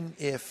 imagine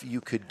if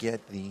you could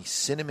get the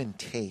cinnamon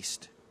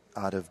taste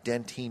out of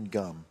dentine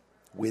gum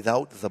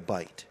without the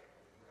bite.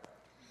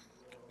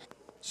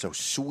 So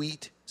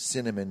sweet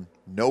cinnamon,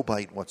 no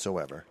bite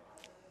whatsoever.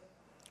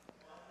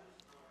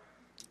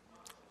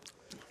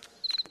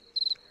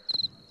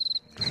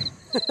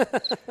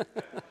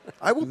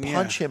 I will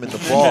punch him in the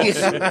balls.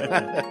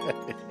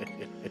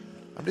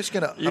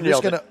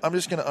 I'm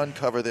just gonna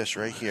uncover this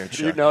right here,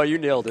 Chuck. You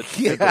nailed it.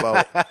 Think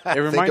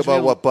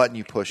about what button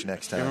you push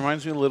next time. It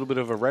reminds me a little bit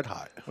of a Red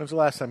Hot. When's the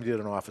last time you did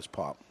an office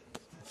pop?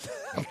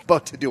 I'm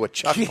about to do a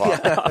Chuck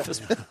pop.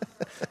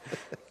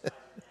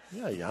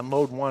 Yeah, you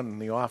unload one in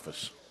the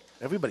office.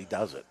 Everybody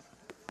does it.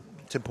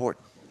 It's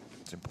important.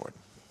 It's important.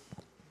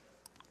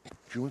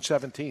 June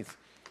 17th,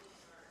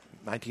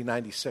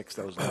 1996.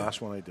 That was the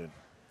last one I did.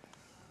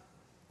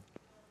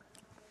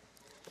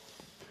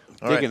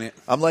 All right.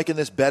 I'm liking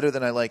this better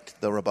than I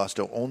liked the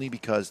Robusto, only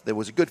because there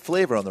was a good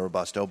flavor on the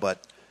Robusto,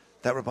 but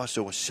that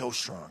Robusto was so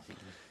strong.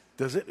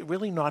 Does it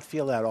really not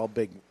feel that all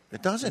big?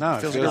 It doesn't. No,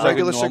 it feels like like a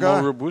regular normal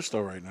cigar.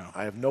 Robusto right now.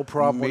 I have no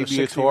problem with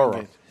Maybe a a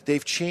Toro.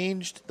 They've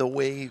changed the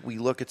way we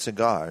look at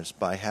cigars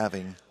by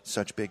having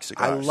such big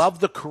cigars. I love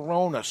the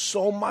Corona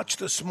so much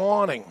this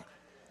morning.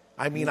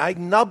 I mean, I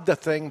nubbed the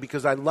thing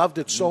because I loved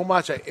it so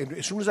much. And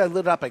as soon as I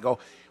lit it up, I go,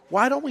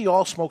 why don't we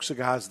all smoke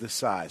cigars this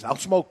size? I'll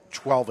smoke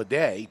 12 a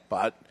day,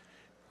 but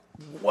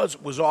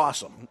was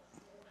awesome.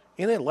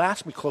 And it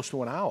lasts me close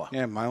to an hour.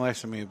 Yeah, mine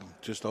lasted me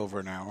just over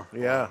an hour.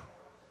 Yeah.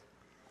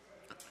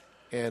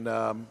 And,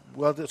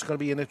 well, it's going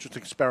to be an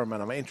interesting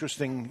experiment. I'm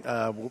interesting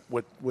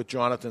what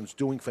Jonathan's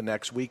doing for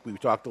next week. We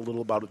talked a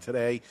little about it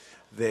today,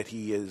 that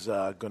he is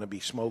going to be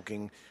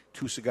smoking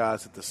 2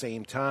 cigars at the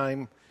same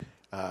time,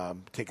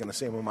 taking the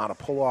same amount of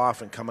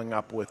pull-off and coming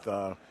up with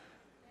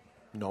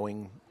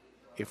knowing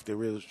if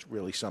there is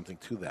really something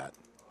to that.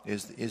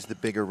 Is the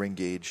bigger ring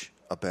gauge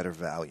a better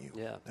value?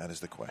 Yeah. That is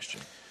the question.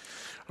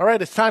 All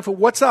right, it's time for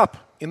What's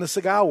Up in the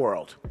Cigar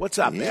World. What's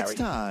up, Barry? It's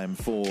time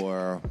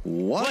for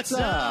What's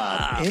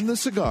Up in the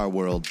Cigar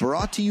World,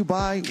 brought to you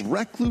by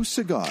Recluse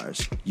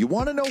Cigars. You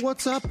want to know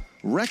what's up?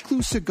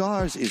 Recluse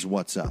Cigars is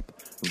what's up.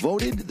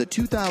 Voted the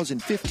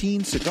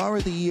 2015 Cigar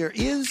of the Year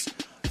is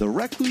the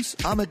Recluse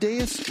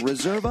Amadeus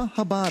Reserva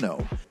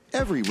Habano.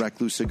 Every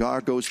Recluse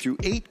cigar goes through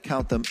 8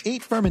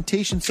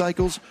 fermentation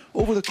cycles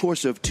over the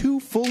course of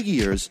 2 full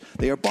years.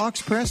 They are box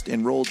pressed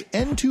and rolled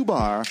end-to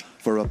bar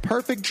for a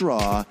perfect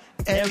draw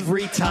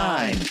every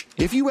time.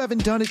 If you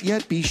haven't done it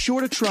yet, be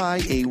sure to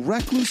try a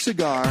Recluse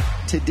cigar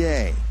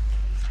today.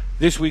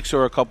 This week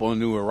saw a couple of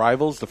new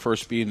arrivals, the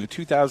first being the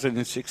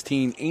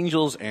 2016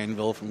 Angels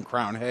Anvil from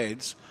Crown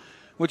Heads,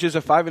 which is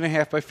a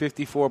 5.5 by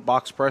 54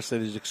 box press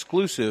that is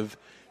exclusive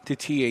to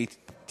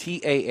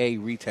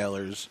TAA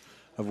retailers,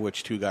 of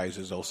which Two Guys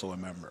is also a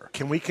member.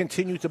 Can we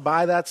continue to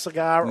buy that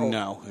cigar?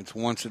 No.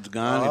 Once it's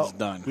gone, it's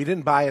done. We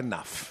didn't buy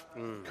enough.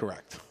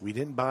 Correct. We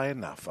didn't buy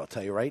enough. I'll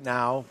tell you right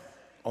now,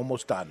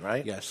 almost done,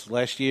 right? Yes.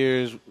 Last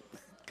year's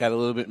got a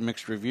little bit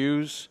mixed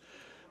reviews,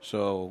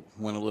 so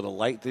went a little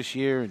light this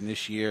year, and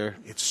this year...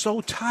 It's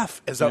so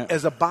tough as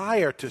a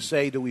buyer to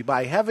say, do we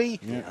buy heavy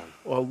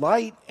or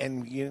light,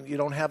 and you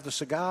don't have the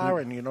cigar,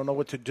 and you don't know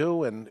what to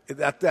do, and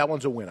that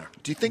one's a winner.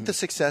 Do you think the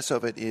success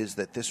of it is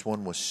that this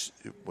one was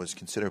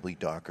considerably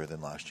darker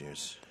than last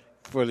year's?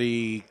 For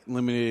the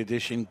limited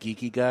edition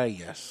geeky guy,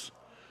 yes.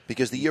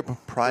 Because the year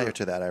prior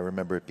to that, I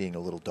remember it being a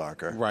little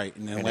darker. Right,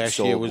 and then last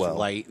year was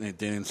light, and it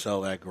didn't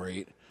sell that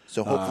great.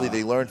 So hopefully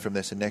they learn from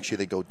this, and next year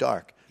they go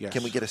dark. Yes.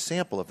 Can we get a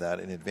sample of that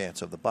in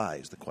advance of the buy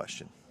is the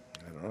question.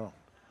 I don't know.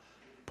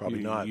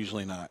 Probably not.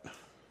 Usually not.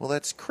 Well,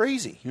 that's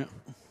crazy. Yeah.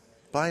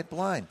 Buy it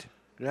blind.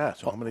 Yeah,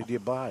 so how many do you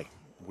buy?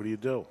 What do you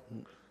do?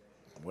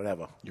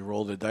 Whatever. You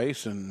roll the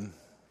dice, and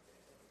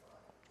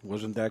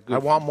wasn't that good? I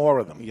want more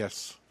of them.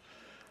 Yes.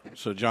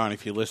 So, John,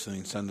 if you're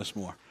listening, send us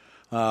more.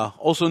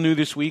 Also new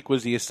this week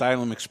was the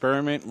Asylum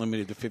Experiment,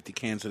 limited to 50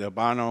 cans of the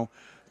Habano,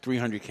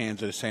 300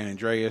 cans of the San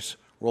Andreas,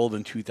 rolled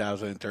in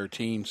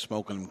 2013,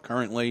 smoking them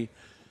currently.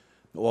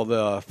 All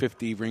the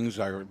 50 rings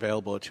are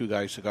available at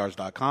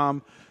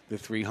twoguyscigars.com. The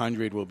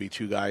 300 will be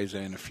Two Guys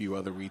and a few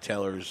other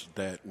retailers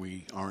that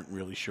we aren't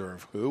really sure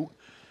of who.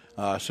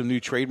 Some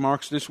new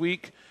trademarks this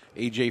week.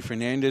 A.J.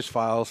 Fernandez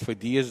files for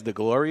Dias de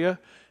Gloria,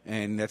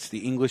 and that's the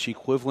English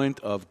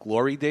equivalent of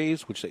Glory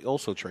Days, which they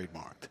also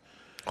trademarked.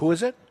 Who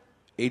is it?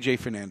 A.J.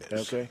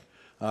 Fernandez. Okay.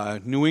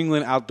 New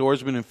England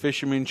outdoorsman and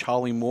fisherman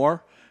Charlie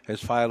Moore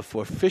has filed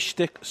for Fish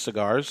Stick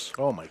Cigars.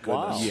 Oh, my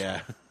goodness. Wow.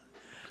 Yeah.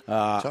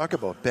 Talk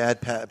about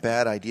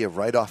bad idea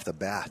right off the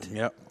bat.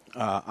 Yep.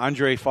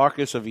 Andre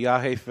Farkas of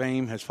Viaje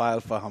fame has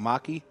filed for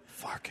Hamaki.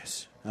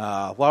 Farkas.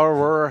 Laura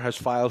Rohrer has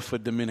filed for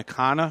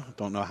Dominicana.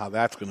 Don't know how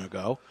that's going to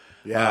go.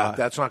 Yeah,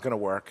 that's not going to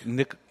work.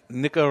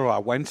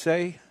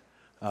 Nicaraguense,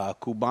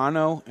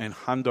 Cubano, and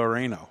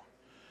Hondureño.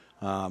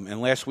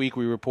 And last week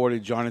we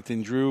reported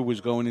Jonathan Drew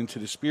was going into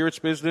the spirits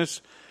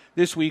business.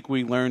 This week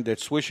we learned that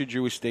Swisher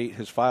Drew Estate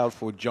has filed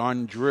for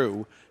John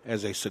Drew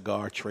as a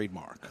cigar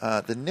trademark.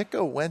 The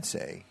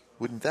Nicaraguense,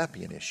 wouldn't that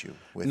be an issue?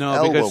 With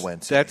No, because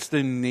Elwawense? that's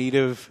the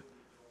native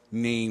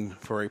name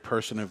for a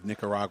person of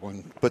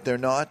Nicaraguan. But they're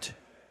not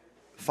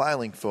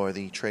filing for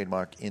the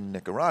trademark in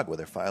Nicaragua.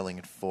 They're filing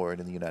it for it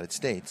in the United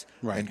States.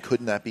 Right. And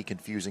couldn't that be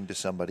confusing to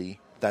somebody?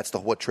 That's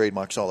what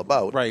trademark's all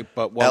about. Right,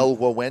 but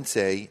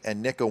Elwawense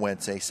and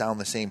Nicawense sound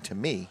the same to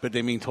me. But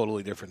they mean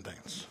totally different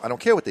things. I don't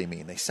care what they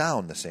mean. They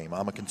sound the same.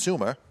 I'm a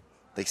consumer.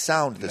 They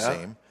sound the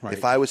same. Right.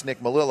 If I was Nick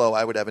Melillo,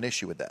 I would have an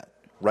issue with that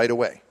right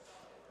away.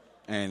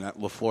 And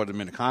La Flor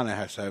Dominicana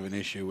has to have an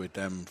issue with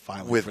them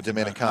filing with for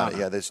Dominicana.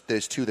 Yeah,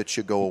 there's two that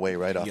should go away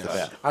right off the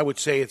bat. I would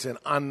say it's an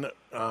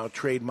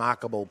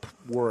untrademarkable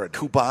word.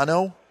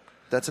 Cubano,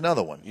 that's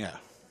another one. Yeah.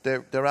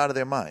 They're out of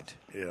their mind.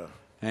 Yeah.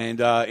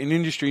 And in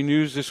industry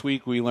news this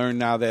week, we learned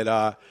now that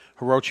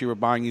Hiroshi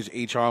Rabangi's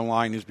HR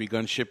line has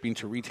begun shipping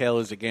to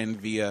retailers again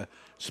via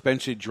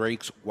Spencer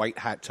Drake's White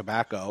Hat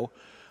Tobacco.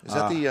 Is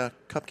that the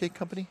cupcake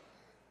company?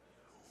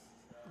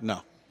 No.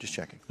 Just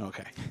checking.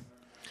 Okay.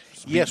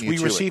 Yes, we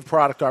received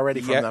product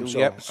already from them,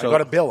 so I got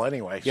a bill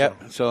anyway.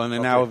 So and they're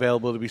now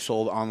available to be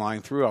sold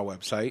online through our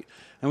website.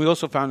 And we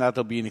also found out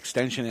there'll be an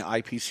extension in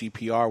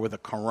IPCPR with a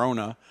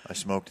Corona. I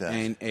smoked that.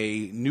 And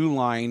a new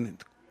line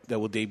that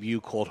will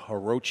debut called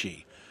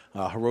Hirochi.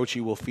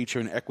 Hirochi will feature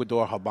an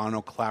Ecuador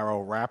Habano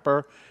Claro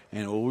wrapper,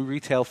 and it will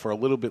retail for a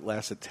little bit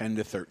less at $10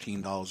 to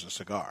 $13 a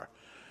cigar.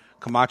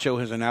 Camacho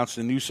has announced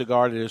a new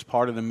cigar that is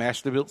part of the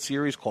Masterbuilt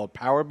series called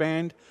Power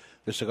Band.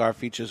 The cigar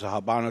features a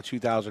Habano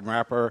 2000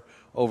 wrapper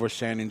over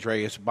San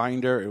Andreas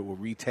binder. It will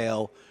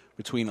retail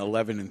between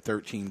 $11 and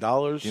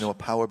 $13. Do you know what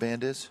Power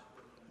Band is?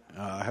 It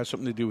has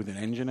something to do with an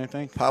engine, I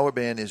think. Power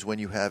Band is when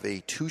you have a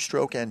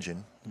two-stroke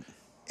engine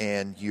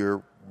and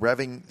you're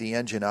revving the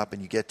engine up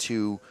and you get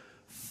to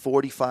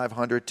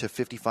 4,500 to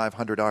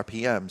 5,500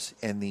 RPMs,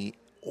 and the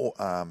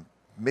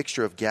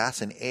mixture of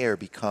gas and air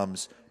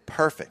becomes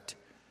perfect.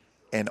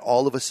 And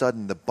all of a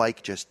sudden, the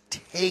bike just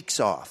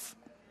takes off.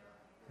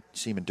 You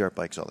see them in dirt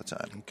bikes all the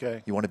time.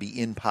 Okay. You want to be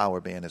in Power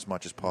Band as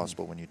much as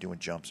possible when you're doing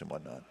jumps and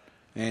whatnot.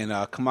 And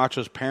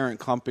Camacho's parent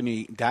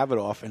company,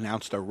 Davidoff,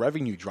 announced a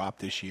revenue drop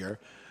this year.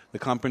 The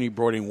company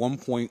brought in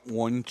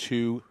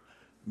 $1.12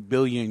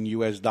 billion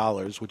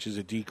US, which is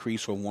a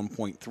decrease from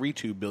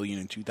 $1.32 billion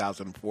in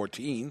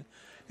 2014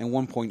 and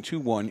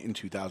 $1.21 in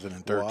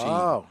 2013.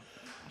 Wow.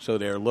 So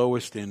they're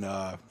lowest in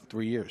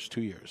 2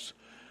 years.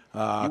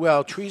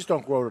 Well, trees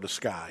don't grow to the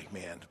sky,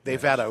 man.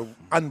 They've had an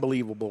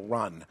unbelievable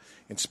run.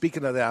 And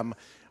speaking of them,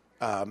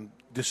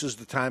 this is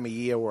the time of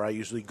year where I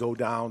usually go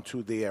down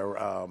to their,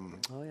 what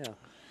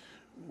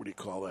do you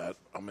call that?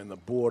 I'm in the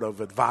board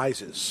of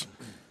advisors.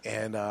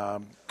 And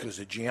because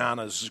of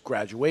Gianna's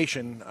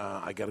graduation,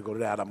 I got to go to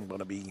that. I'm going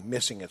to be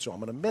missing it. So I'm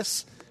going to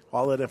miss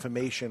all that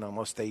information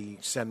unless they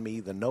send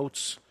me the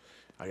notes.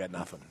 I got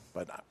nothing.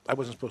 But I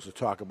wasn't supposed to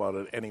talk about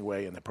it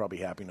anyway, and they're probably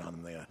happy not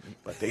in there.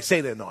 But they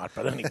say they're not.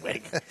 But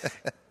anyway.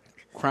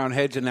 Crown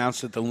Heads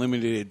announced that the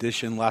limited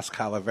edition Las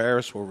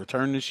Calaveras will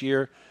return this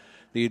year.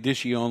 The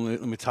Edición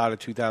Limitada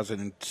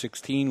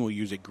 2016 will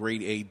use a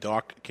Grade A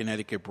dark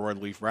Connecticut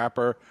broadleaf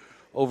wrapper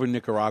over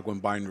Nicaraguan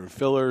binder and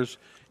fillers.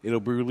 It'll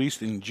be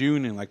released in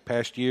June, and like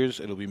past years,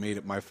 it'll be made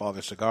at My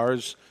Father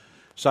Cigars.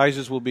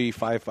 Sizes will be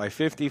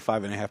 5x50,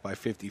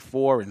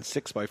 5.5x54, and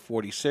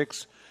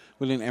 6x46,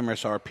 with an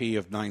MSRP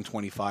of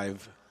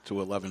 $9.25 to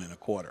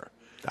 $11.25.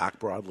 Dark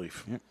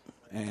broadleaf. Yep.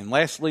 And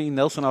lastly,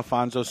 Nelson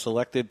Alfonso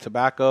Selected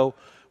Tobacco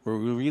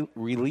will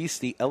release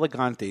the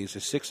Elegantes, a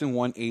 6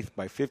 1/8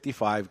 by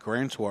 55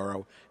 Gran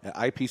Toro at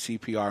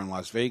IPCPR in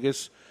Las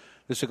Vegas.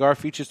 The cigar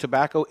features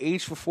tobacco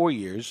aged for 4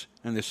 years,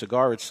 and the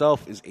cigar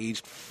itself is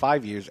aged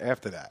 5 years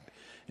after that.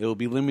 It will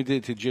be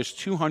limited to just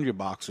 200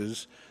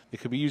 boxes. It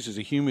could be used as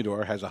a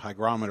humidor, has a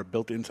hygrometer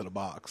built into the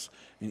box,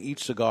 and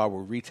each cigar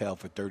will retail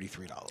for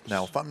 $33.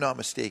 Now, if I'm not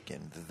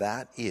mistaken,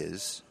 that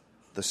is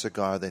the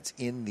cigar that's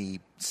in the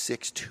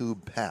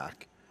 6-tube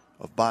pack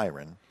of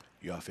Byron.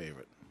 Your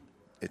favorite.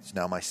 It's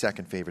now my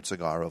second favorite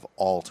cigar of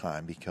all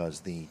time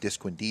because the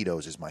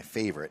Disquindidos is my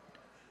favorite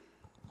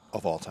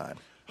of all time.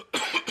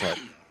 But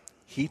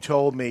he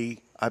told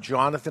me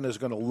Jonathan is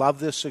going to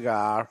love this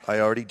cigar. I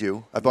already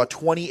do. I bought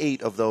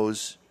 28 of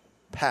those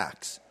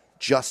packs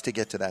just to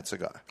get to that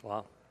cigar.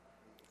 Wow.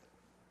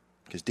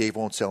 Because Dave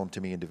won't sell them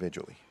to me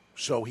individually.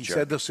 So he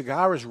said the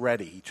cigar is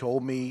ready. He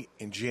told me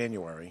in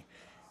January.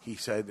 He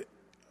said,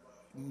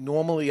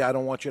 normally I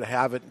don't want you to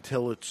have it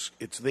until it's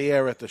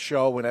there at the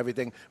show and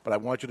everything, but I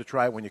want you to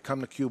try it. When you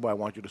come to Cuba, I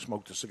want you to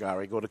smoke the cigar.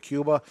 I go to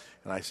Cuba,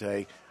 and I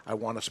say, I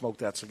want to smoke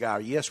that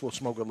cigar. Yes, we'll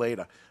smoke it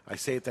later. I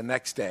say it the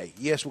next day.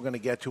 Yes, we're going to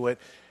get to it.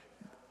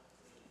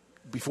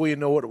 Before you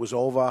know it, it was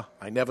over.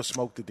 I never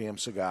smoked the damn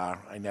cigar.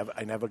 I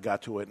never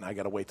got to it, and I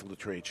got to wait till the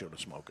trade show to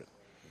smoke it.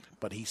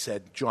 But he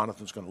said,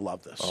 Jonathan's going to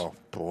love this. Oh,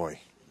 boy.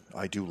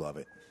 I do love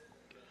it.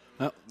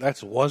 Well,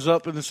 that's What's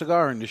Up in the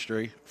Cigar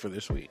Industry for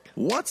this week.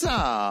 What's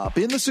Up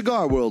in the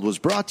Cigar World was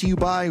brought to you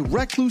by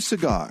Recluse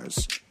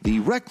Cigars. The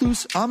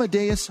Recluse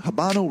Amadeus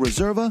Habano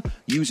Reserva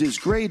uses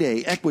Grade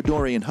A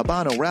Ecuadorian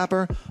Habano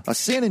wrapper, a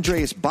San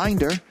Andreas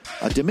binder,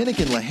 a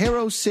Dominican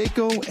Lajero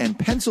Seco, and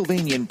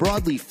Pennsylvanian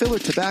broadleaf filler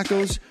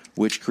tobaccos,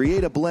 which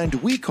create a blend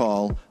we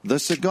call the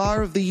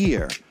Cigar of the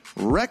Year.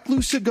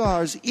 Recluse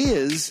Cigars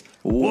is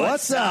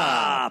What's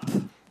Up?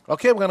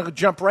 Okay, we're going to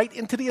jump right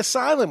into the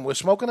Asylum. We're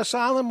smoking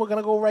Asylum. We're going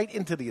to go right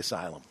into the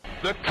Asylum.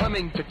 They're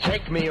coming to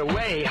take me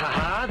away,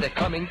 ha-ha. They're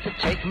coming to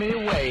take me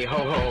away,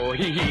 ho-ho,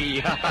 hee-hee,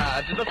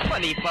 ha-ha. To the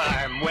funny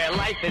farm where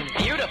life is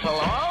beautiful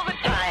all the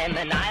time.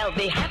 And I'll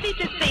be happy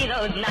to see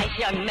those nice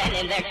young men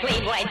in their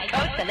clean white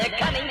coats. And they're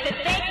coming to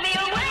take me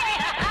away,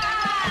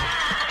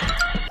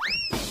 ha-ha.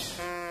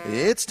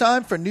 It's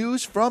time for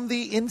news from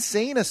the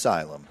Insane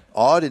Asylum.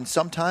 Odd and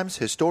sometimes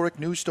historic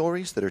news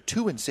stories that are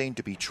too insane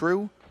to be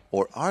true,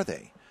 or are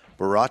they?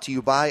 Brought to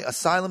you by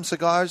Asylum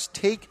Cigars.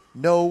 Take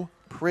no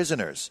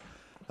prisoners.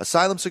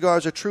 Asylum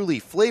cigars are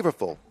truly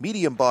flavorful,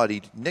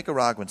 medium-bodied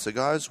Nicaraguan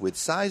cigars with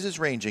sizes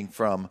ranging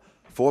from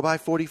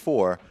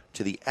 4x44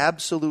 to the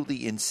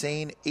absolutely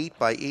insane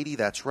 8x80.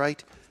 That's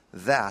right,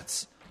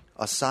 that's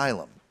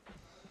Asylum.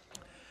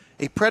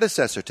 A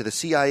predecessor to the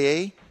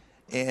CIA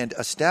and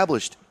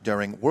established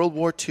during World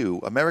War II,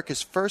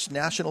 America's first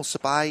national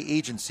spy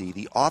agency,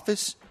 the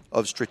Office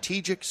of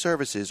Strategic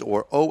Services,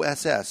 or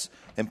OSS,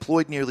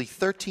 employed nearly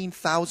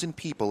 13,000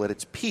 people at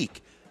its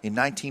peak in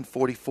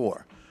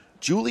 1944.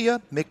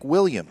 Julia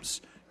McWilliams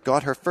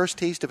got her first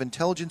taste of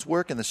intelligence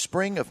work in the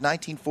spring of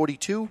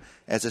 1942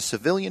 as a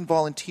civilian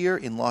volunteer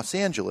in Los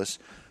Angeles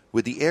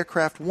with the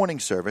Aircraft Warning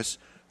Service,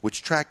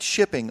 which tracked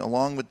shipping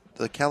along with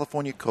the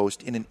California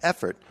coast in an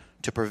effort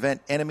to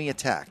prevent enemy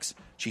attacks.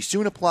 She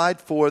soon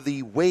applied for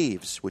the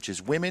WAVES, which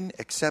is Women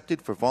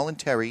Accepted for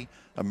Voluntary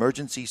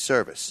Emergency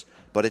Service.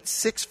 But at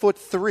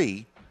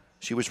 6'3",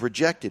 she was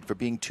rejected for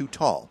being too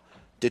tall.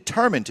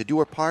 Determined to do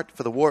her part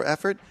for the war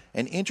effort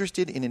and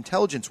interested in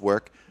intelligence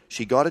work,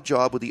 she got a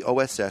job with the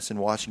OSS in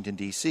Washington,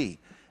 D.C.,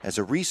 as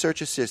a research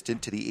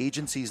assistant to the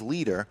agency's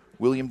leader,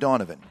 William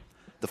Donovan.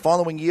 The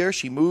following year,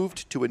 she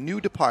moved to a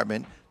new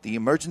department, the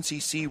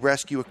Emergency Sea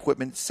Rescue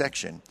Equipment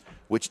Section,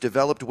 which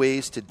developed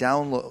ways to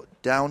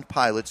down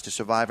pilots to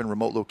survive in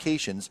remote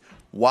locations.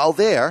 While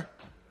there,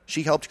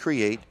 she helped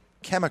create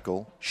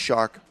chemical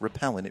shark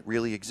repellent. It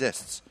really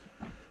exists.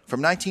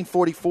 From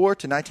 1944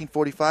 to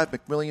 1945,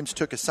 McWilliams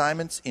took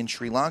assignments in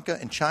Sri Lanka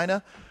and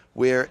China,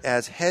 where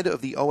as head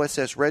of the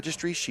OSS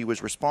registry, she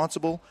was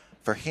responsible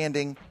for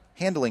handling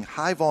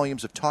high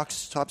volumes of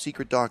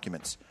top-secret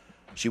documents.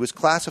 She was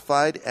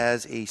classified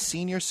as a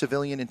senior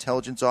civilian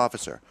intelligence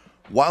officer.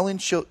 While in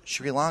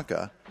Sri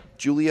Lanka,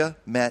 Julia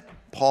met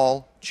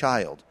Paul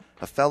Child,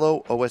 a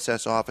fellow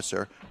OSS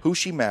officer who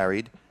she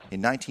married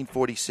in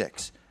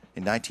 1946.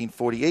 In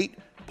 1948,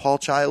 Paul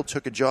Child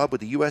took a job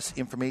with the U.S.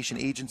 Information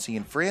Agency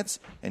in France,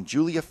 and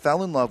Julia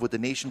fell in love with the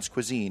nation's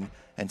cuisine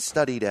and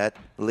studied at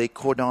Le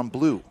Cordon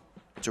Bleu.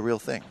 It's a real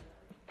thing.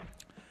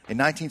 In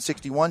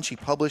 1961, she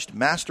published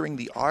Mastering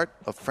the Art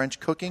of French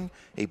Cooking,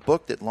 a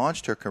book that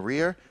launched her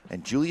career,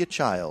 and Julia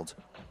Child,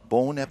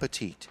 Bon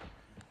Appetit.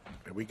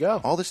 There we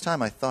go. All this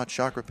time I thought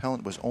shark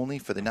repellent was only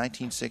for the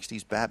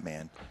 1960s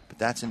Batman, but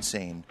that's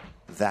insane.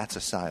 That's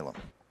Asylum.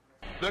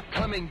 They're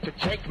coming to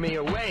take me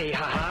away,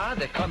 ha-ha.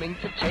 They're coming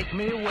to take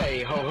me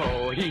away,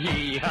 ho-ho,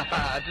 hee-hee,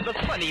 ha-ha. To the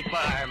funny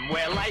farm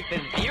where life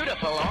is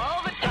beautiful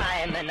all the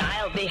time. And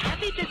I'll be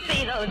happy to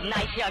see those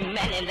nice young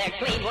men in their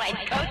clean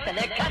white coats. And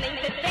they're coming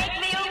to take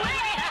me away,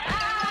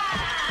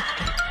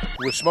 ha-ha.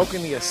 We're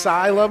smoking the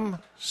Asylum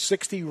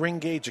 60 ring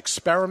gauge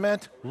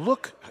experiment.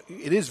 Look,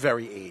 it is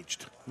very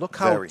aged. Look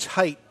how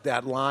tight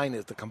that line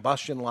is, the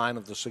combustion line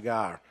of the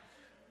cigar.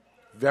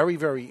 Very,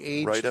 very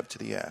aged. Right up to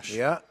the ash.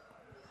 Yeah.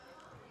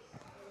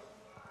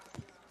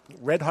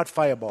 Red hot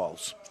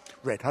fireballs.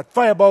 Red hot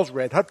fireballs,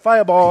 red hot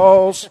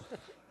fireballs.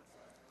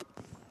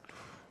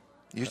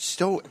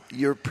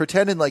 You're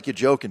pretending like you're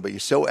joking, but you're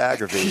so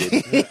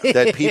aggravated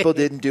that people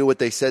didn't do what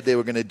they said they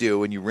were going to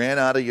do, and you ran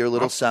out of your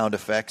little sound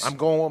effects. I'm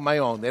going with my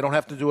own. They don't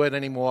have to do it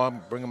anymore.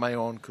 I'm bringing my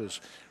own because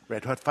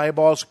red hot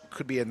fireballs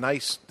could be a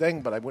nice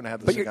thing, but I wouldn't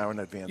have the cigar in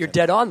advance. You're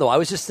dead on, though. I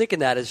was just thinking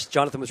that as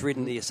Jonathan was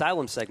reading the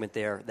Asylum segment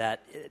there,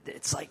 that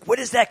it's like, what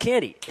is that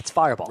candy? It's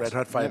fireballs. Red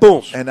hot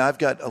fireballs. Boom. And I've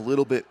got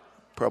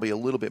probably a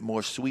little bit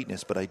more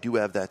sweetness, but I do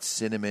have that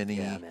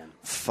cinnamony,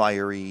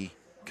 fiery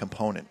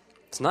component.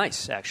 It's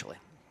nice, actually.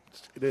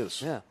 It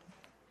is. Yeah.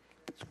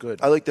 It's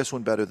good. I like this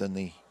one better than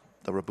the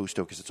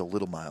Robusto because it's a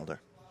little milder.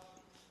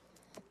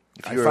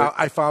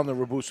 I found the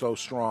Robusto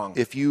strong.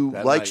 If you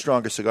like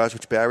stronger cigars,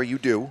 which Barry, you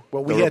do.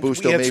 Well, we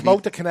had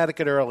smoked a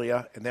Connecticut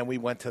earlier, and then we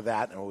went to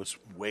that, and it was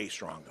way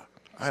stronger.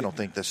 I don't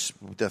think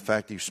the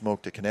fact that you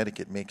smoked a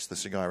Connecticut makes the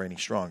cigar any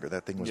stronger.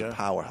 That thing was a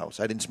powerhouse.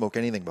 I didn't smoke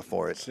anything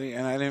before it. See,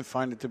 and I didn't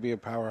find it to be a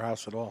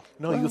powerhouse at all.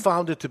 No, you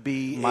found it to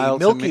be a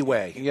Milky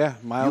Way. Yeah,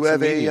 mild You have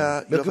to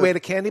medium. Milky Way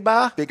the candy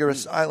bar? Bigger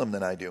Asylum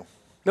than I do.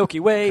 Milky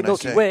Way,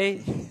 Milky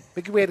Way.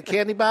 Milky Way the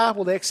candy bar?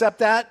 Will they accept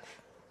that?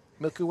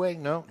 Milky Way?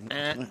 No.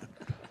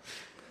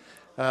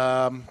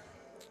 All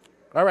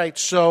right,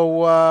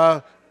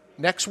 so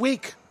next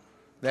week,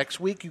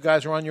 you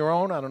guys are on your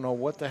own. I don't know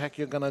what the heck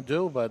you're going to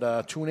do,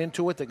 but tune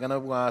into it. They're going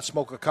to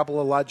smoke a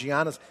couple of La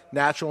Gianas,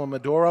 Natural and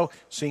Maduro,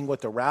 seeing what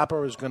the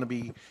wrapper is going to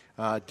be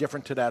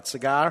different to that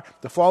cigar.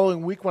 The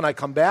following week when I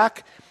come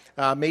back,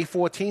 May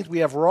 14th, we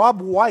have Rob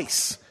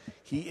Weiss.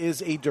 He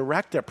is a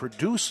director,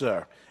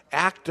 producer,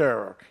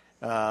 actor,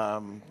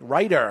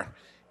 writer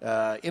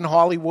in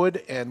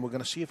Hollywood, and we're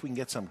going to see if we can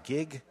get some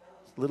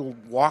little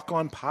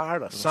walk-on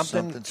part or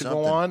something to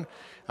go on.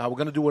 We're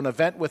going to do an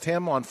event with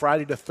him on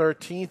Friday the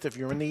 13th. If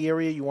you're in the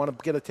area, you want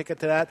to get a ticket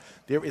to that.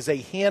 There is a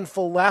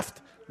handful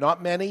left.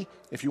 Not many.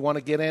 If you want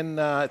to get in,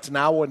 it's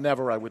now or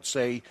never, I would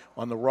say,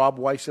 on the Rob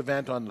Weiss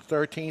event on the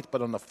 13th.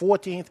 But on the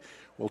 14th,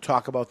 we'll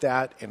talk about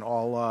that and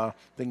all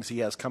things he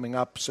has coming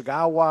up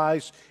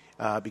cigar-wise,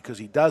 because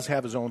he does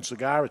have his own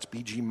cigar. It's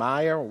B.G.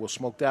 Meyer. We'll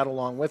smoke that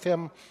along with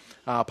him.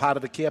 Part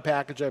of the care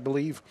package, I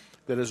believe,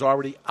 that is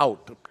already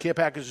out. The care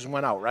packages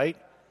went out, right?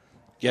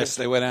 Yes,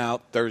 they went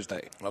out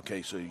Thursday.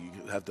 Okay, so you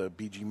have the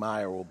B.G.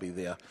 Meyer will be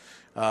there.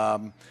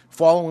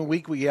 Following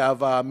week, we have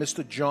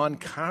Mr. John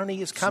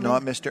Carney is coming.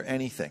 It's not Mr.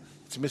 Anything.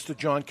 It's Mr.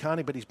 John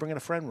Carney, but he's bringing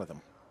a friend with him.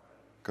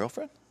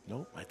 Girlfriend?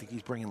 No, I think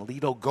he's bringing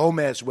Lito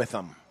Gomez with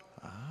him.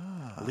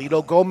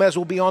 Lito Gomez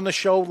will be on the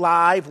show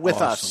live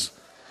with us.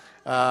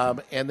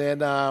 And then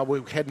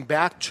we're heading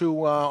back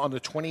to, on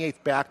the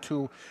 28th, back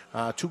to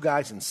two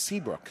guys in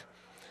Seabrook.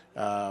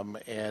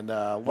 And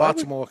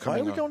lots more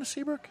coming on. Why are we going to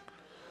Seabrook?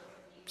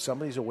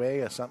 Somebody's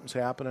away or something's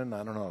happening.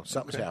 I don't know.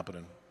 Something's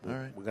happening. All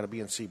right. We're going to be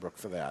in Seabrook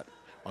for that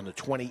on the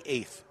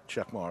 28th,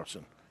 Chuck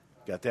Morrison.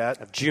 Got that?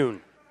 Of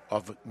June.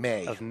 Of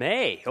May. Of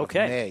May,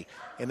 okay. Of May.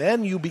 And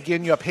then you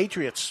begin your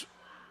Patriots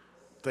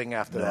thing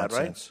after that,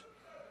 right? It's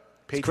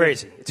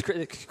crazy.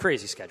 It's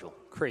crazy schedule.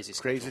 Crazy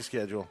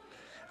schedule.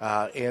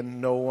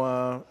 And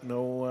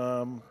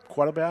no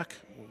quarterback.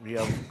 We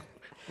got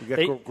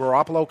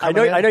Garoppolo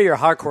coming in. I know you're a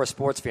hardcore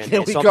sports fan, Here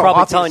so I'm we go, probably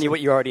obviously. telling you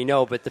what you already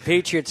know, but the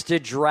Patriots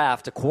did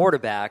draft a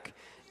quarterback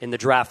in the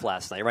draft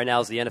last night. Right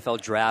now is the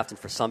NFL draft, and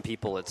for some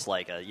people it's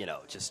like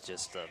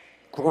just the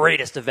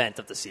greatest event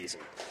of the season,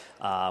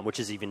 which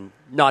is even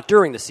not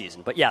during the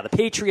season. But yeah, the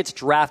Patriots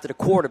drafted a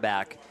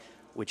quarterback,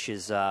 which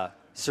is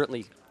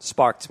certainly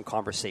sparked some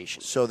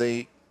conversation. So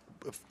they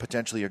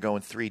potentially are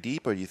going 3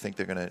 deep, or do you think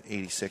they're going to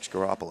 86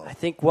 Garoppolo? I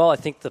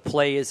think the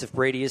play is if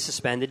Brady is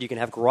suspended, you can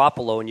have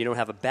Garoppolo and you don't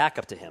have a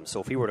backup to him.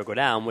 So if he were to go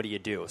down, what do you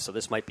do? So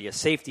this might be a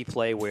safety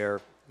play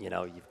where,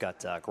 you've got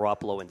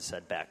Garoppolo and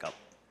said backup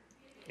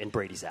in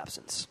Brady's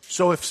absence.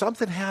 So if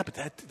something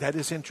happened, that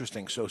is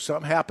interesting. So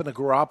something happened to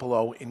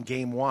Garoppolo in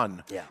game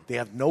one. Yeah. They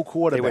have no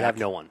quarterback. They would have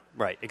no one.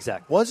 Right,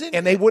 exactly. Was it?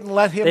 And they wouldn't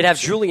let him. They'd have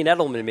Julian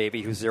Edelman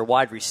maybe, who's their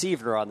wide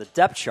receiver on the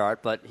depth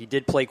chart, but he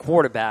did play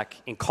quarterback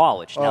in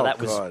college. Now that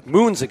was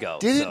moons ago.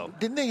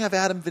 Didn't they have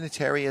Adam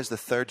Vinatieri as the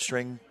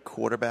third-string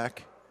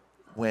quarterback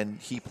when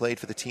he played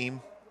for the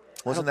team?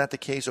 Wasn't that the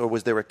case? Or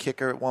was there a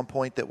kicker at one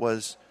point that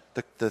was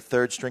the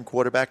third-string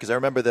quarterback? Because I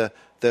remember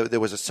there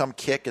was some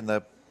kick and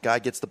the guy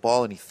gets the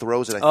ball and he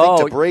throws it, I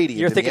think, to Brady.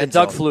 You're thinking of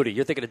Doug Flutie.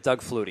 You're thinking of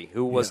Doug Flutie,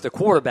 who was the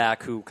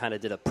quarterback who kind of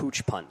did a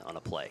pooch punt on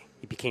a play.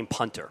 He became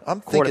punter. I'm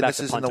thinking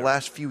this is in the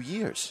last few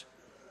years.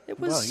 It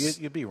was. Well,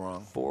 you'd be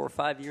wrong. 4 or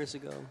 5 years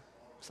ago,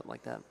 something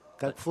like that.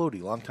 Doug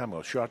Flutie, long time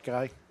ago, short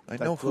guy. I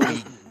know who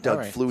Doug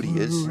Flutie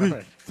is.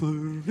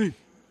 Flutie.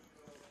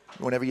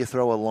 Whenever you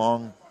throw a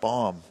long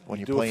bomb when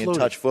you're do a playing Flutie.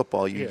 touch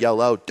football, you yell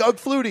out, Doug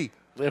Flutie.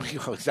 There we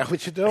go. Is that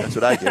what you do? That's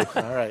what I do.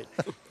 All right.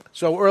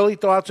 So early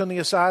thoughts on the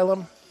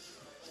Asylum?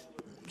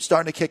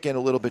 Starting to kick in a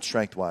little bit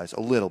strength-wise, a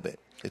little bit.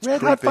 It's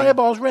red hot creeping.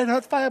 fireballs, red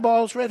hot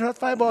fireballs, red hot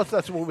fireballs.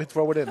 That's what we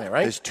throw it in there,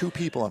 right? There's 2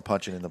 people I'm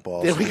punching in the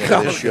balls There at we the end go.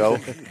 of this show.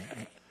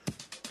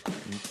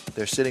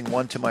 They're sitting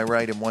one to my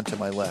right and one to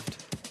my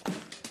left.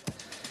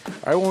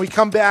 All right, when we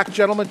come back,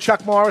 gentlemen,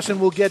 Chuck Morrison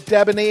will get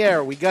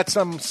debonair. We got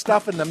some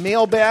stuff in the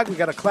mailbag. We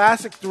got a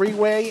classic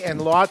 3-way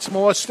and lots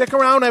more. Stick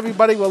around,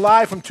 everybody. We're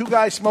live from Two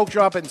Guys Smoke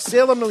Shop in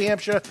Salem, New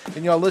Hampshire,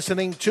 and you're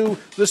listening to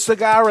The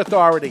Cigar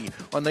Authority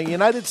on the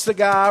United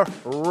Cigar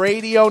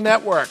Radio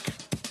Network.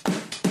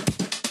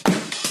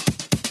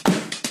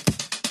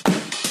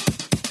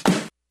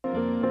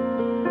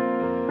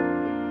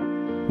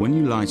 When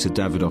you light a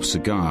Davidoff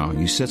cigar,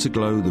 you set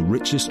aglow the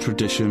richest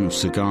tradition of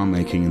cigar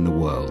making in the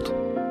world.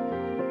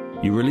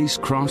 You release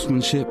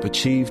craftsmanship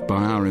achieved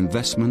by our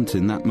investment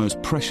in that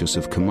most precious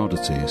of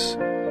commodities,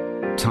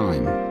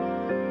 time.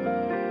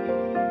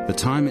 The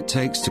time it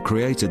takes to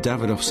create a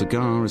Davidoff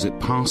cigar as it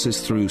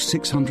passes through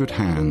 600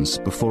 hands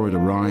before it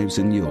arrives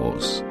in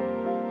yours.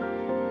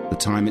 The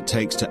time it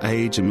takes to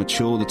age and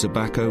mature the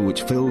tobacco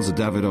which fills a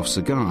Davidoff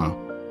cigar,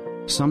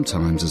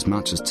 sometimes as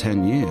much as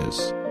 10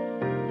 years.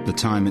 The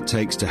time it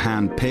takes to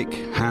hand pick,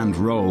 hand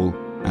roll,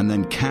 and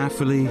then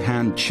carefully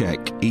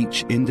hand-check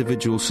each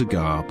individual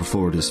cigar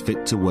before it is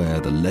fit to wear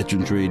the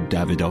legendary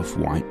Davidoff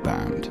white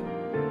band.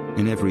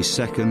 In every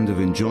second of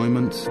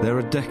enjoyment, there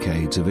are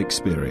decades of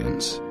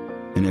experience.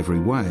 In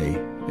every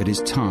way, it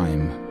is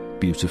time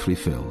beautifully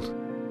filled.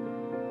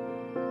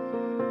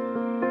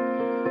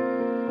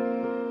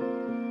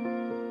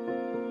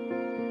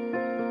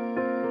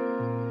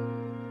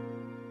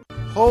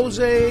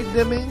 Jose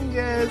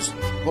Dominguez,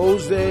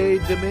 Jose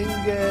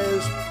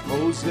Dominguez,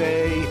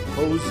 Jose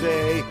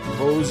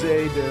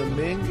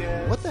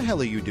Dominguez. What the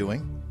hell are you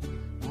doing?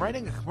 I'm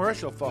writing a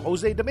commercial for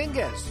Jose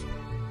Dominguez.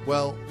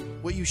 Well,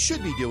 what you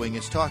should be doing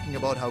is talking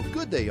about how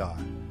good they are.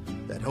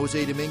 That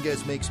Jose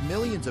Dominguez makes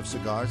millions of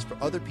cigars for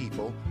other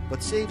people,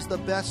 but saves the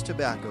best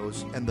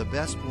tobaccos and the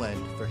best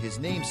blend for his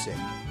namesake,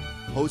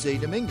 Jose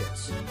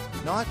Dominguez.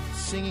 Not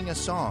singing a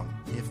song,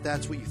 if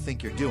that's what you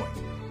think you're doing.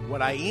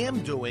 What I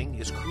am doing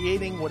is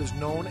creating what is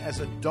known as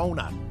a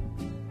donut.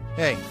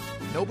 Hey,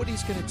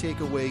 nobody's going to take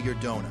away your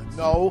donuts.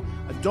 No,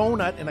 a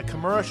donut in a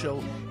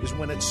commercial is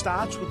when it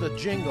starts with a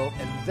jingle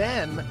and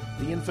then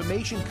the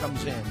information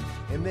comes in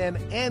and then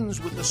ends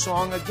with the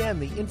song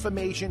again. The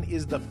information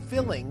is the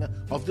filling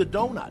of the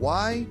donut.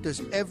 Why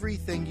does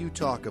everything you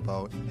talk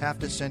about have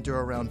to center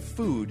around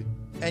food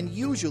and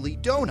usually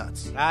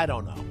donuts? I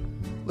don't know.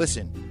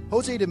 Listen,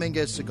 Jose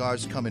Dominguez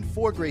cigars come in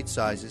 4 great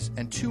sizes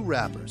and 2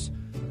 wrappers.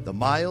 The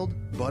mild,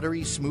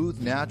 buttery,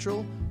 smooth,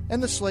 natural,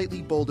 and the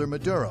slightly bolder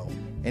Maduro.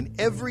 And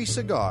every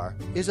cigar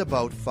is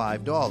about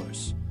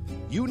 $5.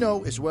 You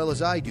know as well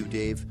as I do,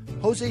 Dave,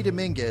 Jose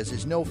Dominguez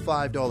is no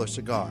 $5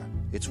 cigar.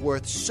 It's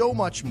worth so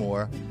much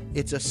more,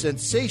 it's a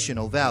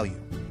sensational value.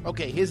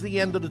 Okay, here's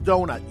the end of the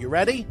donut. You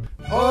ready?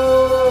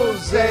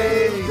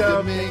 Jose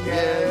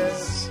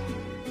Dominguez.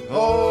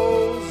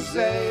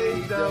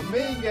 Jose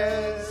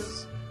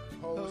Dominguez.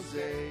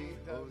 Jose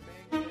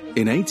Dominguez.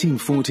 In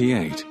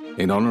 1848,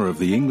 in honor of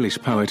the English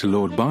poet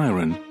Lord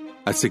Byron,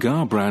 a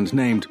cigar brand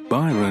named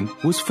Byron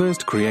was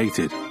first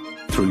created.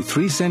 Through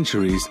 3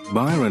 centuries,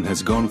 Byron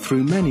has gone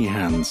through many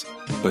hands,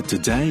 but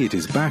today it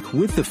is back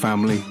with the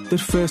family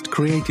that first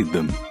created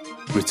them.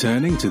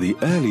 Returning to the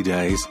early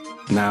days,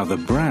 now the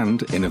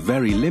brand, in a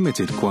very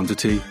limited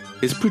quantity,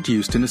 is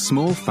produced in a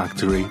small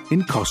factory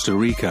in Costa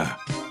Rica.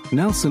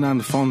 Nelson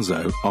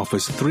Alfonso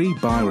offers 3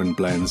 Byron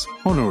blends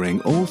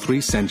honoring all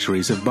 3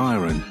 centuries of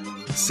Byron: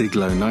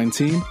 Siglo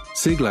 19,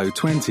 Siglo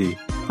 20,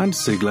 and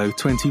Siglo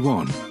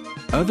 21.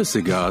 Other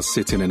cigars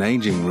sit in an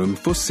aging room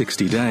for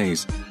 60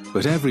 days,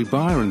 but every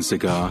Byron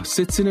cigar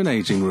sits in an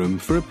aging room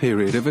for a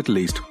period of at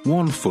least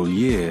 1 full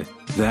year.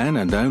 Then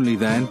and only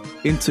then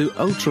into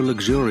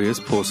ultra-luxurious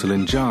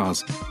porcelain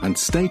jars and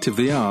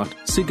state-of-the-art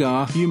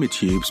cigar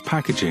humitubes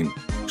packaging.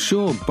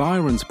 Sure,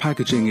 Byron's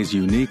packaging is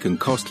unique and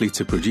costly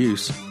to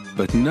produce,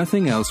 but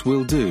nothing else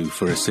will do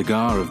for a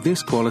cigar of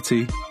this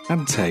quality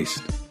and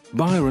taste.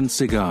 Byron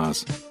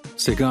cigars.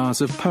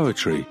 Cigars of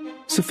poetry.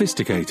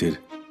 Sophisticated.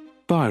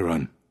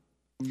 Byron.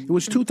 It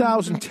was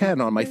 2010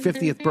 on my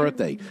 50th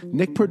birthday.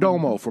 Nick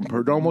Perdomo from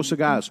Perdomo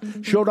Cigars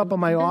showed up in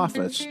my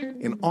office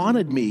and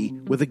honored me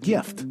with a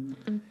gift.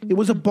 It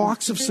was a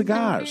box of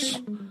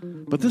cigars.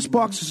 But this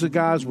box of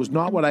cigars was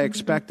not what I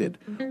expected.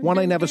 One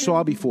I never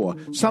saw before.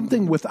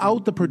 Something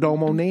without the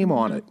Perdomo name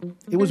on it.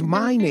 It was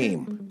my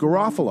name,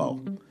 Garofalo.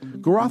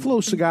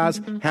 Garofalo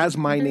Cigars has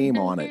my name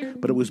on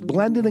it, but it was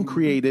blended and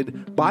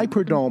created by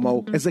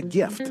Perdomo as a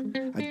gift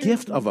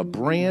of a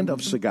brand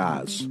of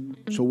cigars.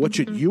 So what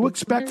should you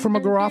expect from a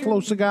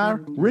Garofalo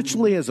cigar? Rich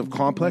layers of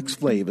complex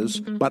flavors,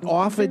 but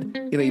offered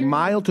in a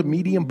mild to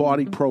medium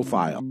body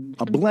profile.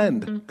 A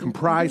blend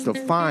comprised of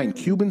fine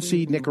Cuban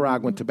seed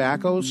Nicaraguan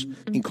tobaccos,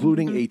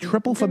 including a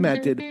triple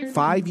fermented,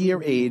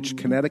 5-year aged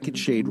Connecticut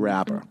shade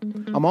wrapper.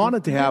 I'm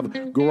honored to have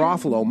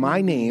Garofalo,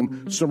 my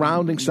name,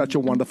 surrounding such a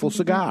wonderful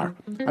cigar.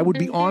 I would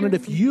be honored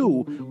if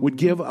you would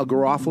give a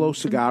Garofalo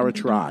cigar a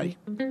try.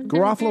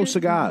 Garofalo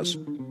Cigars,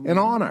 an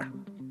honor.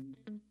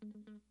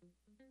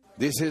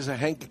 This is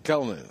Hank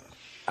Kellner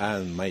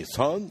and my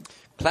son,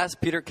 Class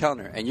Peter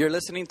Kellner, and you're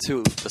listening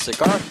to The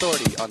Cigar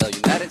Authority on the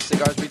United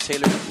Cigars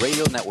Retailers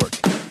Radio Network.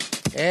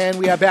 And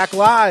we are back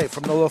live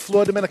from the La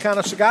Flor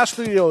Dominicana Cigar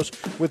Studios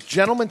with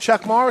gentleman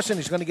Chuck Morrison.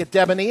 He's going to get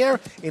debonair,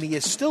 and he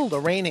is still the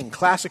reigning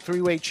Classic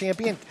 3-Way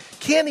champion.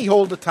 Can he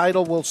hold the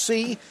title? We'll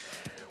see.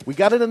 We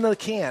got it in the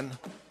can,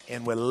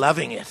 and we're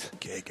loving it.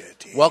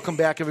 Welcome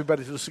back,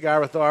 everybody, to the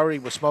Cigar Authority.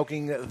 We're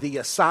smoking the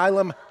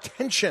Asylum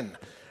Tension,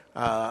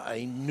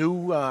 a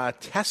new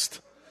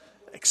test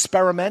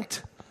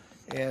experiment,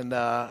 and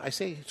I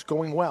say it's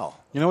going well.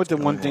 You know what the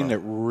one thing that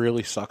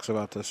really sucks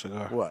about this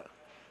cigar? What?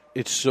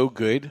 It's so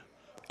good,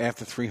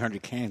 after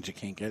 300 cans, you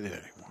can't get it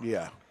anymore.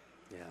 Yeah.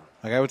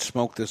 Like, I would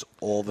smoke this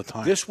all the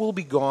time. This will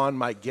be gone.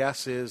 My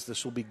guess is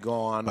this will be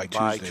gone by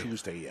Tuesday.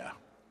 Tuesday, yeah.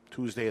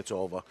 Tuesday it's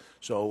over.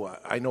 So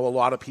I know a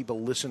lot of people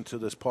listen to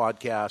this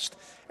podcast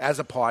as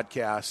a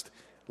podcast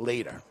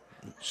later.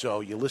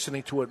 So you're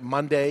listening to it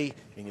Monday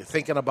and you're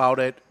thinking about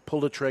it, pull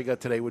the trigger.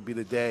 Today would be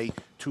the day.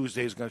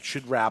 Tuesday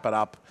should wrap it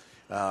up.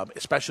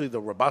 Especially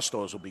the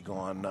Robustos will be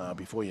gone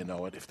before you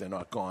know it, if they're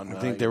not gone.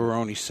 I think there were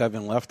only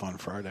 7 left on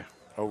Friday.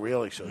 Oh,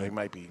 really? So they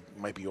might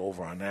be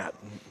over on that.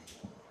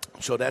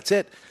 So that's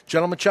it.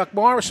 Gentleman Chuck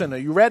Morrison, are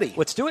you ready?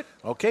 Let's do it.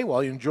 Okay,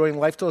 well, you're enjoying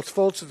Life to its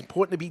fullest. It's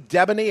important to be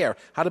debonair.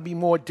 How to be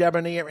more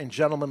debonair and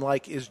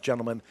gentleman-like is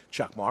Gentleman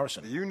Chuck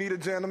Morrison. You need a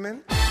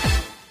gentleman?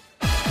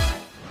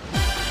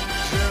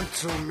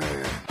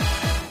 Gentleman.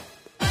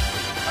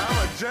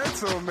 I'm a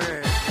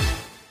gentleman.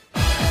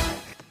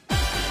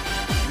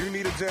 You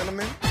need a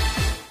gentleman?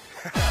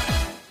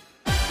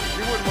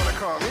 You wouldn't want to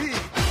call me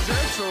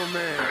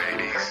gentleman.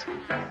 Ladies,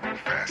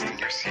 fasten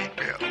your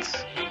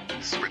seatbelts.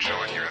 Switch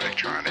on your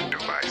electronic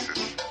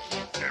devices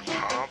and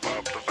pump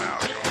up the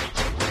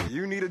volume.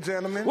 You need a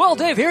gentleman? Well,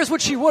 Dave, here's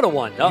what she would have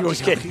won. No,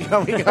 just kidding.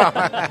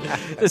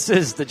 This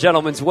is The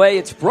Gentleman's Way.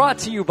 It's brought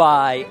to you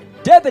by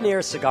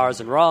Debonair Cigars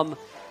and Rum.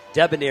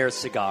 Debonair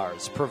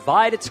Cigars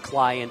provide its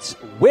clients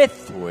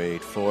with...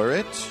 Wait for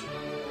it.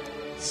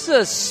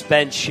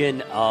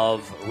 Suspension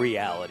of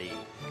reality.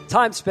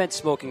 time spent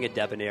smoking a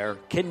debonair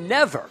can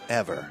never,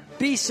 ever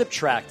be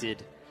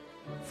subtracted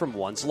from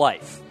one's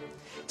life.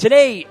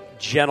 Today,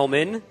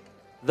 gentlemen,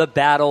 the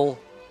battle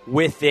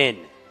within.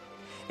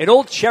 An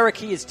old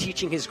Cherokee is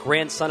teaching his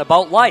grandson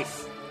about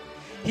life.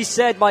 He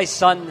said, "My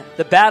son,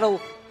 the battle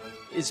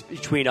is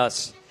between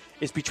us,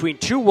 is between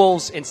two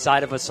wolves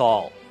inside of us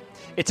all.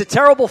 It's a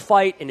terrible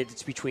fight, and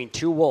it's between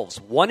two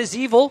wolves. One is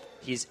evil.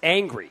 He is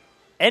angry,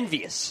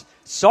 envious,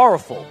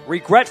 sorrowful,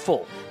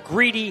 regretful,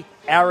 greedy,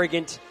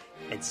 arrogant,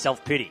 and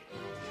self-pity.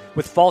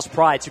 With false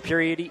pride,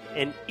 superiority,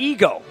 and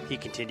ego," he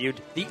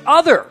continued. "The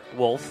other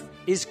wolf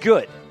is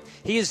good.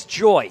 He is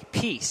joy,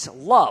 peace,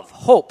 love,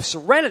 hope,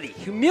 serenity,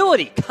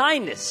 humility,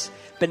 kindness,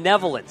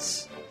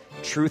 benevolence,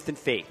 truth, and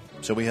faith."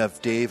 So we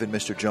have Dave and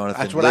Mr.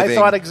 Jonathan That's what I living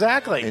thought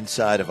exactly.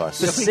 inside of us.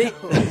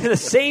 The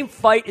same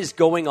fight is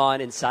going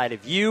on inside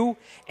of you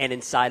and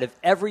inside of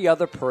every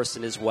other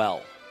person as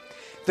well.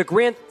 The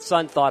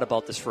grandson thought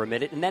about this for a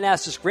minute and then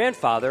asked his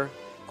grandfather,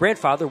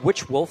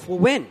 which wolf will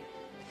win?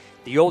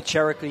 The old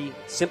Cherokee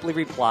simply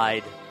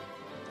replied,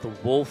 "The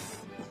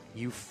wolf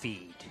you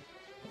feed."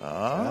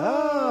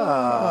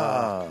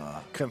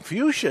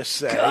 Confucius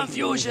say.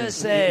 Confucius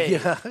say.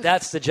 Yeah.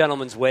 That's the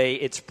gentleman's way.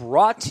 It's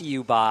brought to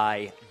you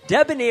by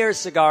Debonair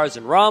Cigars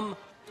and Rum.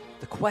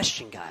 The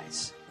question,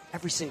 guys,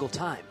 every single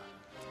time,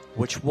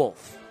 which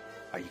wolf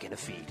are you going to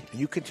feed?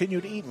 You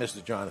continue to eat,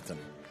 Mr. Jonathan.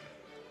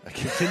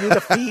 Continue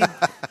to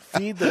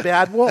feed the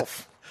bad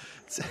wolf.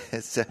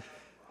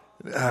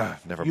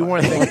 Never You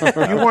mind.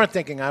 you weren't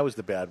thinking I was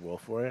the bad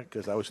wolf, were you?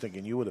 Because I was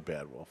thinking you were the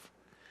bad wolf.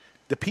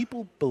 Do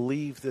people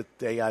believe that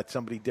they are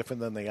somebody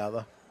different than they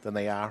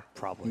are?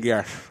 Probably.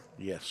 Yes.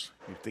 Yes.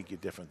 You think you're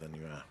different than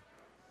you are.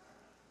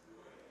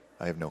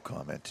 I have no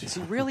comment. Is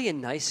he really a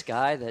nice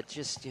guy that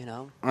just,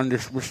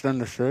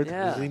 Misunderstood?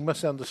 Yeah. Is he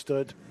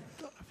misunderstood?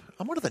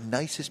 I'm one of the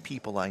nicest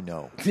people I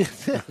know.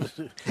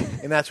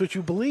 And that's what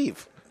you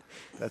believe.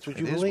 That's what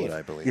you It is believe. what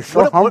I believe. You're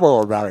so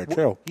humble about it,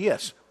 too.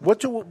 Yes. What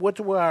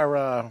do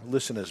our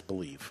listeners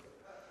believe?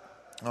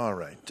 All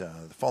right. The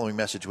following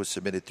message was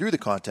submitted through the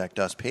Contact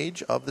Us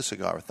page of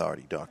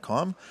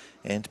thecigarauthority.com.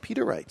 And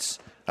Peter writes,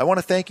 "I want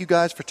to thank you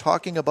guys for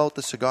talking about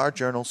the Cigar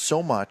Journal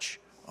so much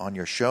on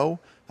your show.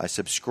 I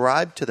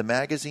subscribed to the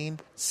magazine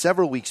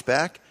several weeks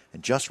back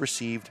and just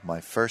received my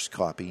first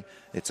copy.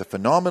 It's a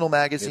phenomenal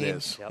magazine, It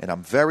is. and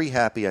I'm very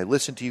happy I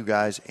listened to you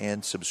guys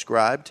and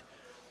subscribed.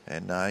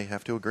 And I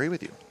have to agree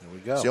with you. There we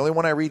go. It's the only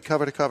one I read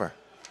cover to cover.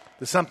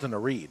 There's something to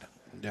read.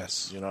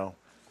 Yes.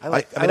 I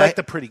like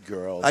the pretty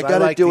girls. I got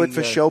to like do the, it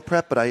for show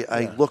prep, but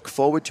I look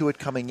forward to it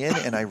coming in,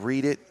 and I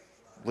read it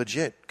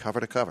legit, cover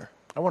to cover.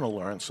 I want to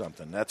learn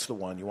something. That's the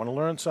one. You want to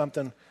learn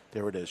something?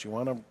 There it is. You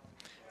want to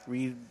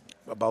read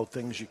about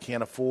things you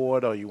can't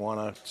afford, or you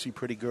want to see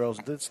pretty girls.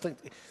 There's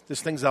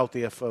things out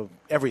there for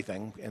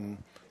everything, and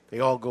they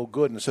all go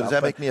good. And So stuff, does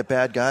that but- make me a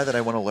bad guy that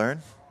I want to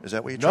learn? Is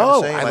that what you're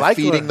No, trying to say? Am I I like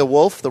feeding learning. the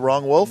wolf, the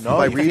wrong wolf? No,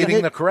 by you're reading feeding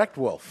it? the correct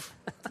wolf.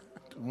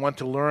 Want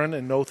to learn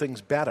and know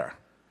things better.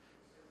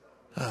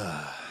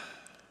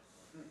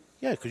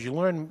 Yeah, because you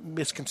learn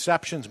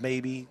misconceptions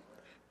maybe.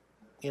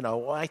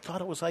 I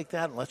thought it was like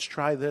that, and let's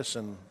try this,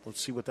 and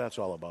let's see what that's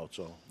all about.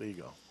 So there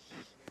you go.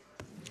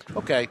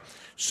 Okay,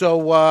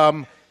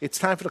 so it's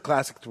time for the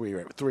Classic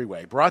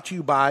Three-Way, brought to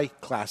you by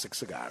Classic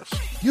Cigars.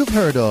 You've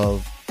heard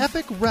of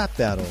epic rap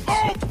battles.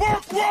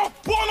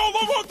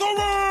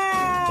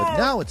 But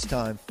now it's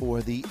time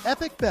for the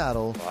epic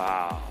battle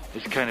Wow,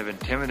 it's kind of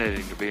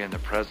intimidating to be in the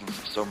presence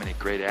of so many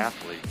great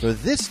athletes. for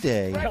this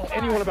day Tell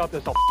anyone about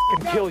this, I'll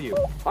kill you.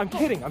 I'm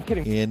kidding.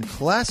 in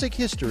classic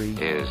history,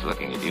 Is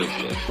looking at you,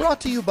 shit.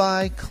 brought to you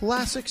by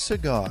Classic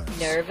Cigars.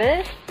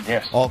 Nervous?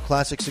 Yes. All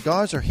classic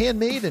cigars are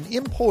handmade and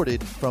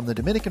imported from the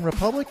Dominican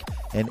Republic,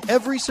 and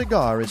every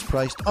cigar is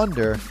priced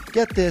under,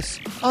 get this,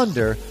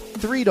 under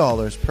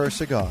 $3 per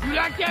cigar. You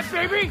like that,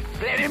 baby?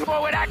 Let him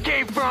know where that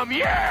came from,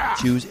 yeah!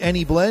 Choose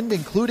any blend,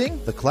 including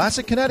the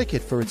Classic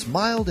Connecticut for its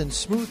mild and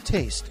smooth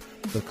taste,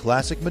 the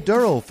Classic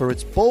Maduro for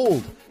its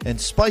bold and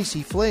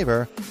spicy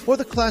flavor, or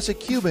the Classic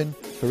Cuban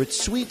for its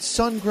sweet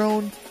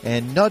sun-grown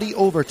and nutty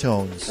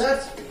overtones.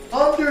 That's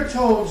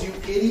undertones, you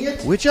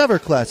idiot! Whichever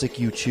classic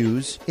you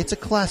choose, it's a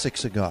classic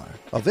cigar.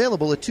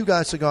 Available at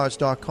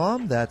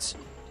twoguyscigars.com. That's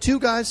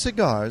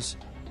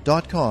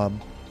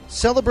twoguyscigars.com.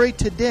 Celebrate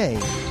today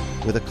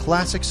with a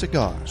classic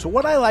cigar. So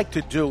what I like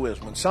to do is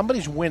when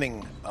somebody's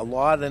winning a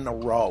lot in a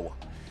row,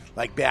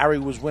 like Barry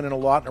was winning a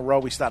lot in a row,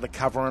 we started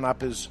covering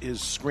up his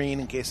screen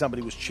in case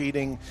somebody was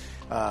cheating.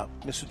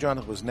 Mr.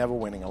 Jonathan was never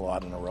winning a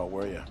lot in a row,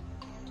 were you?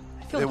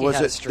 There was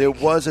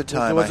a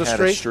time I had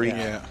a streak.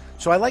 Yeah.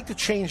 So I like to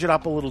change it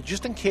up a little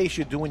just in case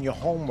you're doing your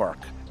homework,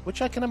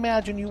 which I can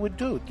imagine you would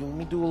do. Let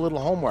me do a little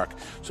homework.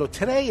 So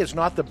today is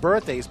not the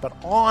birthdays, but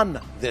on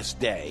this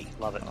day.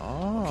 Love it.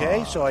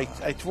 Okay, so I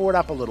threw it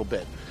up a little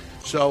bit.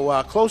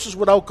 So closest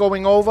without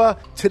going over,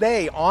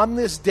 today, on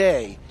this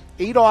day,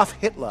 Adolf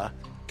Hitler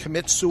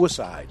commits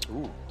suicide.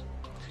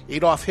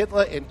 Adolf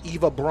Hitler and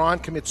Eva Braun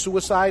commit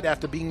suicide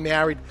after being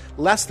married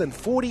less than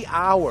 40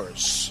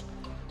 hours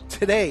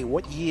Today,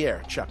 what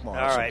year, Chuck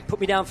Morrison? All right, put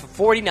me down for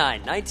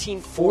 49.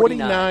 1949.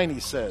 49, he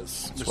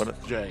says.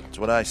 Mr. J. That's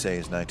what I say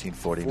is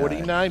 1949.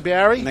 49,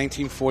 Barry?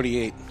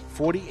 1948.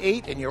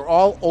 48, and you're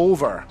all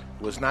over.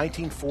 It was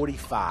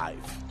 1945.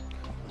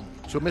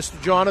 So,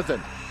 Mr.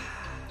 Jonathan,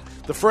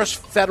 the first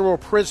federal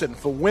prison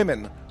for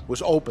women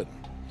was open.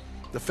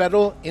 The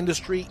Federal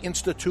Industry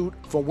Institute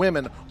for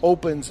Women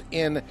opens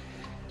in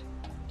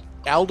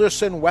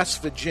Alderson,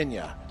 West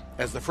Virginia,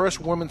 as the first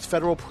women's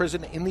federal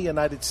prison in the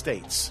United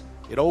States.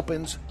 It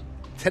opens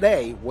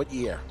today. What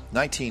year?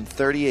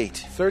 1938.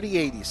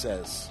 38, he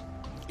says.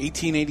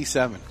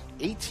 1887.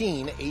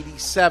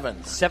 1887.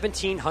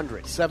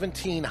 1700.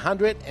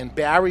 1700, and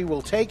Barry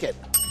will take it.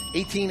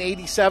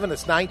 1887,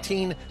 it's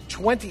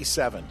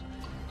 1927.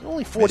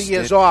 Only 40 Missed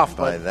years it off.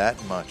 by but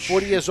that much.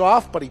 40 years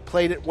off, but he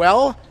played it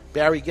well.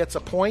 Barry gets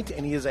a point,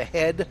 and he is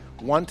ahead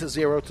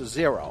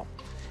 1-0.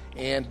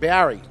 And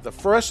Barry, the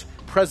first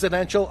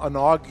presidential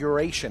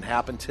inauguration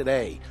happened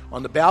today.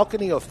 On the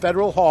balcony of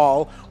Federal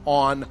Hall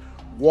on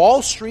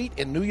Wall Street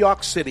in New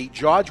York City,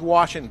 George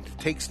Washington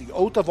takes the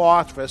oath of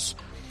office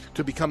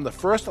to become the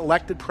first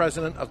elected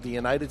president of the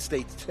United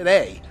States.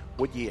 Today,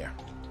 what year?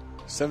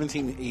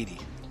 1780.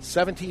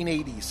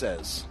 1780,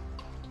 says.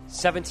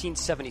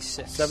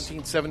 1776.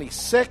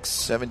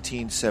 1776.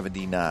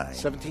 1779.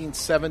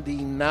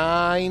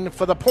 1779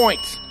 for the point.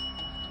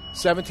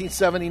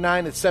 1779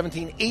 and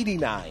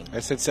 1789. I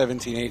said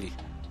 1780.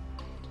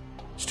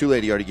 It's too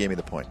late. He already gave me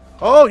the point.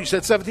 Oh, you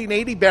said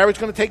 1780. Barry's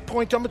going to take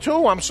point number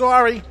 2. I'm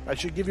sorry. I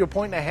should give you a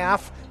point and a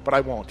half, but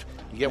I won't.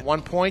 You get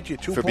 1 point. You're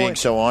 2 For points. being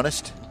so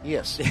honest?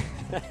 Yes.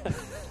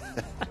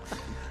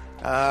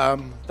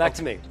 Back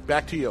to me.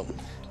 Back to you.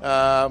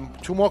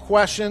 2 more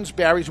questions.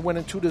 Barry's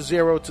winning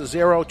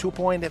 2-0. 2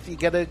 point if you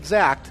get it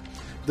exact.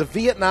 The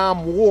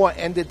Vietnam War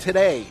ended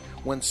today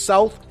when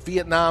South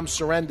Vietnam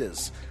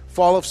surrenders.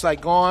 Fall of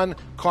Saigon,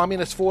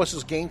 communist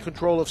forces gain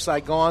control of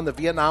Saigon. The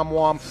Vietnam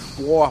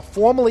War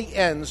formally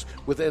ends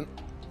with an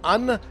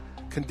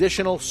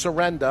unconditional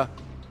surrender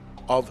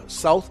of the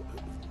South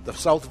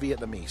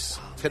Vietnamese.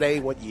 Today,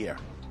 what year?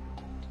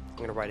 I'm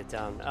going to write it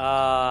down.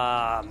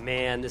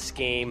 Man, this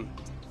game,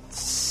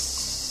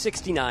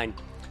 69.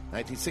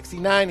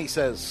 1969, he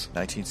says.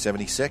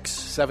 1976.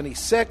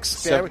 76.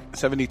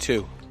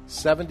 72.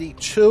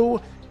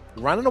 72.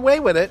 Running away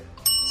with it.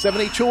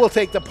 72 will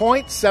take the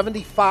point.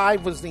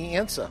 75 was the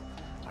answer.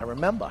 I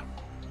remember.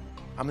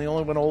 I'm the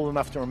only one old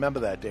enough to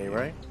remember that day,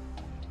 right?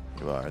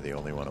 You are the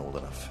only one old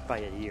enough. By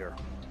a year.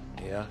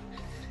 Yeah.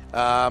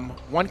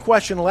 1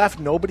 question left.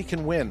 Nobody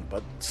can win,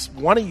 but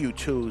one of you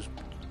two.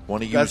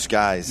 One of you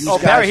guys. Oh,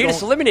 Barry, he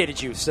just eliminated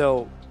you,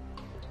 so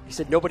he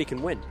said nobody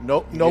can win.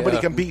 Nobody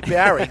can beat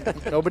Barry.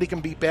 Nobody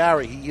can beat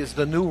Barry. He is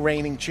the new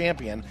reigning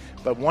champion,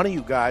 but one of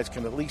you guys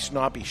can at least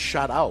not be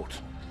shut out.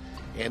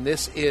 And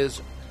this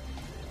is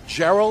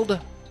Gerald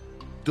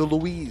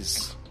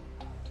DeLuise,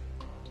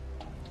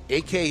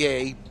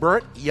 a.k.a.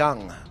 Burt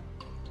Young,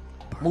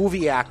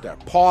 movie actor.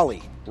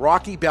 Paulie,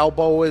 Rocky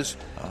Balboa's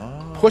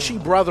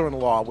pushy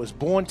brother-in-law, was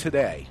born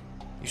today.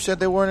 You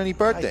said there weren't any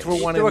birthdays. I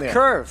threw one in there. A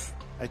curve.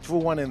 I threw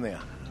one in there.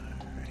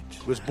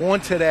 Was born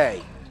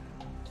today.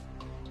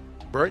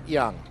 Burt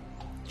Young.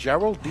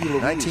 Gerald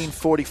DeLuise.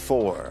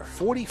 1944.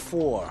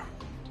 44.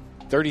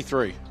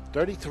 33.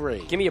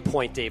 33. Give me a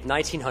point, Dave.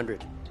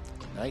 1900.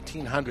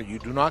 1900. You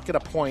do not get a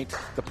point.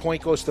 The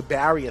point goes to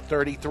Barry at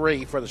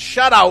 33. For the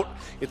shutout,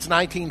 it's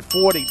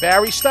 1940.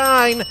 Barry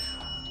Stein,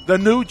 the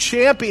new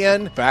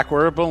champion. Back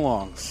where it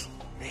belongs.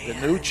 The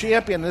new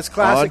champion. This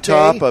classic on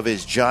top day of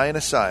his giant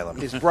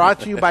asylum is brought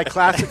to you by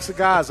Classic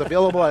Cigars.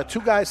 Available at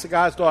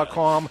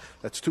twoguyscigars.com.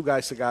 That's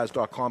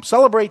twoguyscigars.com.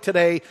 Celebrate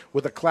today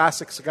with a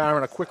classic cigar.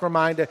 And a quick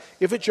reminder,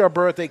 if it's your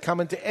birthday,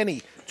 come into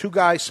any Two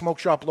Guys Smoke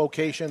Shop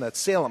location at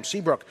Salem,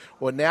 Seabrook,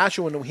 or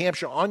Nashua, New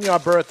Hampshire on your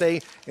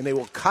birthday, and they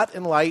will cut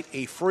and light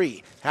a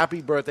free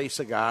happy birthday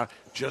cigar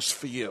just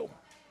for you.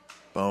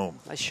 Boom.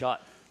 Nice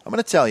shot. I'm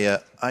going to tell you,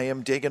 I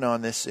am digging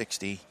on this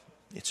 60.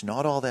 It's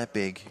not all that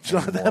big. It's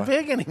not that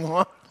big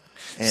anymore.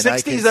 And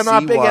 60s are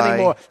not big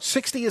anymore.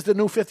 60 is the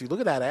new 50. Look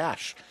at that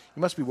ash.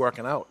 You must be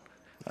working out.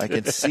 I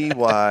can see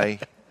why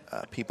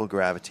people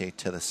gravitate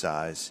to the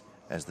size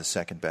as the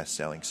second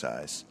best-selling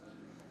size.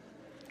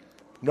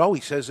 No,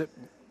 he says it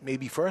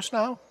maybe first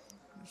now.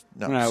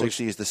 No,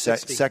 60 is the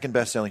second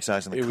best-selling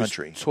size in the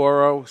country. Was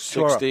Toro,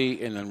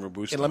 60, and then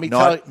Robusto. And let me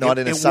tell you, not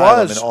in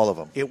Asylum in all of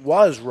them. It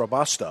was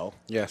Robusto.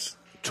 Yes.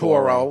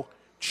 Toro,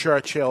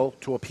 Churchill,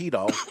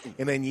 Torpedo,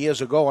 and then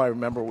years ago, I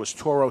remember, it was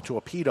Toro,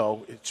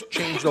 Torpedo. It's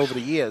changed over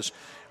the years,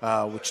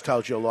 which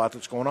tells you a lot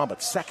that's going on.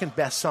 But second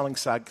best-selling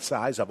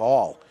size of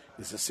all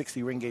is the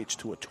 60 ring gauge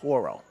to a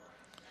Toro.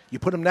 You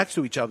put them next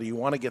to each other, you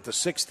want to get the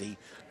 60,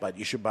 but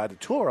you should buy the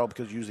Toro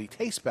because it usually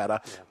tastes better,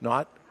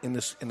 not in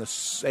the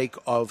sake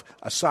of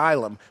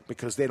Asylum,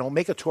 because they don't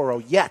make a Toro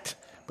yet,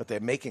 but they're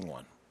making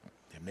one.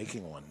 They're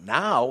making one.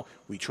 Now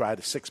we try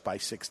the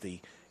 6x60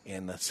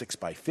 and the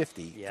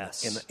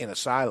 6x50 in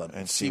Asylum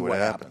and see what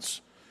happens.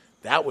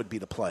 That would be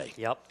the play.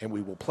 Yep. And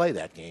we will play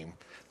that game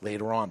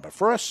later on. But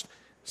first,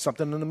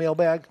 Something in the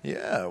mailbag?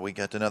 Yeah, we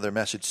got another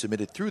message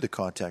submitted through the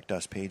Contact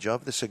Us page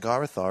of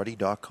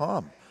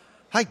thecigarauthority.com.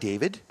 Hi,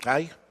 David.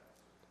 Hi.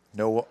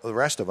 No, the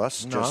rest of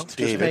us, No, just just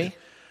David. me.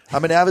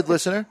 I'm an avid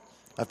listener.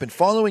 I've been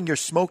following your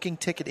smoking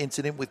ticket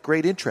incident with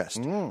great interest.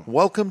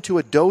 Welcome to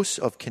a dose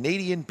of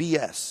Canadian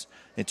BS.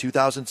 In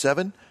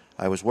 2007,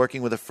 I was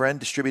working with a friend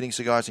distributing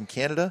cigars in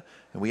Canada,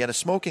 and we had a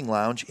smoking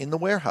lounge in the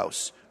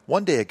warehouse.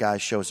 One day a guy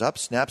shows up,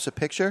 snaps a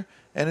picture,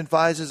 and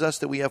advises us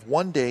that we have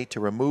 1 day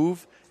to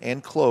remove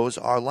and close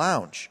our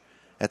lounge.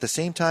 At the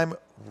same time,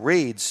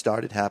 raids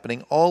started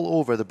happening all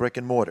over the brick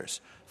and mortars.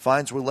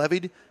 Fines were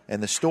levied,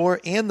 and the store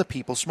and the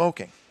people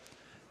smoking.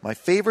 My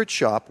favorite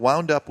shop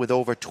wound up with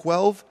over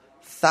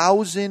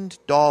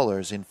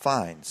 $12,000 in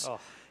fines. Oh.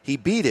 He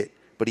beat it,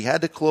 but he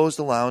had to close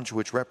the lounge,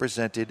 which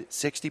represented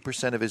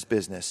 60% of his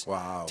business.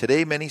 Wow.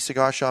 Today, many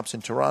cigar shops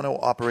in Toronto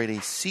operate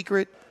a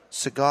secret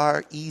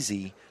cigar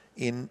easy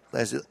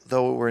as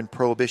though it were in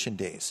Prohibition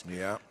days.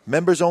 Yeah.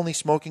 Members-only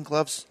smoking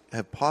clubs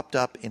have popped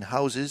up in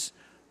houses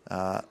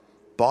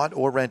bought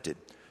or rented.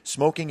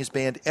 Smoking is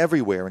banned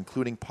everywhere,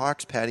 including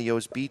parks,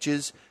 patios,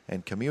 beaches,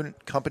 and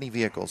company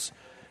vehicles.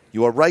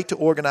 You are right to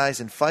organize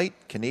and fight.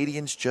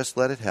 Canadians, just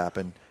let it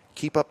happen.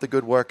 Keep up the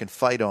good work and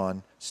fight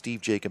on.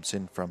 Steve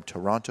Jacobson from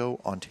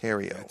Toronto,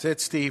 Ontario. That's it,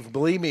 Steve.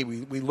 Believe me,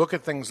 we look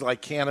at things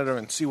like Canada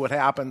and see what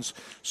happens.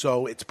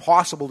 So it's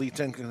possible these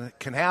things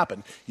can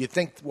happen. You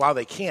think, wow,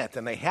 they can't.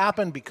 And they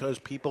happen because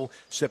people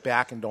sit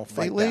back and don't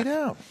fight They lay back.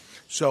 down.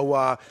 So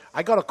I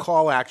got a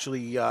call,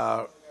 actually,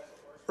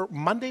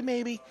 Monday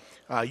maybe,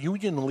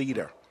 union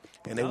leader.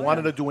 And they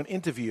wanted to do an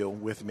interview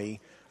with me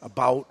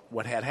about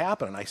what had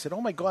happened. And I said,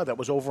 oh, my God, that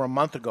was over a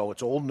month ago.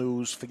 It's old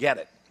news. Forget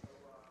it.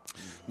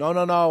 No,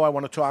 I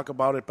want to talk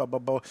about it, blah, blah,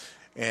 blah.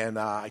 And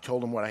I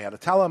told him what I had to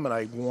tell him, and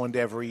I warned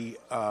every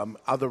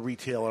other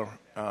retailer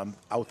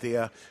out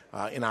there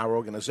in our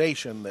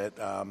organization that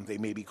they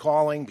may be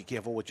calling. Be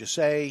careful what you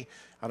say.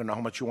 I don't know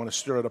how much you want to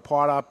stir the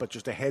pot up, but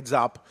just a heads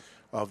up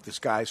of this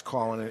guy's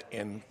calling it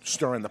and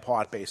stirring the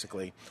pot,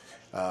 basically,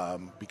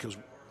 because,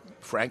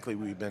 frankly,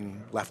 we've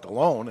been left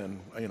alone, and,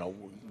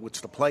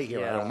 what's the play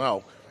here? I don't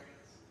know.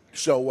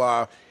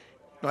 So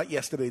not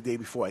yesterday, the day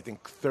before, I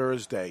think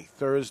Thursday,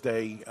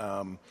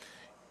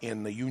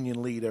 in the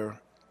union leader,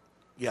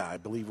 yeah, I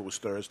believe it was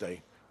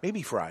Thursday,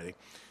 maybe Friday.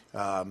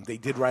 They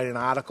did write an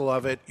article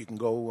of it. You can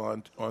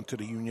go onto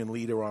the union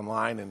leader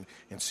online and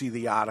see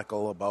the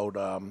article about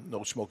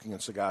no smoking in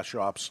cigar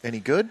shops. Any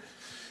good?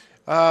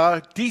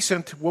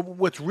 Decent.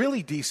 What's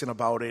really decent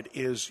about it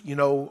is,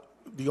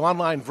 the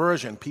online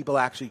version, people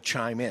actually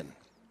chime in.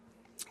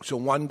 So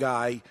one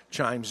guy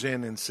chimes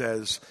in and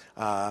says,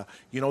 the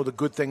only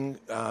good thing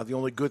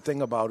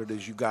about it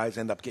is you guys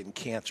end up getting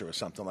cancer or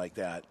something like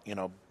that.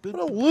 What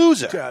a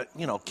loser.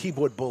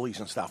 Keyboard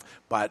bullies and stuff.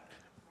 But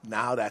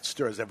now that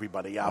stirs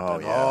everybody up. Oh,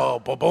 and, yeah.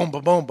 Ba-boom,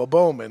 ba-boom,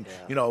 ba-boom. And,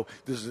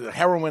 there's a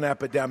heroin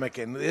epidemic,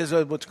 and there's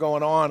what's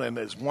going on, and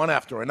there's one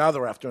after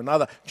another after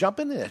another. Jump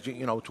in there,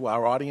 to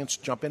our audience,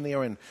 jump in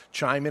there and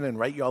chime in and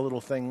write your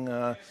little thing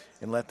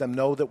and let them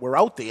know that we're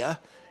out there.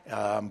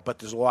 But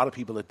there's a lot of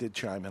people that did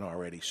chime in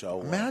already.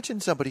 So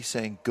Imagine somebody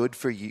saying, good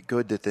for you,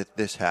 good that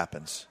this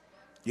happens.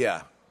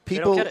 Yeah.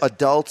 People,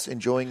 adults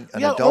enjoying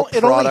an adult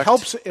it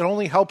product. It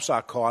only helps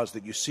our cause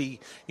that you see,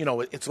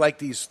 it's like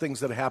these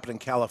things that happen in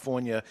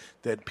California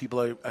that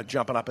people are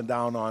jumping up and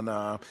down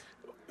on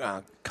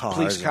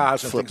police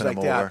cars and things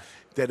like that.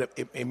 That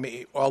it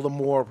may, all the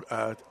more,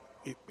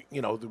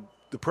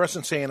 the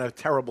person saying a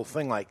terrible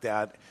thing like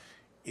that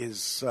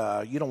is,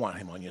 you don't want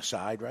him on your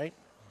side, right?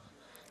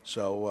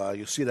 So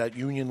you'll see that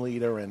union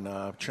leader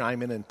and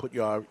chime in and put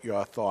your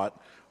thought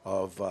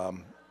of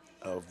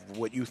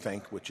what you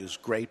think, which is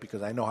great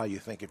because I know how you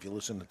think if you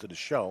listen to the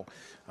show.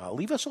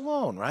 Leave us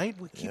alone, right?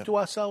 We keep to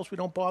ourselves. We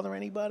don't bother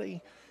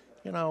anybody.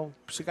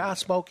 Cigar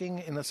smoking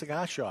in a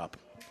cigar shop.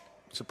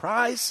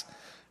 Surprise.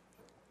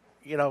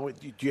 Do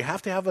you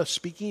have to have a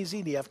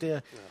speakeasy? Do you have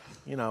to,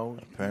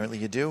 Apparently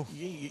you do.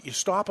 You're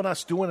stopping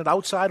us doing it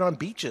outside on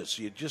beaches.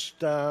 You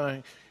just...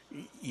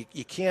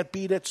 You can't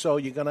beat it, so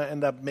you're going to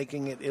end up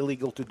making it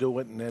illegal to do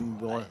it. And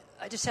then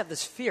I just have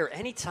this fear.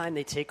 Anytime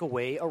they take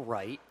away a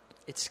right,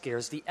 it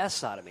scares the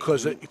S out of me.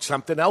 Because it's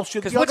something else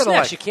you're Because going what's to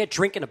next? like. You can't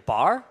drink in a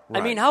bar?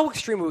 Right. I mean, how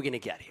extreme are we going to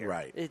get here?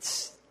 Right.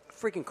 It's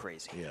freaking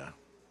crazy. Yeah.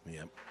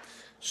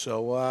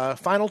 So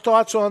final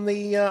thoughts on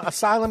the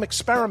Asylum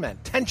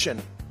experiment.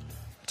 Tension.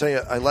 Tell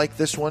you, I like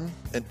this one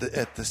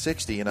at the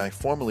 60, and I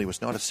formerly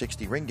was not a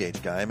 60 ring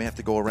gauge guy. I may have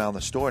to go around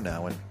the store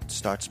now and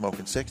start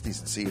smoking 60s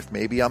and see if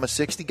maybe I'm a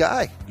 60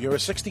 guy. You're a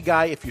 60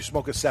 guy if you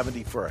smoke a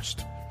 70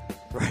 first.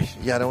 Right.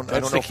 Yeah, I don't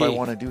know if I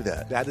want to do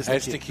that.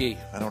 That's the key.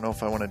 I don't know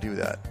if I want to do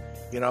that.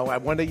 I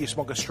wonder you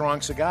smoke a strong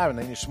cigar, and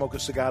then you smoke a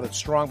cigar that's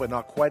strong but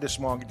not quite as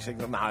strong, and you say,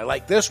 no, I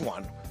like this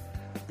one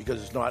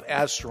because it's not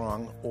as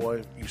strong.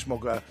 Or you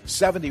smoke a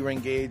 70 ring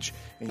gauge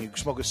and you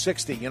smoke a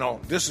 60.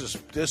 This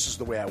is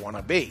the way I want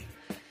to be.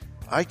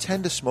 I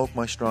tend to smoke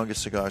my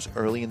strongest cigars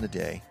early in the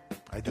day.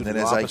 I do and then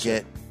the as opposite. I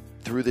get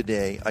through the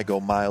day, I go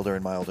milder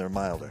and milder and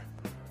milder.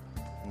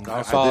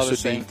 I follow the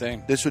same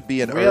thing. This would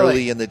be an Really?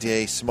 early in the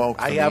day smoke.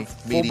 I have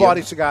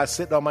full-body cigars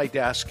sitting on my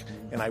desk,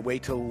 and I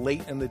wait till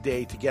late in the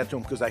day to get to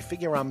them because I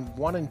figure I'm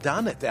one and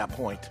done at that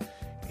point.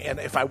 And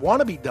if I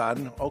want to be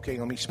done, okay,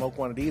 let me smoke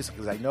one of these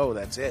because I know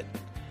that's it.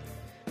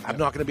 I'm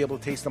not going to be able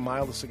to taste a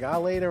milder cigar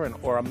later,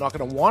 or I'm not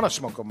going to want to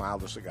smoke a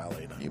milder cigar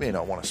later. You may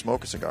not want to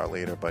smoke a cigar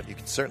later, but you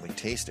can certainly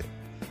taste it.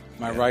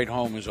 My ride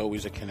home is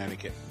always a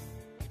Connecticut.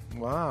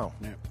 Wow.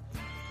 Yeah.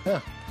 Huh.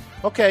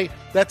 Okay,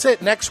 that's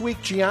it. Next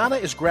week, Gianna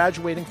is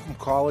graduating from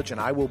college, and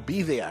I will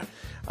be there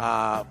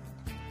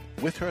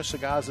with her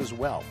cigars as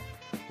well.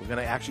 We're going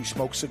to actually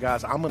smoke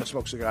cigars. I'm going to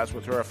smoke cigars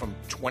with her from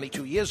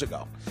 22 years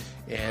ago.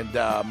 And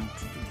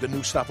the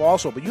new stuff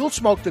also. But you'll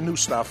smoke the new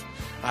stuff.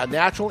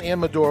 Natural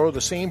and Maduro, the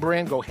same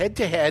brand, go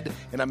head-to-head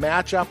in a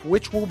matchup.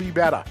 Which will be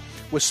better?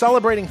 We're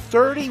celebrating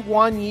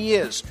 31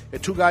 years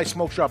at Two Guys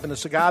Smoke Shop in the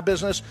cigar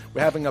business.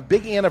 We're having a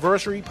big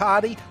anniversary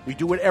party. We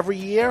do it every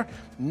year.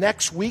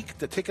 Next week,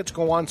 the tickets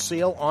go on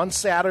sale on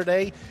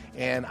Saturday.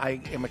 And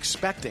I am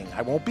expecting,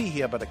 I won't be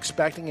here, but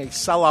expecting a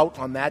sellout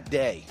on that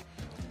day.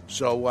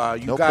 So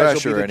you No guys will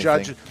pressure be or the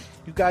judge. anything.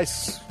 You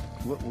guys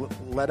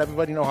let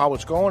everybody know how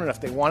it's going, and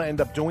if they want to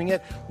end up doing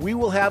it, we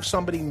will have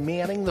somebody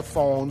manning the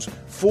phones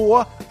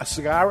for a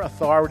Cigar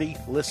Authority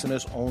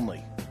listeners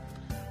only.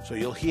 So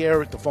you'll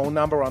hear the phone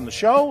number on the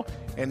show,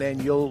 and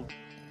then you'll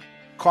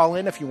call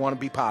in if you want to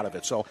be part of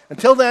it. So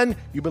until then,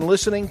 you've been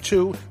listening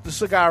to the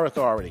Cigar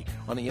Authority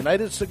on the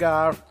United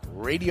Cigar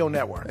Radio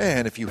Network.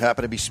 And if you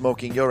happen to be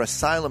smoking your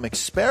Asylum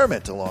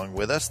experiment along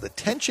with us, the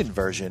tension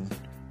version,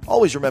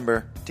 always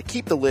remember to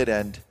keep the lid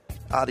end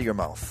out of your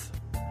mouth.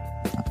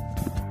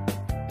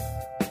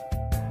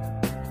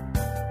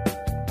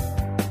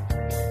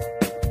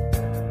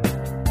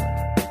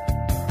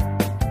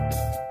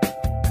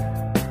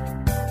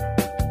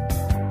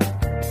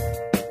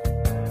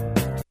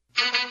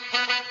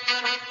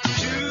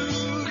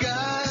 Two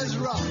guys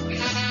rock.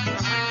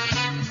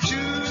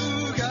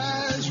 Two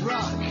guys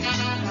rock.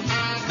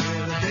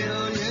 With a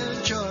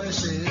billion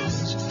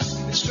choices.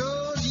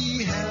 Explore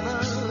the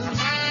heaven.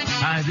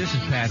 Hi, this is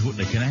Pat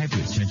Whitley. Can I have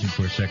your attention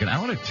for a second? I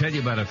want to tell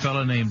you about a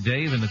fellow named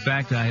Dave and the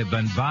fact I have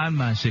been buying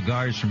my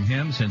cigars from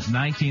him since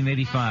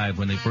 1985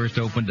 when they first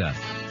opened up.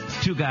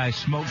 Two Guys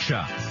Smoke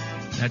Shop.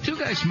 Now, Two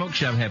Guys Smoke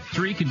Shop have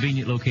 3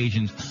 convenient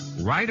locations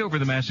right over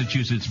the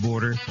Massachusetts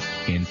border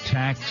in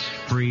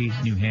tax-free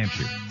New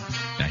Hampshire.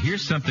 Now,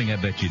 here's something I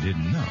bet you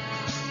didn't know.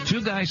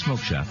 Two Guys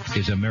Smoke Shop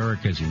is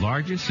America's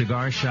largest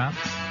cigar shop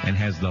and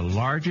has the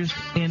largest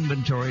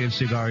inventory of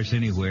cigars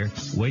anywhere.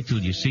 Wait till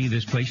you see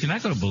this place. You're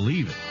not going to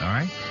believe it, all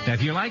right? Now,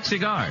 if you like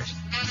cigars,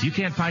 you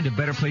can't find a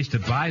better place to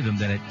buy them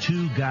than at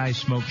Two Guys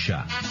Smoke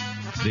Shop.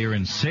 They're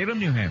in Salem,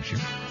 New Hampshire,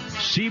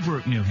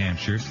 Seabrook, New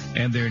Hampshire,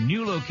 and their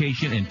new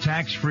location in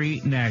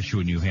tax-free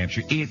Nashua, New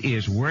Hampshire. It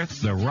is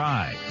worth the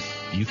ride.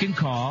 You can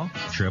call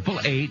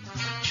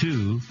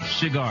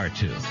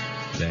 888-2-CIGAR-2.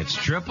 That's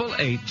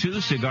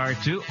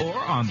 888-2-CIGAR-2 or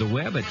on the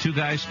web at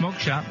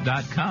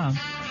twoguysmokeshop.com.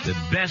 The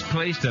best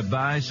place to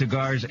buy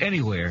cigars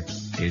anywhere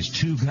is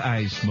Two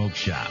Guys Smoke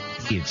Shop.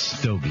 It's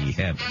Stogie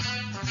Heaven.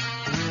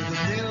 With a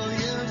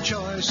billion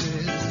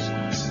choices.